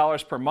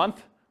 $2,600 per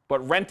month,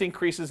 but rent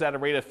increases at a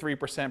rate of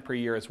 3% per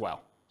year as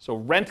well. So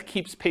rent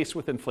keeps pace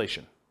with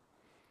inflation.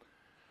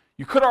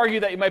 You could argue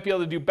that you might be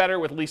able to do better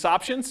with lease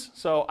options.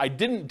 So I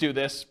didn't do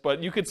this,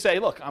 but you could say,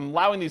 look, I'm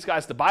allowing these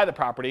guys to buy the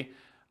property.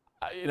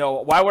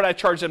 Why would I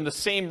charge them the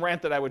same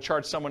rent that I would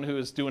charge someone who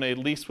is doing a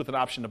lease with an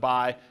option to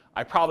buy?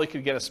 I probably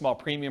could get a small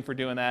premium for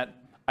doing that.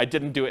 I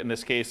didn't do it in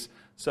this case.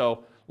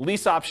 So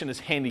lease option is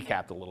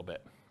handicapped a little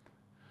bit.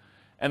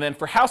 And then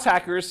for house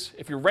hackers,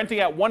 if you're renting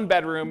out 1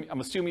 bedroom,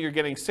 I'm assuming you're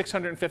getting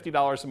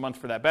 $650 a month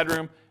for that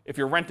bedroom. If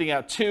you're renting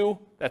out 2,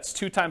 that's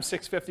 2 times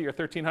 $650 or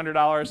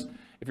 $1,300.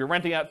 If you're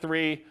renting out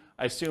 3,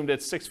 I assumed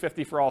it's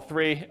 $650 for all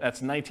 3.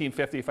 That's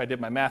 $1,950 if I did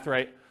my math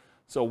right.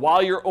 So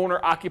while you're owner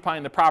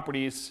occupying the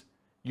properties,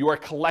 you are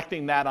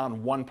collecting that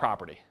on 1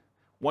 property.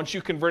 Once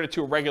you convert it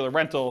to a regular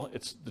rental,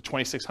 it's the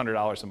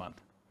 $2,600 a month.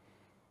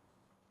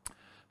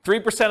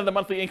 3% of the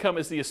monthly income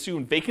is the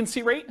assumed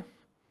vacancy rate.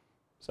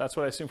 So that's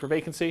what I assume for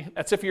vacancy.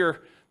 That's if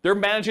they're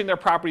managing their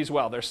properties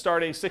well. They're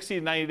starting 60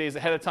 to 90 days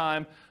ahead of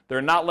time.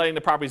 They're not letting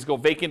the properties go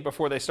vacant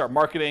before they start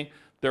marketing.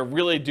 They're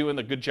really doing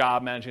a good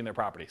job managing their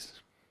properties.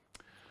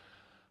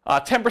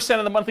 10%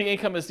 of the monthly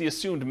income is the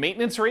assumed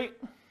maintenance rate.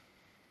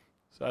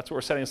 So that's what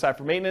we're setting aside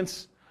for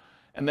maintenance.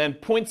 And then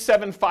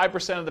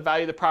 0.75% of the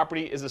value of the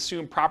property is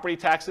assumed property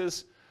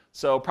taxes.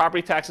 So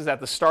property taxes at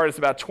the start is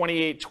about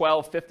 $28,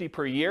 $12, $50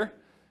 per year.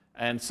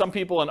 And some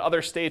people in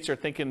other states are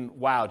thinking,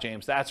 wow,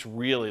 James, that's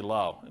really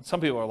low. And some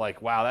people are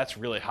like, wow, that's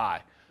really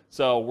high.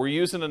 So we're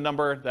using a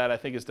number that I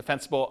think is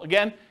defensible.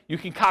 Again, you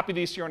can copy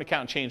these to your own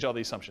account and change all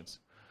the assumptions.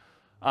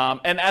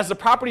 And as the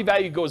property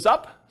value goes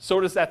up, so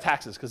does that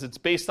taxes, because it's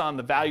based on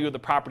the value of the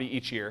property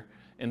each year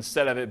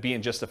instead of it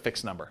being just a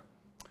fixed number.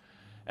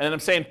 And then I'm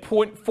saying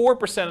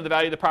 0.4% of the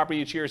value of the property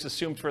each year is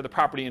assumed for the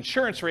property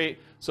insurance rate.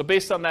 So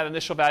based on that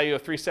initial value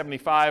of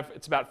 $375,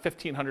 it's about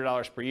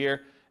 $1,500 per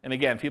year. And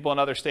again, people in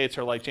other states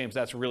are like, James,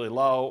 that's really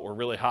low or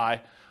really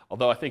high,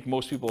 although I think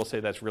most people will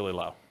say that's really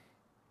low.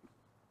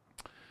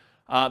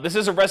 This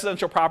is a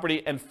residential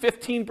property, and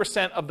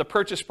 15% of the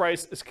purchase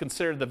price is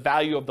considered the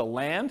value of the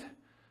land.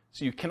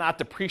 So you cannot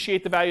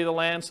depreciate the value of the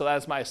land, so that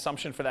is my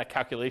assumption for that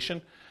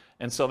calculation.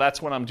 And so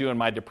that's when I'm doing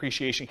my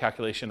depreciation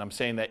calculation. I'm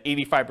saying that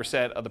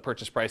 85% of the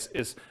purchase price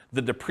is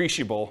the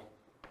depreciable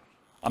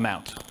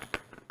amount.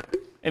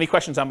 Any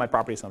questions on my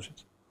property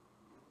assumptions?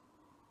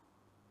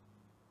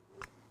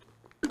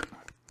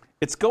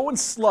 It's going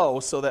slow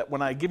so that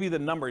when I give you the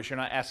numbers, you're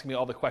not asking me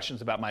all the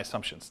questions about my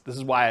assumptions. This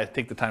is why I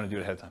take the time to do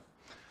it ahead of time.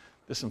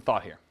 There's some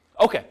thought here.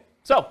 Okay,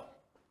 so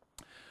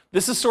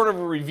this is sort of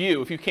a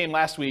review. If you came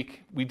last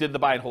week, we did the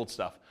buy and hold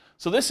stuff.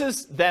 So this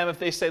is them if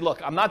they say,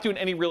 look, I'm not doing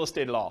any real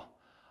estate at all.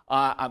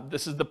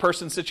 This is the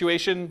person's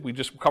situation. We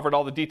just covered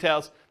all the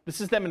details.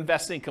 This is them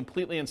investing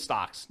completely in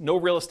stocks. No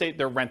real estate,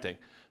 they're renting.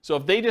 So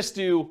if they just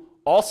do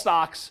all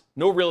stocks,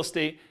 no real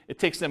estate, it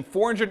takes them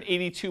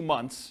 482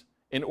 months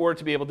in order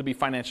to be able to be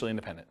financially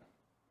independent.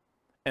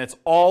 And it's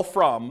all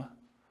from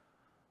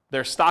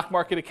their stock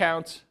market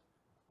account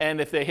and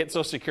if they hit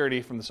Social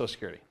Security, from the Social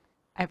Security.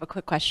 I have a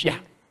quick question.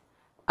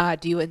 Yeah.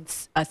 Do you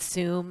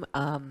assume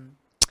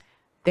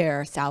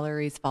their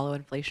salaries follow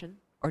inflation,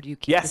 or do you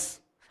keep Yes.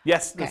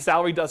 Yes, Okay. the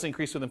salary does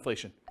increase with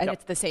inflation. and Yep.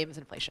 it's the same as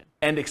inflation?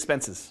 And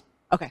expenses.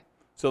 Okay.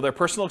 So their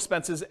personal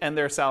expenses and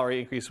their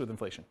salary increase with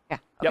inflation. Yeah.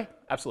 Okay.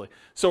 Yep, absolutely.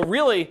 So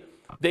really,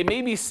 they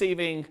may be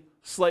saving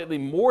slightly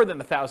more than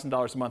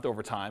 $1,000 a month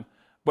over time,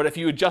 but if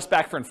you adjust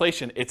back for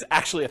inflation, it's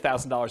actually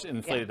 $1,000 in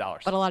inflated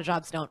dollars. But a lot of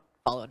jobs don't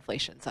follow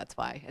inflation, so that's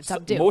why. And So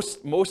some do.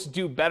 most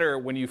do better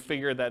when you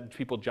figure that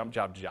people jump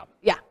job to job.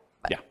 Yeah.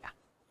 but- Yeah.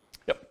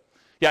 Yep.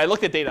 Yeah, I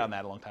looked at data on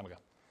that a long time ago.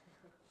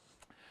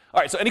 All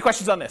right, so any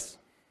questions on this?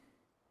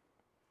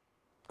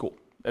 Cool,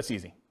 that's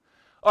easy.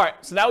 All right,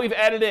 so now we've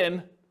added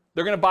in,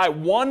 they're gonna buy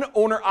one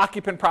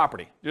owner-occupant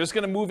property. They're just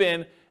gonna move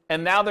in,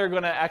 and now they're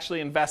gonna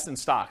actually invest in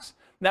stocks.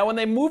 Now, when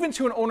they move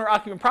into an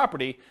owner-occupant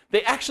property,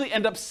 they actually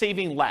end up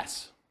saving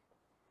less,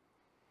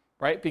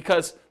 right?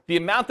 Because the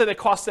amount that it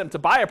costs them to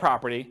buy a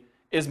property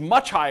is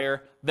much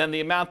higher than the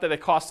amount that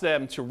it costs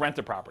them to rent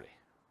a property.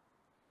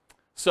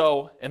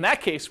 So in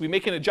that case, we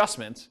make an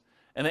adjustment,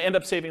 and they end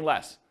up saving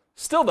less.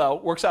 Still, though,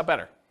 works out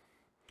better.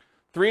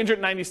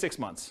 396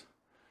 months.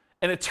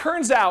 And it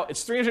turns out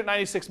it's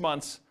 396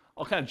 months.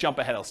 I'll kind of jump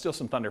ahead. I'll steal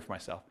some thunder for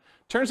myself.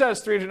 Turns out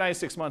it's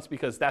 396 months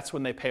because that's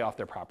when they pay off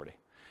their property.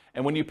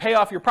 And when you pay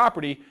off your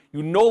property,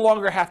 you no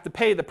longer have to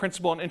pay the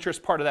principal and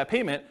interest part of that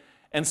payment.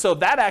 And so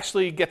that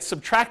actually gets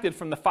subtracted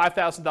from the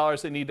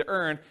 $5,000 they need to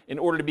earn in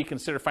order to be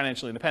considered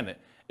financially independent.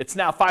 It's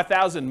now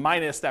 $5,000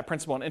 minus that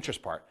principal and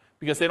interest part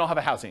because they don't have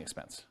a housing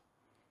expense.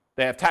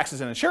 They have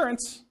taxes and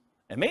insurance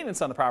and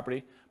maintenance on the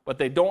property, but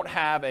they don't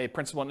have a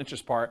principal and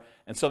interest part.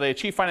 And so they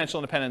achieve financial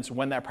independence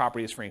when that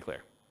property is free and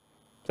clear.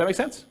 Does that make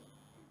sense?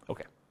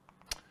 Okay.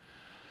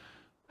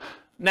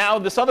 Now,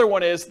 this other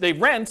one is they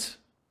rent,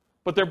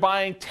 but they're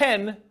buying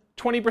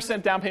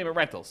 20% down payment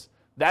rentals.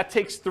 That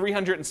takes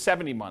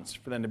 370 months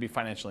for them to be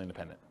financially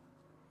independent.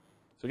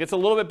 So it gets a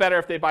little bit better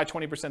if they buy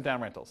 20% down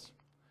rentals.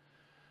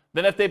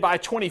 Then if they buy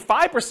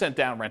 25%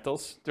 down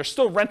rentals, they're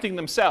still renting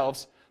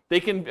themselves, they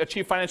can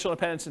achieve financial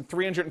independence in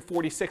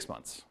 346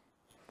 months.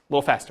 A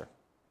little faster.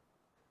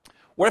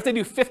 What if they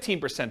do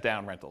 15%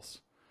 down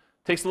rentals?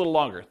 Takes a little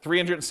longer,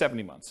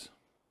 370 months.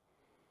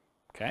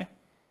 Okay?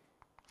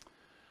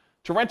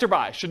 To rent or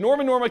buy. Should Norm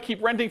and Norma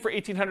keep renting for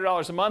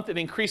 $1,800 a month? It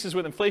increases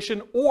with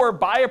inflation, or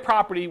buy a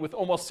property with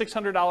almost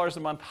 $600 a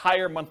month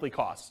higher monthly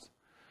cost.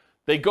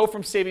 They go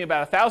from saving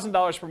about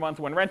 $1,000 per month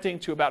when renting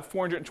to about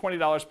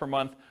 $420 per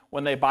month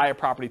when they buy a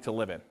property to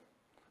live in.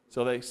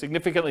 So they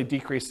significantly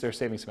decrease their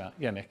savings amount.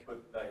 Yeah, Nick?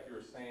 But like you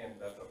were saying,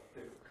 that's a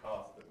fixed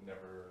cost that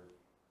never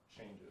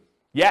changes.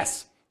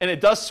 Yes, and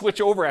it does switch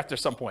over after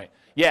some point.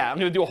 Yeah, I'm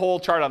going to do a whole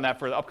chart on that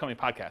for the upcoming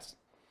podcast.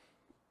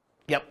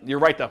 Yep, you're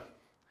right though.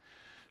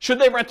 Should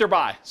they rent or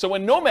buy? So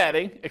when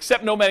nomading,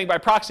 except nomading by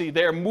proxy,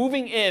 they are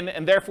moving in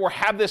and therefore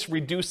have this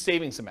reduced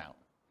savings amount.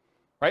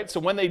 Right? So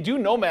when they do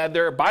nomad,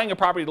 they're buying a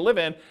property to live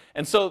in,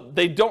 and so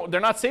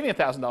they're not saving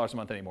 $1,000 a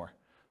month anymore.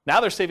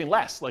 Now they're saving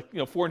less, like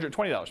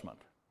 $420 a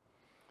month.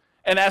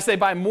 And as they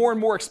buy more and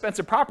more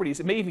expensive properties,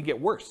 it may even get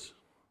worse.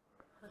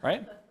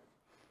 Right?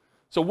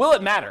 So will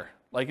it matter?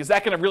 Like, is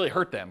that going to really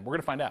hurt them? We're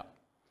going to find out.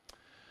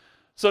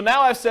 So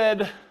now I've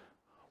said,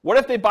 what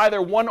if they buy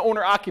their one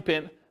owner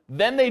occupant,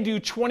 then they do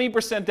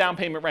 20% down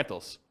payment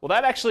rentals? Well,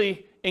 that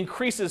actually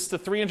increases to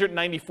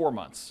 394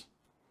 months.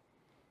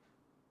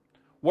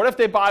 What if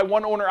they buy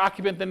one owner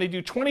occupant, then they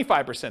do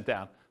 25%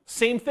 down?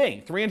 Same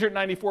thing,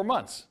 394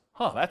 months.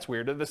 Huh, that's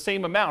weird. They're the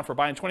same amount for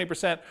buying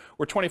 20%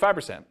 or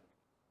 25%.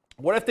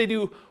 What if they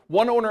do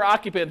one owner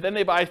occupant, then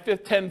they buy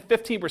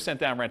 15%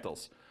 down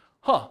rentals?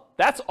 Huh,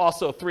 that's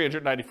also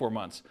 394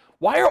 months.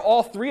 Why are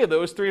all three of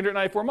those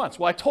 394 months?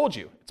 Well, I told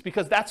you. It's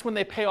because that's when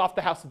they pay off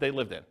the house that they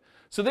lived in.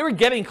 So they were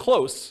getting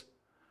close,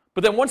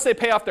 but then once they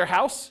pay off their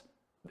house,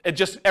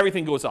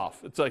 everything goes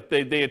off. It's like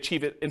they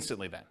achieve it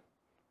instantly then.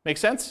 Make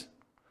sense?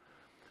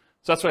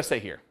 So that's what I say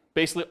here.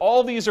 Basically,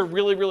 all these are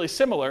really, really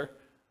similar.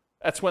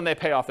 That's when they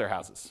pay off their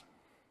houses.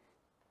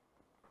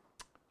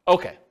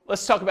 Okay,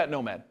 let's talk about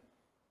Nomad.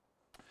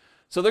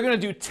 So they're going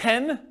to do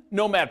 10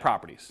 Nomad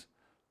properties.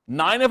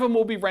 9 of them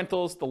will be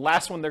rentals. The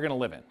last one they're going to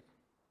live in.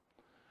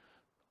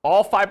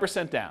 All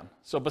 5% down.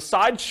 So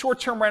besides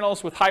short-term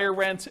rentals with higher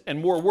rent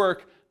and more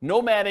work,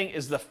 nomading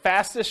is the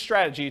fastest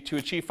strategy to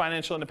achieve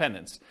financial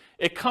independence.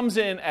 It comes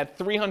in at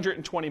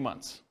 320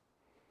 months.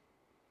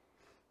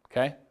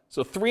 Okay?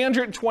 So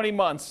 320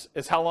 months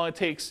is how long it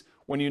takes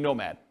when you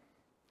nomad.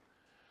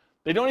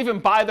 They don't even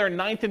buy their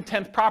 9th and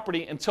 10th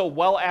property until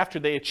well after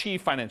they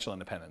achieve financial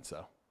independence,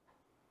 though.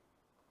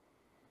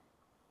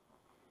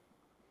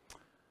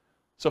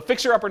 So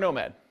fixer-upper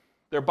nomad.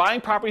 They're buying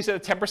properties at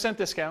a 10%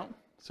 discount.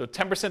 So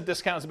 10%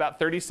 discount is about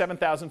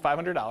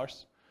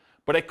 $37,500.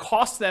 But it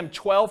costs them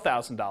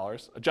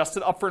 $12,000,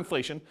 adjusted up for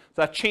inflation.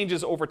 So that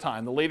changes over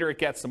time. The later it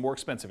gets, the more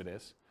expensive it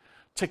is,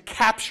 to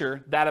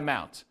capture that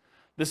amount.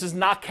 This is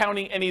not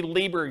counting any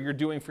labor you're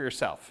doing for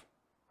yourself.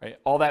 Right?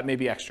 All that may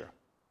be extra.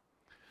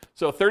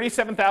 So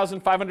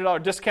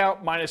 $37,500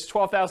 discount minus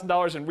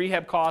 $12,000 in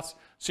rehab costs.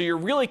 So you're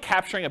really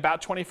capturing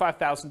about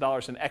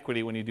 $25,000 in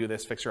equity when you do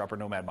this fixer-upper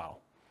nomad model.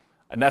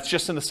 And that's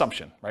just an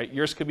assumption, right?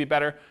 Yours could be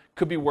better,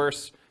 could be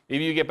worse.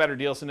 Maybe you get better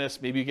deals than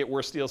this. Maybe you get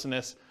worse deals than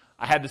this.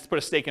 I had to put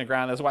a stake in the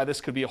ground. That's why this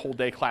could be a whole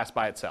day class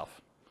by itself.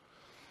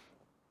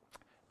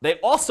 They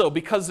also,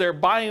 because they're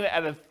buying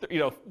at a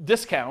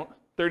discount,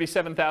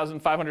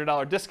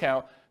 $37,500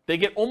 discount, they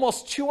get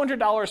almost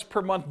 $200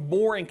 per month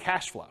more in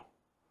cash flow.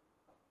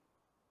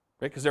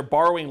 Right? Because they're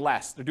borrowing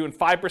less. They're doing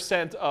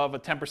 5% of a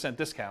 10%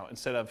 discount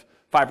instead of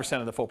 5%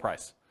 of the full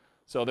price.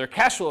 So their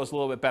cash flow is a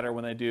little bit better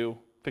when they do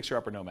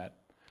fixer-upper nomad.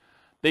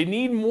 They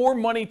need more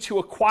money to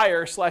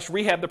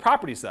acquire/rehab the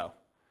properties, though,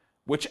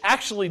 which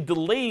actually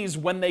delays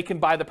when they can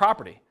buy the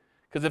property.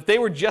 Because if they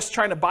were just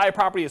trying to buy a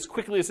property as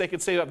quickly as they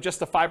could save up just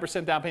a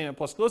 5% down payment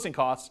plus closing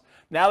costs,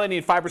 now they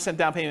need 5%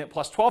 down payment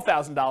plus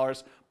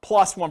 $12,000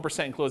 plus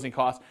 1% in closing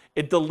costs.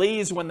 It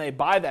delays when they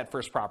buy that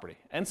first property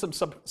and some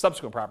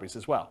subsequent properties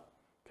as well.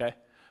 Okay?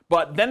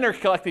 But then they're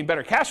collecting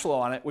better cash flow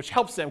on it, which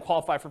helps them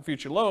qualify for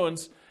future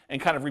loans and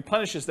kind of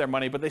replenishes their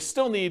money, but they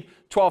still need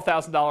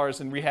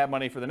 $12,000 in rehab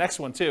money for the next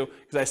one too,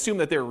 because I assume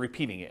that they're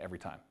repeating it every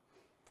time.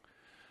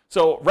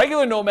 So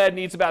regular nomad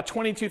needs about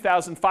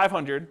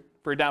 $22,500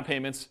 for down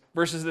payments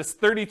versus this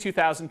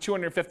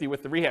 $32,250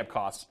 with the rehab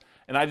costs.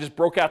 And I just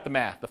broke out the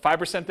math. The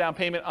 5% down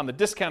payment on the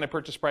discounted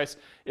purchase price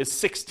is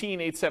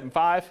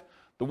 $16,875.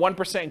 The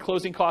 1% in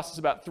closing costs is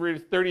about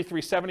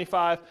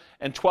 $33,775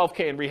 and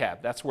 $12K in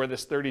rehab. That's where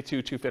this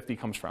 $32,250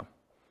 comes from.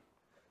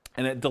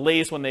 And it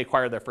delays when they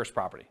acquire their first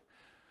property.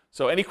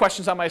 So any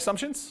questions on my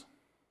assumptions?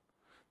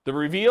 The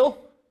reveal.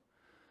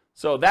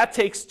 So that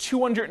takes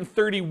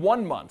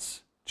 231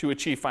 months to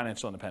achieve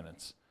financial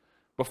independence.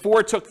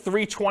 Before it took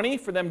 320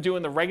 for them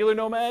doing the regular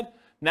nomad.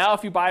 Now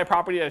if you buy a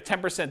property at a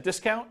 10%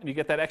 discount and you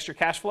get that extra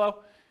cash flow,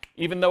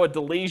 even though it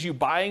delays you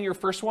buying your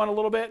first one a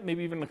little bit,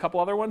 maybe even a couple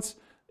other ones,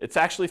 it's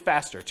actually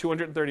faster,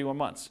 231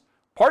 months.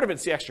 Part of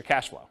it's the extra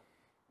cash flow.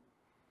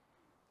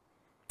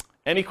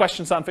 Any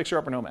questions on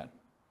fixer-upper nomad?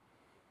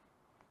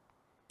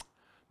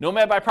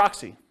 Nomad by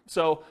proxy.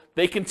 So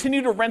they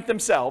continue to rent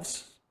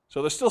themselves.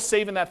 So they're still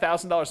saving that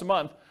 $1,000 a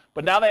month,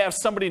 but now they have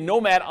somebody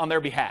nomad on their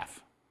behalf.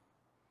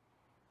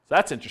 So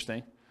that's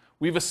interesting.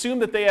 We've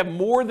assumed that they have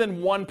more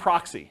than one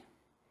proxy,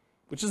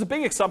 which is a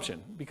big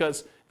assumption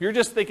because if you're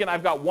just thinking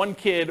I've got one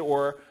kid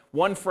or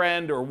one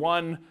friend or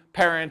one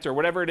parent or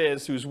whatever it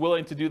is who's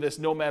willing to do this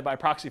nomad by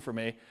proxy for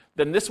me,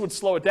 then this would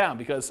slow it down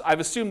because I've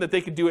assumed that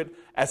they could do it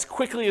as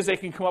quickly as they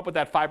can come up with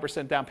that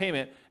 5% down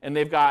payment, and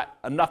they've got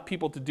enough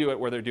people to do it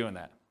where they're doing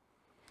that.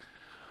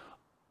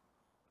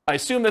 I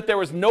assumed that there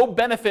was no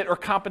benefit or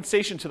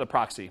compensation to the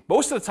proxy.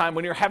 Most of the time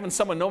when you're having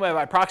someone nomad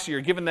by proxy,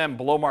 you're giving them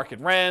below market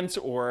rent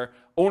or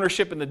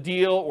ownership in the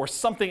deal or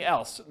something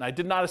else. And I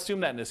did not assume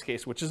that in this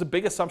case, which is a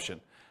big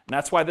assumption. And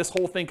that's why this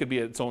whole thing could be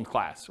its own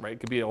class, right? It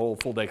could be a whole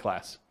full day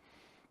class.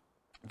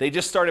 They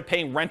just started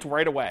paying rent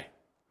right away.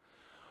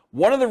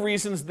 One of the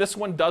reasons this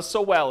one does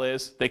so well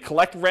is they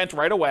collect rent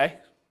right away,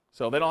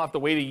 so they don't have to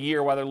wait a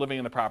year while they're living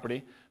in the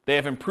property. They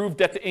have improved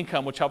debt to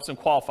income, which helps them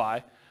qualify.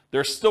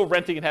 They're still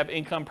renting and have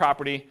income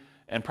property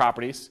and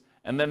properties,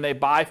 and then they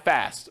buy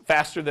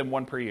faster than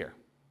one per year,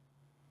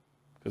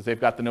 because they've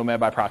got the nomad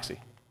by proxy.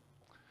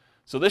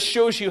 So this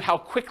shows you how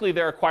quickly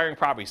they're acquiring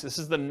properties. This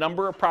is the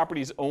number of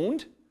properties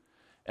owned,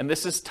 and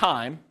this is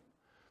time.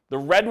 The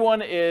red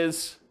one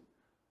is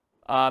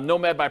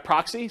nomad by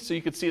proxy, so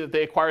you can see that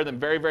they acquire them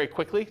very, very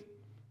quickly.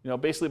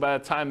 Basically by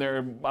the time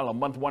they're,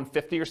 month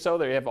 150 or so,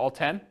 they have all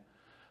 10.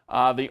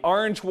 The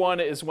orange one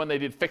is when they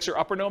did fixer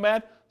upper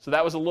nomad, so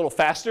that was a little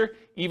faster,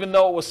 even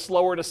though it was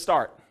slower to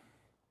start.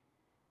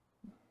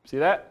 See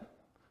that?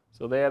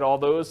 So they had all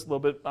those, a little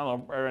bit,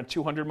 around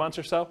 200 months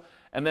or so.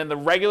 And then the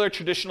regular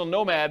traditional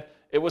nomad,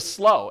 it was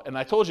slow. And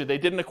I told you, they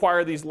didn't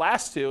acquire these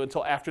last two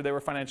until after they were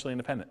financially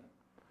independent.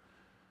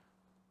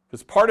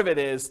 Because part of it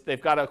is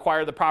they've got to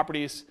acquire the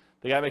properties,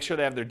 they got to make sure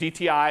they have their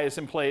DTIs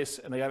in place,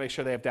 and they got to make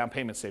sure they have down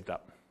payments saved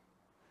up.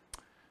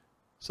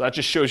 So that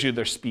just shows you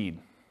their speed.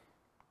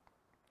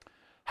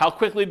 How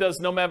quickly does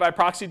nomad by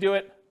proxy do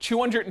it?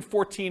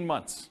 214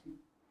 months.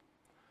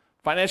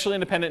 Financially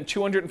independent in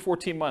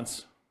 214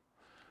 months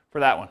for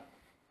that one.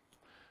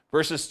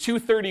 Versus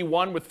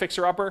 231 with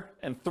fixer upper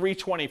and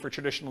 320 for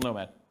traditional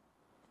nomad.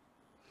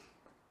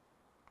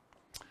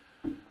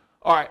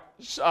 All right,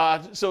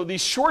 so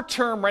these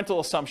short-term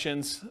rental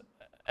assumptions,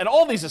 and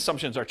all these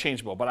assumptions are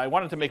changeable, but I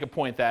wanted to make a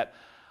point that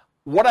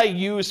what I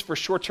use for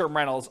short-term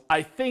rentals,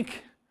 I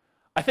think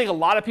a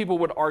lot of people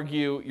would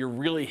argue you're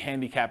really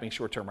handicapping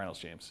short-term rentals,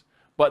 James.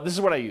 But this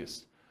is what I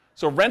use.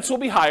 So rents will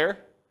be higher,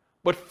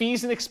 but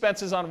fees and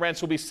expenses on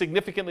rents will be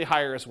significantly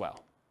higher as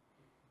well.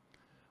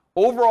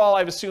 Overall,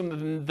 I've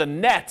assumed the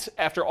net,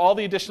 after all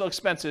the additional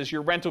expenses,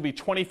 your rent will be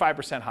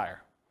 25%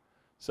 higher.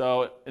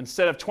 So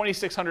instead of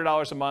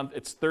 $2,600 a month,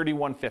 it's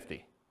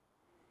 $3,150.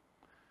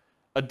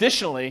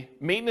 Additionally,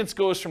 maintenance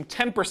goes from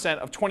 10%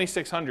 of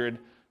 $2,600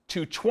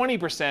 to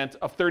 20%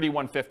 of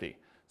 $3,150.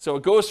 So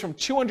it goes from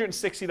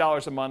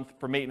 $260 a month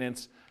for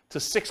maintenance to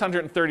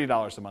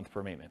 $630 a month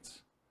for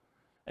maintenance.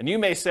 And you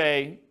may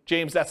say,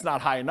 James, that's not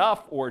high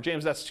enough, or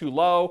James, that's too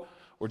low,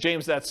 or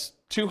James, that's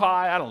too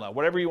high. I don't know,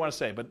 whatever you want to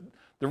say. But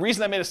the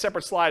reason I made a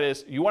separate slide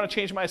is, you want to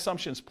change my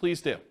assumptions, please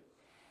do.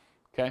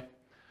 Okay?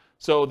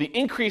 So the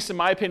increase, in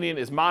my opinion,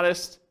 is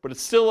modest, but it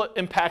still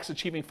impacts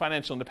achieving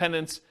financial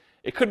independence.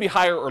 It could be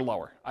higher or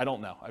lower. I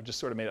don't know. I've just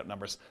sort of made up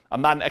numbers.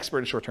 I'm not an expert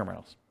in short-term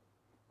rentals.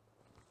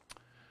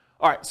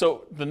 All right,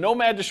 so the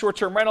nomad to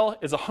short-term rental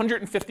is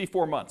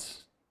 154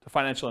 months to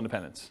financial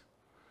independence.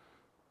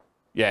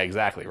 Yeah,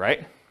 exactly,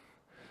 right?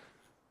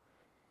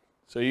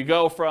 So you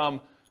go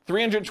from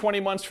 320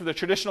 months for the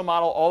traditional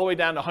model all the way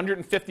down to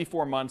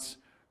 154 months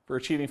for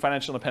achieving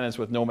financial independence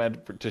with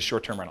nomad to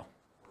short-term rental.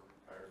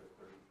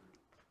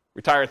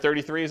 Retire at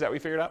 33, is that what we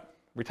figured out?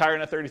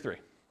 Retiring at 33.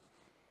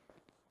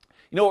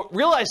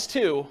 Realize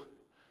too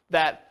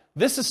that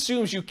this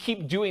assumes you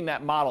keep doing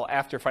that model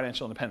after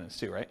financial independence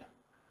too, right?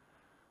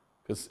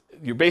 Because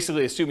you're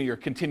basically assuming you're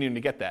continuing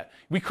to get that.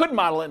 We could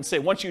model it and say,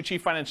 once you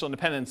achieve financial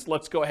independence,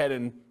 let's go ahead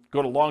and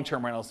go to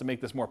long-term rentals to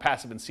make this more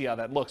passive and see how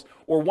that looks.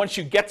 Or once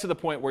you get to the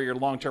point where your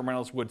long-term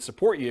rentals would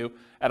support you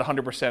at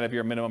 100% of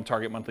your minimum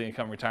target monthly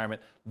income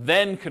retirement,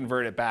 then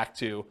convert it back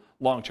to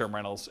long-term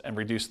rentals and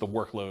reduce the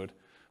workload.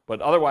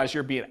 But otherwise,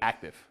 you're being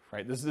active,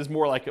 right? This is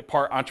more like a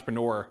part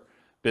entrepreneur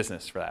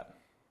business for that.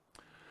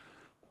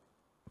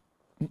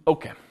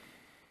 Okay.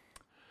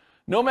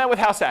 Nomad with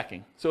house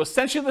hacking. So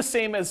essentially the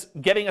same as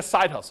getting a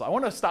side hustle. I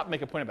want to stop and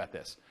make a point about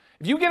this.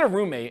 If you get a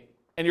roommate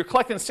and you're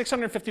collecting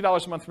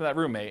 $650 a month from that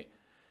roommate,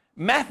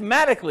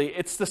 mathematically,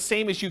 it's the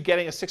same as you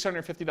getting a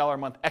 $650 a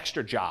month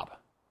extra job,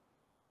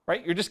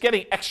 right? You're just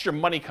getting extra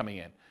money coming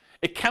in.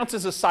 It counts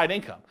as a side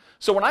income.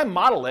 So when I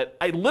model it,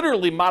 I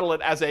literally model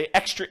it as an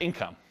extra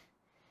income.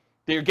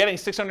 That you're getting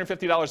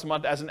 $650 a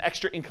month as an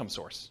extra income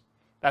source.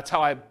 That's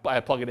how I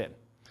plug it in.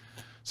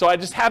 So I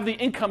just have the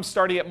income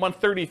starting at month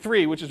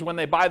 33, which is when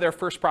they buy their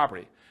first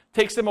property. It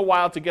takes them a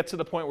while to get to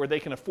the point where they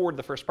can afford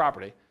the first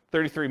property,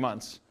 33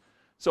 months.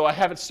 So I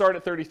have it start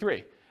at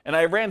 33. And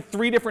I ran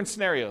 3 different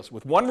scenarios,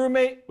 with 1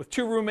 roommate, with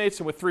 2 roommates,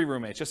 and with 3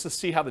 roommates, just to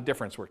see how the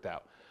difference worked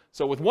out.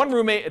 So with 1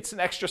 roommate, it's an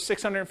extra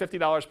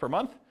 $650 per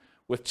month.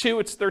 With 2,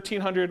 it's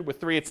 $1,300.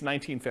 With 3, it's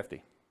 $1,950.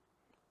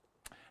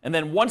 And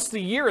then once the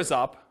year is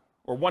up,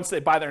 or once they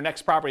buy their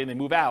next property and they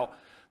move out,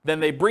 then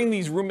they bring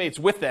these roommates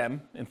with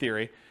them, in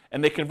theory,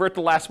 and they convert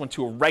the last one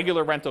to a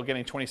regular rental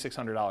getting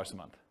 $2,600 a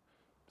month.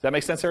 Does that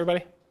make sense,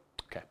 everybody?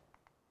 Okay.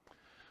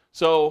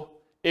 So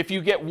if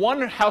you get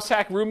 1 house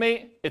hack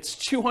roommate, it's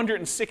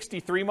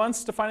 263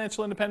 months to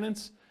financial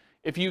independence.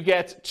 If you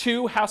get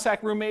 2 house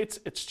hack roommates,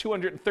 it's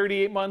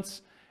 238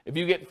 months. If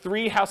you get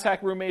 3 house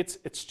hack roommates,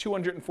 it's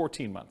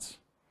 214 months.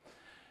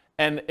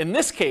 And in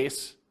this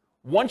case,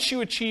 once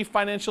you achieve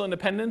financial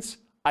independence,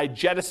 I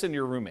jettison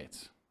your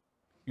roommates.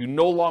 You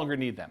no longer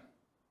need them.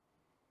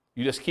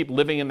 You just keep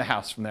living in the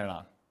house from there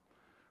on,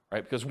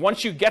 right? Because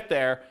once you get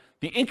there,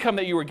 the income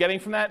that you were getting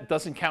from that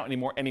doesn't count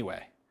anymore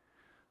anyway.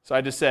 So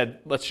I just said,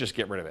 let's just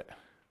get rid of it.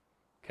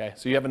 Okay,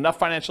 so you have enough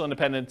financial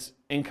independence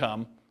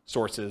income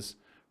sources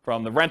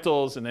from the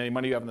rentals and any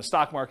money you have in the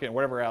stock market and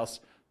whatever else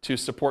to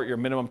support your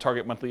minimum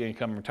target monthly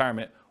income in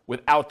retirement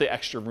without the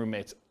extra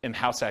roommates in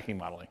house hacking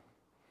modeling.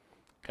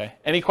 Okay,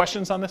 any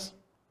questions on this?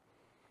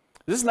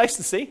 Is this nice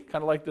to see?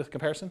 Kind of like the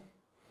comparison?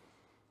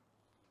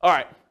 All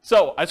right,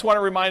 so I just want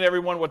to remind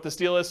everyone what this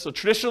deal is. So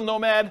traditional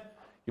Nomad,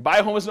 you buy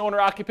a home as an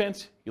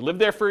owner-occupant, you live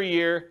there for a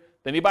year,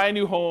 then you buy a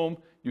new home,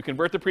 you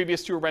convert the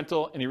previous to a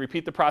rental, and you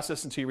repeat the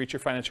process until you reach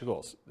your financial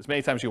goals, as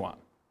many times as you want.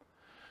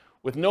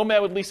 With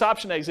Nomad with lease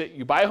option exit,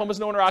 you buy a home as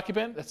an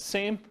owner-occupant, that's the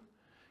same.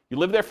 You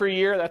live there for a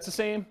year, that's the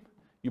same.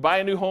 You buy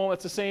a new home,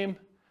 that's the same.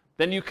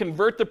 Then you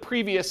convert the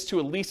previous to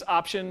a lease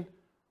option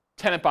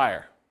tenant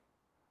buyer.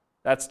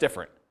 That's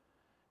different.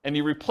 And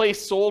you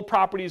replace sold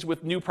properties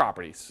with new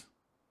properties.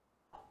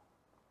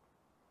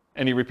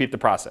 And you repeat the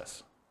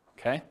process,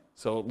 okay?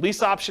 So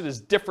lease option is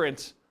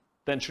different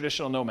than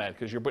traditional Nomad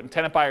because you're putting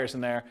tenant buyers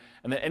in there,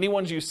 and then any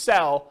ones you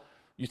sell,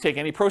 you take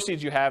any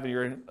proceeds you have, and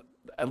you're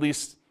at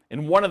least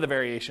in one of the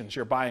variations,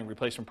 you're buying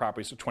replacement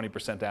properties with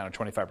 20% down or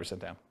 25%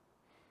 down.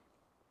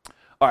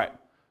 All right,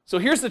 so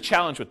here's the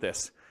challenge with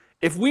this.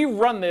 If we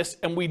run this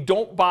and we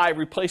don't buy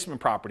replacement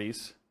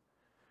properties,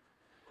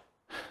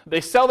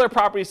 they sell their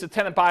properties to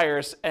tenant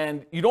buyers,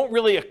 and you don't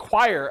really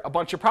acquire a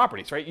bunch of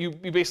properties, right? You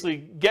basically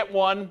get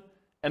one,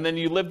 and then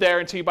you live there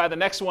until you buy the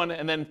next one,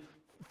 and then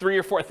 3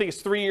 or 4, I think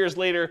it's 3 years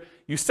later,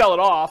 you sell it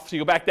off, so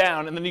you go back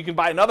down, and then you can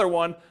buy another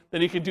one,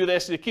 then you can do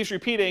this, and it keeps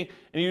repeating,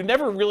 and you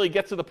never really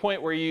get to the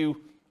point where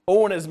you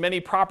own as many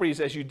properties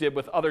as you did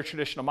with other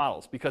traditional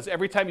models, because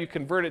every time you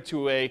convert it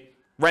to a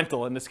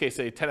rental, in this case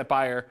a tenant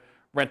buyer,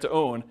 rent to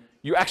own,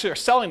 you actually are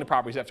selling the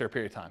properties after a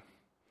period of time.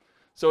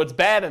 So it's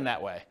bad in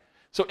that way.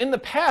 So in the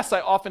past, I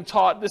often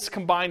taught this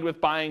combined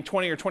with buying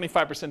 20 or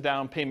 25%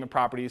 down payment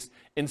properties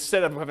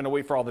instead of having to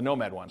wait for all the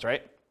Nomad ones,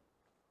 right?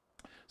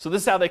 So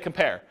this is how they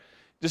compare.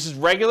 This is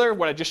regular,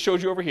 what I just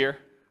showed you over here.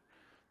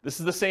 This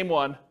is the same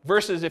one,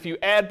 versus if you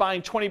add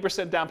buying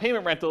 20% down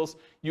payment rentals,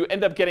 you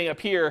end up getting up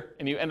here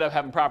and you end up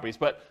having properties.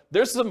 But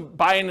there's some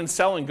buying and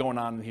selling going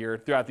on here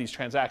throughout these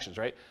transactions,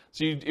 right?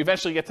 So you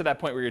eventually get to that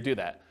point where you do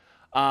that.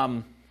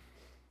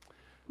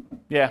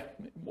 Yeah,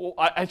 well,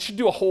 I should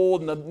do a whole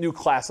new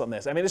class on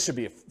this. I mean, this should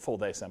be a full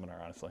day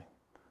seminar, honestly,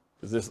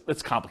 because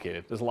it's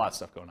complicated. There's a lot of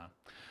stuff going on.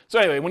 So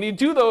anyway, when you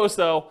do those,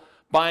 though,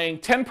 buying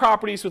 10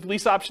 properties with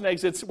lease option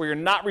exits where you're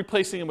not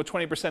replacing them with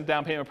 20%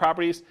 down payment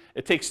properties,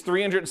 it takes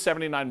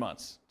 379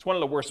 months. It's one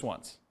of the worst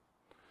ones.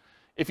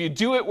 If you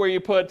do it where you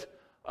put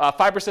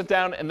 5%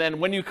 down, and then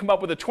when you come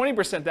up with a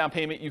 20% down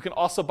payment, you can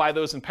also buy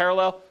those in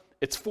parallel,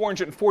 it's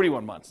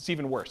 441 months. It's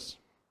even worse.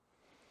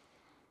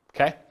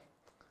 Okay?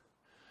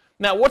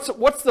 Now,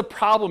 what's the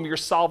problem you're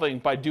solving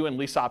by doing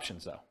lease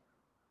options, though?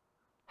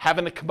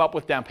 Having to come up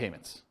with down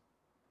payments,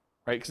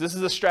 right? Because this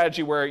is a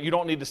strategy where you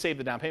don't need to save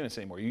the down payments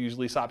anymore. You use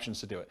lease options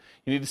to do it.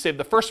 You need to save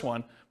the first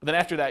one, but then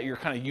after that, you're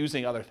kind of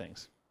using other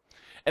things.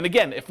 And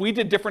again, if we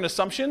did different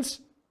assumptions,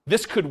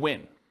 this could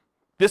win.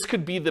 This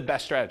could be the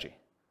best strategy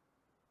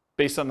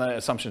based on the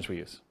assumptions we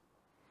use.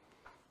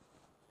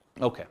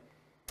 Okay.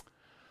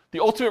 The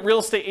ultimate real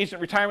estate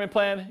agent retirement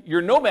plan,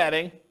 you're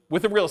nomading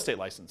with a real estate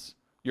license.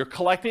 You're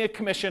collecting a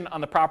commission on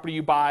the property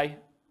you buy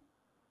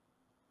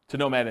to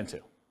Nomad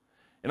into.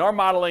 In our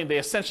modeling, they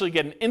essentially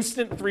get an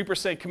instant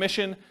 3%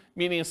 commission,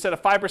 meaning instead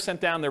of 5%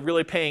 down, they're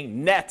really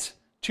paying net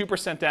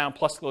 2% down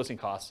plus closing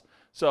costs.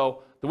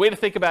 So the way to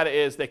think about it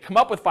is they come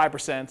up with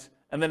 5%,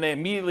 and then they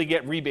immediately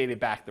get rebated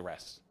back the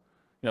rest.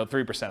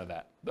 3% of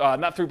that.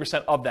 Not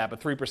 3% of that,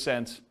 but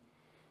 3%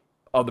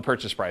 of the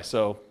purchase price,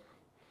 so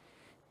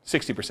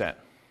 60%.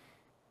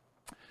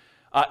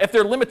 If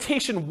their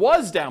limitation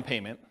was down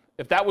payment,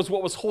 if that was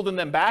what was holding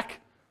them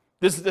back,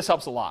 this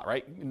helps a lot,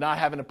 right? Not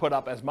having to put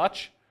up as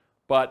much,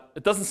 but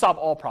it doesn't solve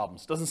all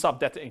problems. It doesn't solve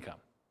debt to income.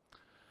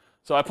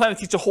 So I plan to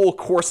teach a whole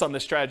course on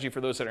this strategy for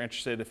those that are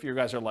interested. If you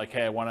guys are like,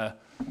 hey, I want to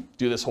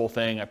do this whole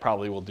thing, I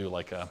probably will do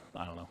like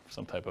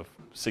some type of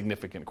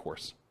significant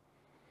course.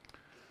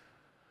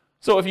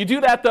 So if you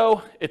do that,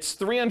 though, it's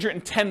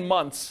 310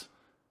 months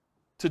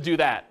to do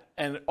that.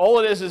 And all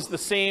it is the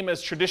same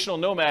as traditional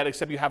Nomad,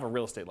 except you have a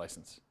real estate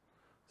license.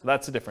 So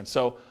that's the difference.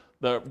 So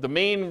the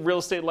main real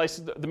estate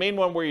license, the main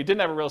one where you didn't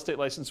have a real estate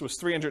license was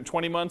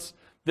 320 months.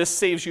 This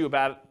saves you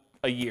about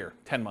a year,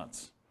 10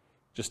 months,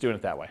 just doing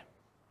it that way.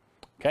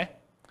 Okay?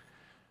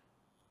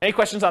 Any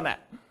questions on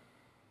that?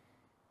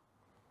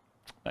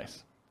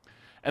 Nice.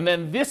 And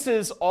then this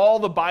is all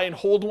the buy and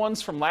hold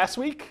ones from last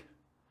week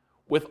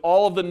with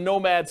all of the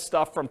Nomad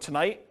stuff from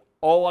tonight,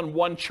 all on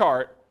one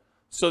chart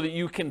so that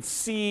you can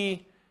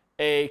see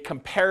a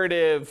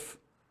comparative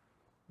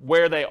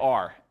where they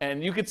are.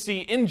 And you can see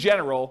in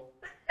general,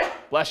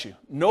 bless you,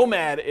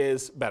 Nomad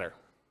is better,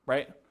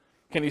 right?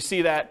 Can you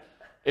see that?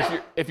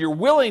 If you're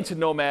willing to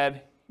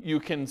Nomad, you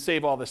can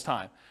save all this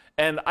time.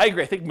 And I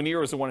agree. I think Munir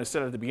was the one who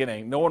said at the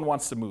beginning, no one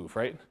wants to move,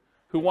 right?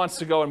 Who wants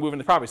to go and move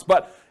into properties?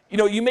 But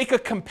you make a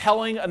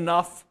compelling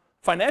enough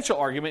financial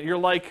argument. You're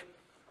like,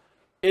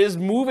 is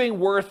moving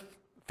worth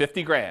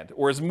 50 grand?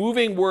 Or is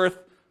moving worth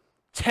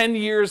 10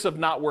 years of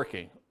not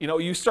working?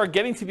 You start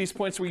getting to these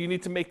points where you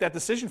need to make that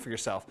decision for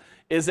yourself.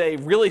 Is a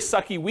really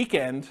sucky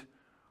weekend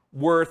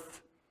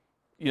worth,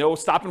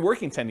 stopping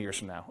working 10 years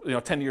from now?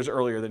 10 years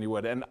earlier than you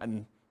would.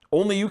 And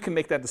only you can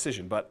make that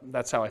decision, but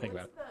that's how I think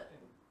about it. What's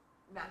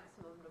the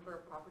maximum number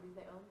of properties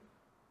they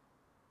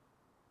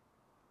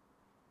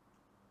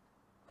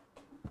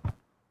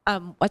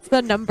own? What's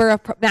the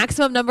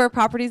maximum number of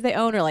properties they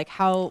own, or like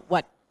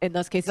what in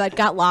those cases? I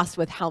got lost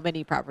with how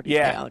many properties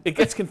they own. It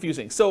gets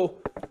confusing. So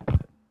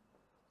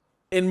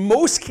in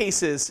most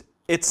cases,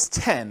 it's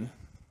 10.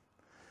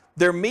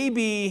 There may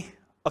be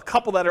a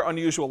couple that are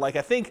unusual. Like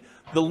I think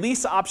the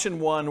lease option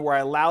one where I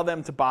allow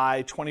them to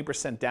buy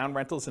 20% down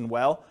rentals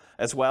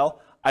as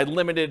well, I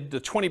limited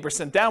the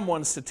 20% down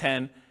ones to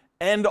 10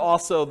 and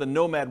also the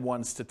Nomad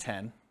ones to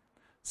 10.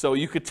 So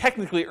you could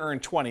technically earn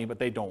 20, but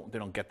they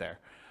don't get there.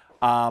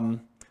 And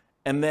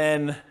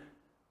then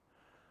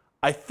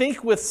I think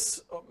I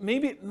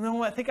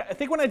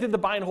think when I did the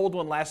buy and hold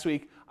one last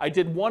week, I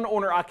did one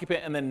owner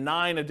occupant and then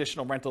 9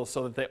 additional rentals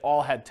so that they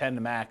all had 10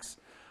 to max.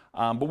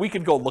 But we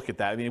could go look at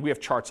that. I mean, we have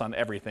charts on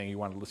everything you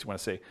want to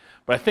see.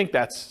 But I think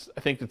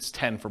it's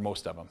 10 for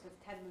most of them. So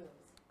it's 10 moves.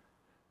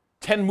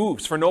 10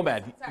 moves for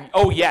Nomad. Sorry.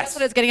 Oh, yes. That's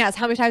what I was getting at. Is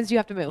how many times do you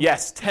have to move?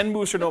 Yes, 10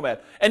 moves for Nomad.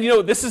 And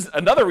this is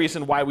another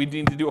reason why we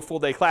need to do a full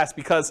day class,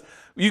 because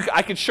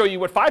I could show you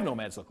what 5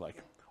 Nomads look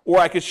like. Or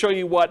I could show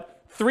you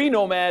what 3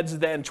 Nomads,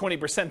 then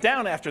 20%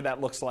 down after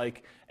that looks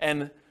like.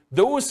 And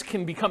those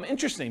can become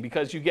interesting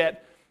because you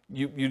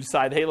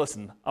decide, hey,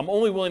 listen, I'm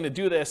only willing to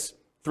do this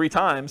 3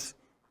 times,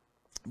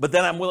 but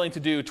then I'm willing to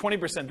do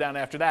 20% down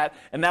after that.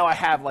 And now I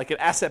have like an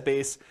asset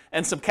base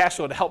and some cash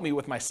flow to help me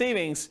with my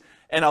savings,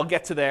 and I'll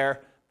get to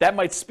there. That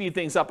might speed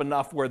things up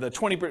enough where the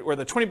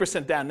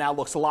 20% down now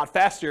looks a lot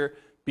faster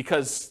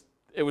because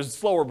it was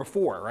slower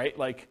before, right?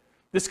 Like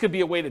this could be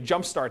a way to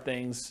jumpstart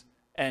things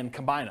and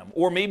combine them.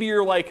 Or maybe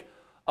you're like,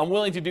 I'm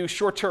willing to do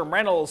short-term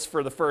rentals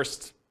for the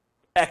first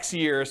X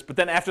years, but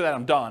then after that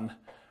I'm done.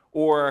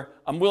 Or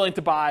I'm willing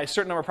to buy a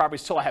certain number of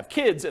properties till I have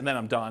kids and then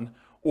I'm done.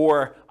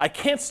 Or I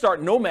can't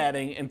start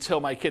nomading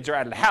until my kids are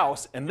out of the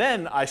house and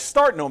then I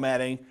start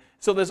nomading.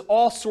 So there's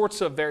all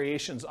sorts of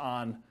variations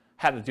on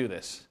how to do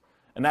this.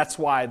 And that's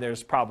why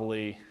there's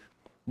probably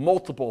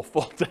multiple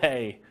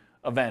full-day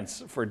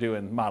events for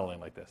doing modeling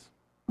like this.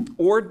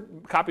 Or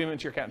copy them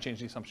into your account and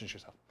change the assumptions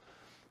yourself.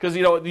 Because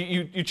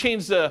you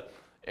change and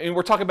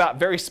we're talking about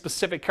very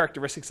specific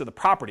characteristics of the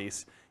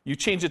properties. You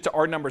change it to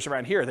our numbers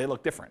around here, they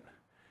look different.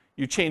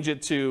 You change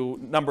it to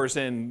numbers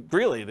in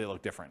Greeley, they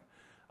look different.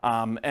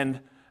 And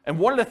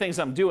one of the things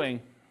I'm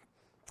doing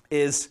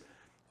is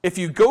if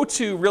you go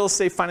to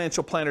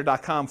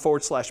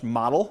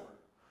realestatefinancialplanner.com/model,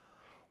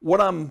 what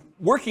I'm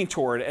working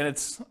toward, and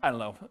it's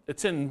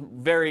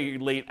in very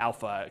late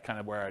alpha, kind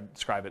of where I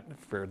describe it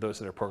for those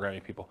that are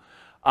programming people.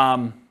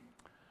 I'm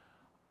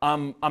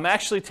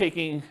actually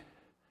taking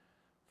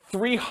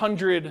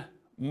 300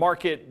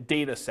 market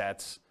data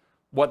sets,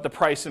 what the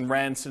price and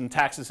rents and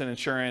taxes and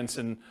insurance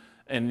and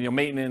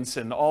maintenance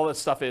and all that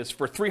stuff is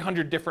for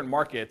 300 different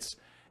markets,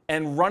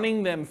 and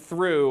running them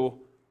through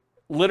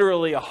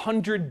literally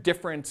 100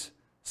 different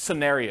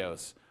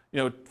scenarios.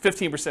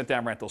 15%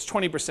 down rentals,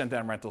 20%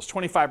 down rentals,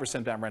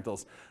 25% down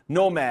rentals,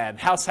 Nomad,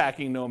 house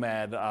hacking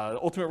Nomad,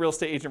 ultimate real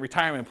estate agent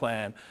retirement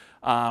plan,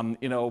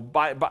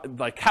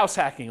 like house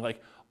hacking, like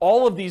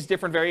all of these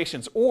different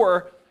variations.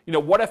 Or,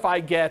 what if I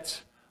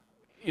get,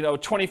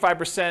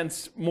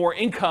 25% more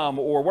income,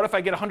 or what if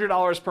I get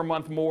 $100 per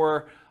month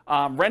more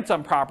rent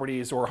on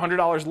properties, or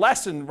 $100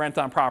 less in rent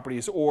on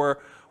properties,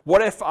 or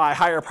what if I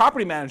hire a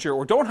property manager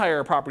or don't hire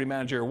a property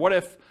manager? What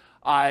if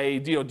I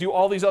do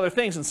all these other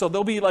things? And so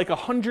there'll be like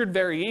 100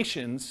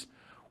 variations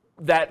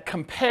that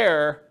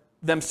compare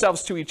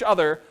themselves to each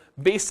other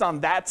based on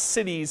that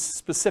city's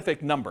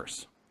specific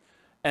numbers.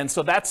 And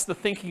so that's the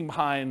thinking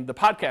behind the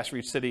podcast for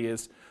each city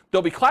is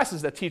there'll be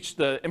classes that teach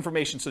the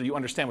information so that you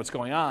understand what's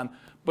going on,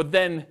 but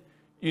then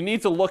you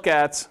need to look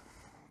at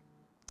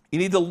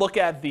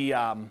the,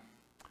 I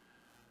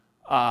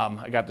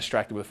got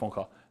distracted with a phone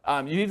call.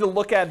 You need to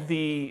look at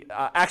the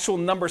actual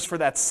numbers for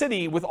that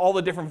city with all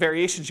the different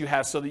variations you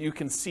have so that you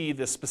can see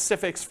the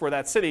specifics for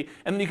that city.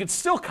 And then you could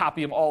still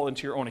copy them all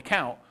into your own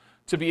account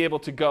to be able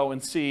to go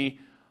and see,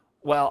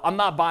 well, I'm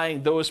not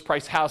buying those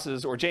price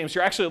houses, or James,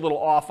 you're actually a little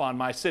off on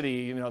my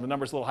city, the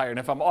number's a little higher. And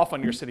if I'm off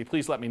on your city,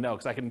 please let me know,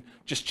 because I can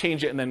just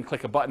change it and then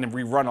click a button and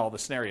rerun all the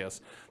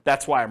scenarios.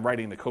 That's why I'm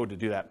writing the code to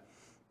do that.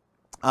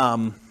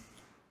 I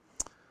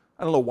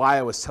don't know why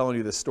I was telling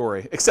you this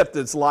story, except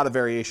there's a lot of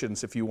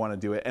variations if you want to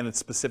do it, and it's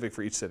specific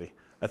for each city.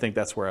 I think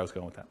that's where I was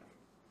going with that.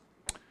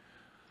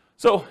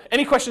 So,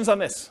 any questions on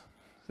this?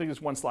 I think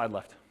there's one slide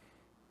left.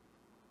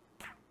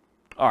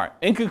 All right,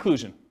 in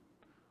conclusion,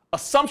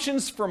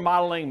 assumptions for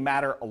modeling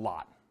matter a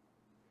lot.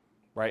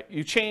 right?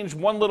 You change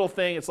one little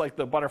thing, it's like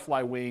the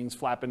butterfly wings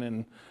flapping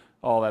and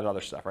all that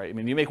other stuff, right? I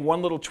mean, you make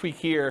one little tweak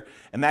here,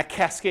 and that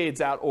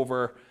cascades out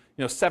over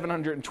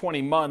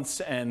 720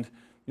 months, and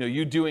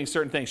you doing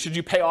certain things. Should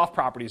you pay off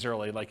properties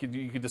early? Like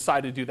you could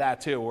decide to do that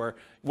too. Or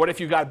what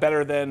if you got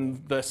better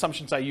than the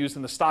assumptions I used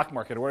in the stock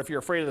market? Or what if you're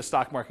afraid of the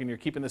stock market and you're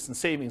keeping this in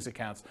savings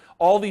accounts?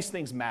 All these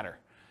things matter.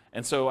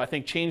 And so I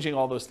think changing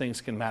all those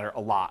things can matter a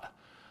lot.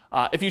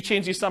 If you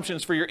change the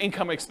assumptions for your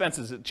income and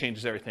expenses, it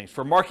changes everything.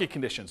 For market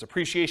conditions,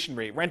 appreciation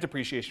rate, rent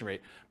appreciation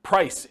rate,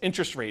 price,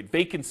 interest rate,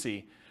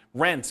 vacancy,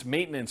 rent,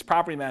 maintenance,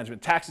 property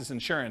management, taxes,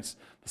 insurance,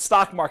 the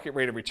stock market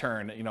rate of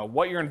return,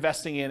 what you're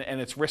investing in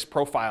and its risk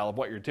profile of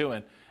what you're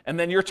doing, and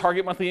then your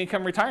target monthly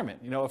income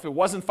retirement. If it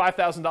wasn't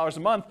 $5,000 a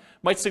month,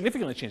 might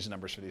significantly change the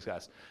numbers for these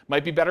guys.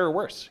 Might be better or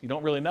worse. You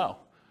don't really know.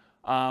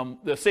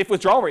 The safe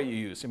withdrawal rate you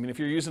use. I mean, if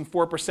you're using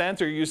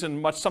 4% or you're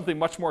using something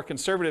much more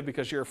conservative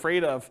because you're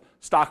afraid of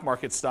stock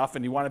market stuff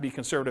and you want to be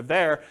conservative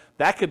there,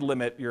 that could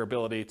limit your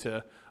ability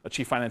to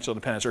achieve financial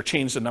independence or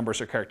change the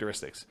numbers or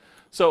characteristics.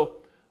 So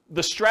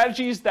the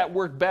strategies that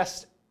work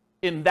best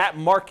in that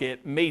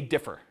market may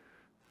differ.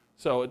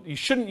 So you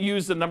shouldn't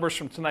use the numbers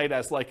from tonight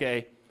as like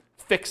a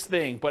fixed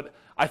thing, but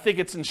I think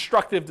it's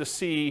instructive to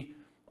see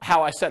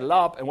how I set it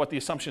up and what the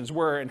assumptions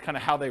were and kind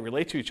of how they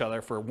relate to each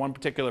other for one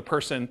particular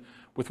person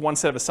with one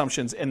set of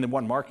assumptions in the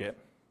one market.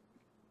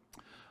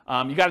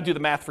 You got to do the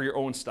math for your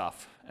own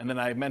stuff. And then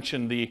I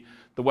mentioned the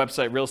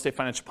website,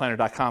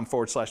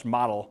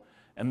 realestatefinancialplanner.com/model,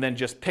 and then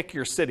just pick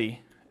your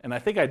city. And I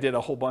think I did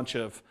a whole bunch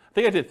of, I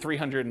think I did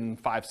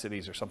 305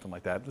 cities or something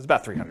like that. It was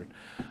about 300.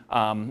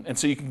 And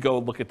so you can go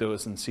look at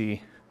those and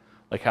see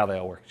like how they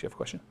all work. Do you have a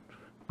question?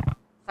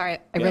 Sorry,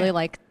 I really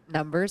like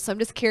numbers. So I'm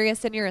just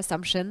curious in your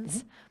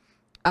assumptions.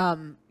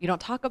 You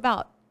don't talk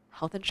about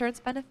health insurance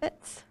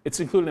benefits? It's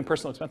included in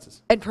personal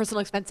expenses. And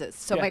personal expenses.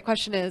 So my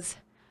question is,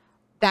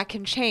 that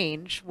can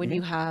change when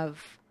you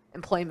have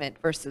employment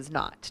versus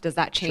not. Does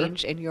that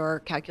change in your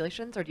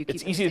calculations, or do you keep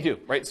it? It's easy to do,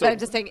 right? So I'm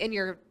just saying, in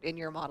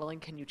your modeling,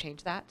 can you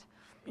change that?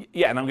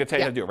 Yeah, and I'm going to tell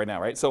you how to do it right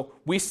now, right? So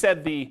we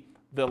said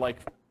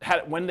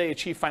when they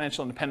achieve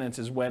financial independence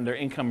is when their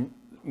income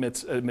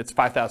emits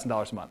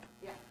 $5,000 a month.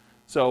 Yeah.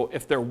 So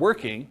if they're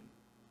working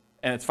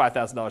and it's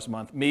 $5,000 a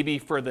month, maybe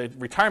for the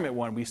retirement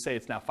one, we say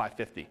it's now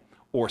 $550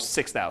 or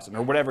 $6,000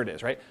 or whatever it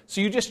is, right?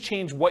 So you just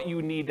change what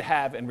you need to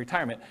have in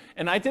retirement.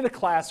 And I did a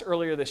class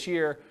earlier this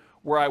year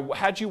where I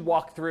had you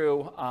walk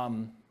through,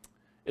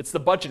 it's the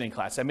budgeting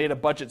class. I made a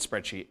budget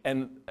spreadsheet.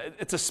 And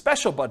it's a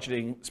special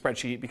budgeting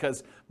spreadsheet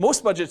because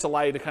most budgets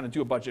allow you to kind of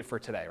do a budget for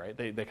today, right?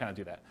 They kind of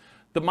do that.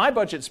 My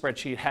budget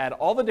spreadsheet had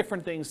all the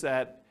different things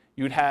that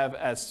you'd have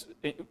as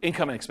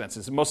income and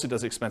expenses. It mostly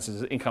does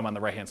expenses, income on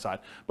the right-hand side.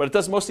 But it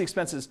does mostly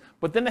expenses.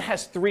 But then it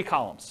has 3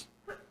 columns.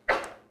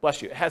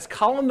 Bless you. It has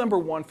column number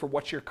 1 for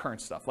what's your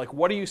current stuff. Like,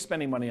 what are you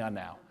spending money on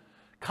now?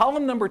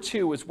 Column number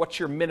 2 is what's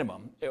your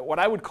minimum. What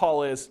I would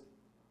call is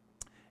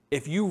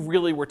if you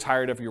really were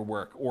tired of your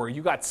work, or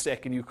you got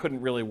sick and you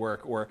couldn't really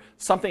work, or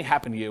something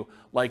happened to you,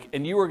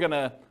 and you were going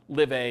to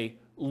live a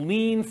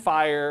lean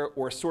fire,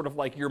 or sort of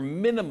like your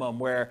minimum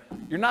where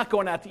you're not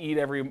going out to eat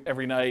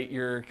every night,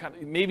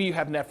 maybe you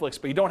have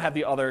Netflix, but you don't have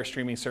the other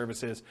streaming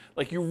services.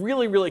 Like, you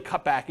really, really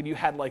cut back and you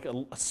had like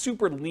a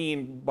super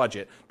lean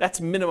budget.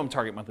 That's minimum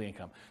target monthly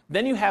income.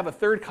 Then you have a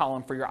 3rd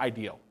column for your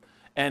ideal.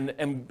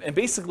 And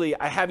basically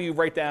I have you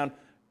write down,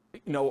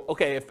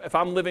 okay, if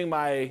I'm living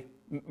my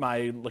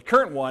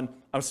current one,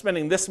 I'm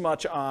spending this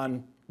much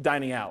on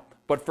dining out.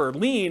 But for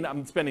lean,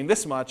 I'm spending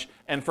this much,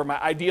 and for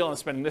my ideal, I'm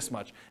spending this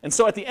much. And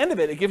so at the end of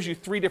it, it gives you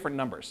 3 different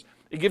numbers.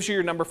 It gives you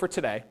your number for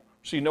today,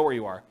 so you know where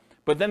you are.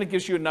 But then it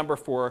gives you a number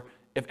for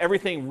if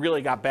everything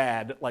really got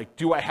bad, like,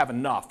 do I have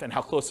enough, and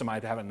how close am I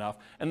to have enough?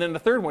 And then the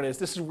 3rd one is,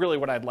 this is really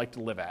what I'd like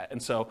to live at.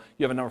 And so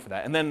you have a number for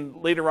that. And then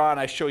later on,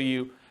 I show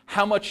you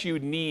how much you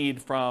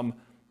need from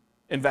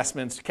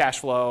investments, cash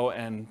flow,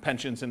 and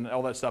pensions, and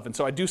all that stuff. And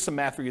so I do some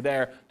math for you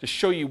there to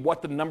show you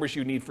what the numbers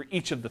you need for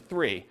each of the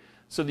 3,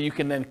 so that you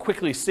can then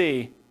quickly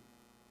see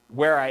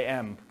where I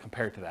am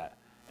compared to that.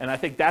 And I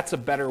think that's a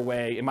better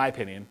way, in my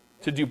opinion,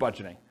 to do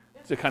budgeting,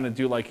 to kind of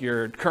do like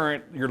your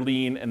current, your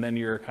lean, and then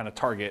your kind of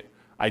target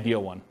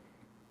ideal one.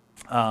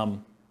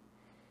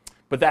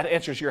 But that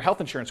answers your health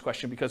insurance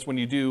question, because when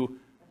you do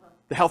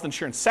the health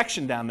insurance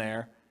section down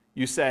there,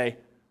 you say,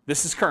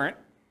 this is current.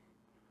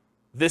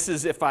 This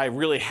is if I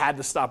really had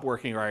to stop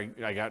working, or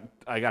I got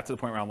to the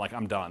point where I'm like,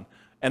 I'm done.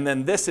 And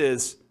then this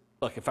is,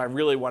 look, if I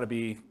really want to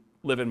be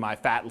living my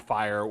fat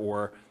fire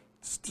or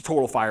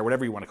total fire,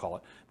 whatever you want to call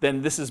it,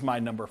 then this is my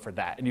number for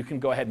that. And you can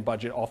go ahead and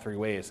budget all 3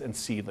 ways and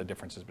see the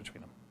differences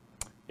between them.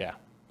 Yeah.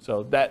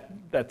 So that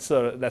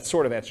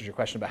sort of answers your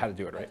question about how to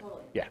do it, right? Yeah,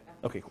 totally. Yeah.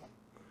 Okay, cool.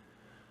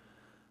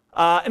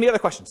 Any other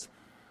questions?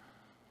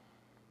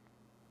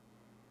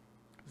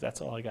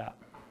 That's all I got.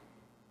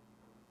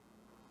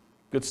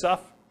 Good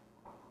stuff?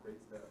 Great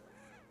stuff.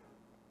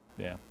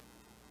 Yeah.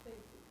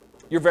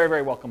 You're very,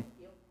 very welcome.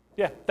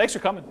 Yeah, thanks for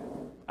coming.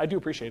 I do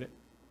appreciate it.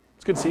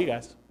 It's good to see you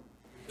guys.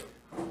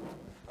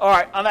 All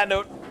right, on that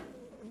note,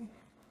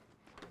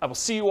 I will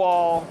see you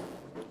all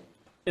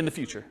in the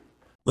future.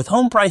 With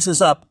home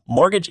prices up,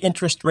 mortgage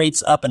interest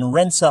rates up, and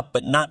rents up,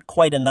 but not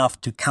quite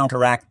enough to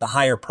counteract the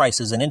higher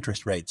prices and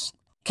interest rates,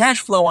 cash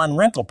flow on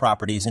rental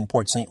properties in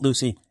Port St.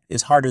 Lucie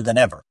is harder than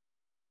ever.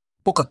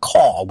 Book a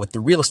call with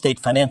the Real Estate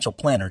Financial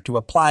Planner to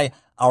apply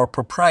our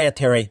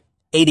proprietary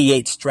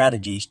 88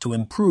 strategies to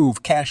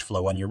improve cash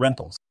flow on your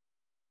rentals.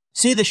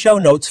 See the show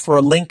notes for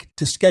a link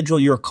to schedule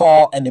your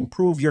call and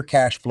improve your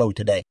cash flow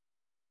today.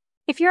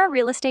 If you're a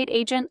real estate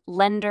agent,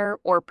 lender,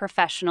 or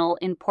professional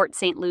in Port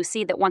St.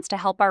 Lucie that wants to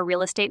help our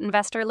real estate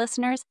investor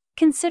listeners,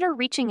 consider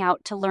reaching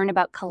out to learn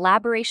about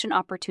collaboration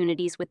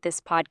opportunities with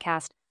this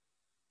podcast.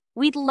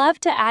 We'd love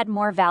to add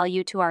more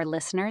value to our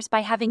listeners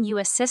by having you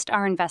assist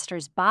our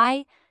investors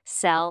buy,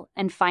 sell,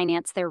 and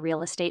finance their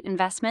real estate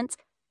investments.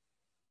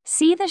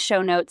 See the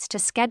show notes to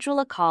schedule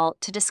a call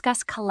to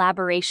discuss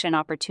collaboration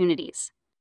opportunities.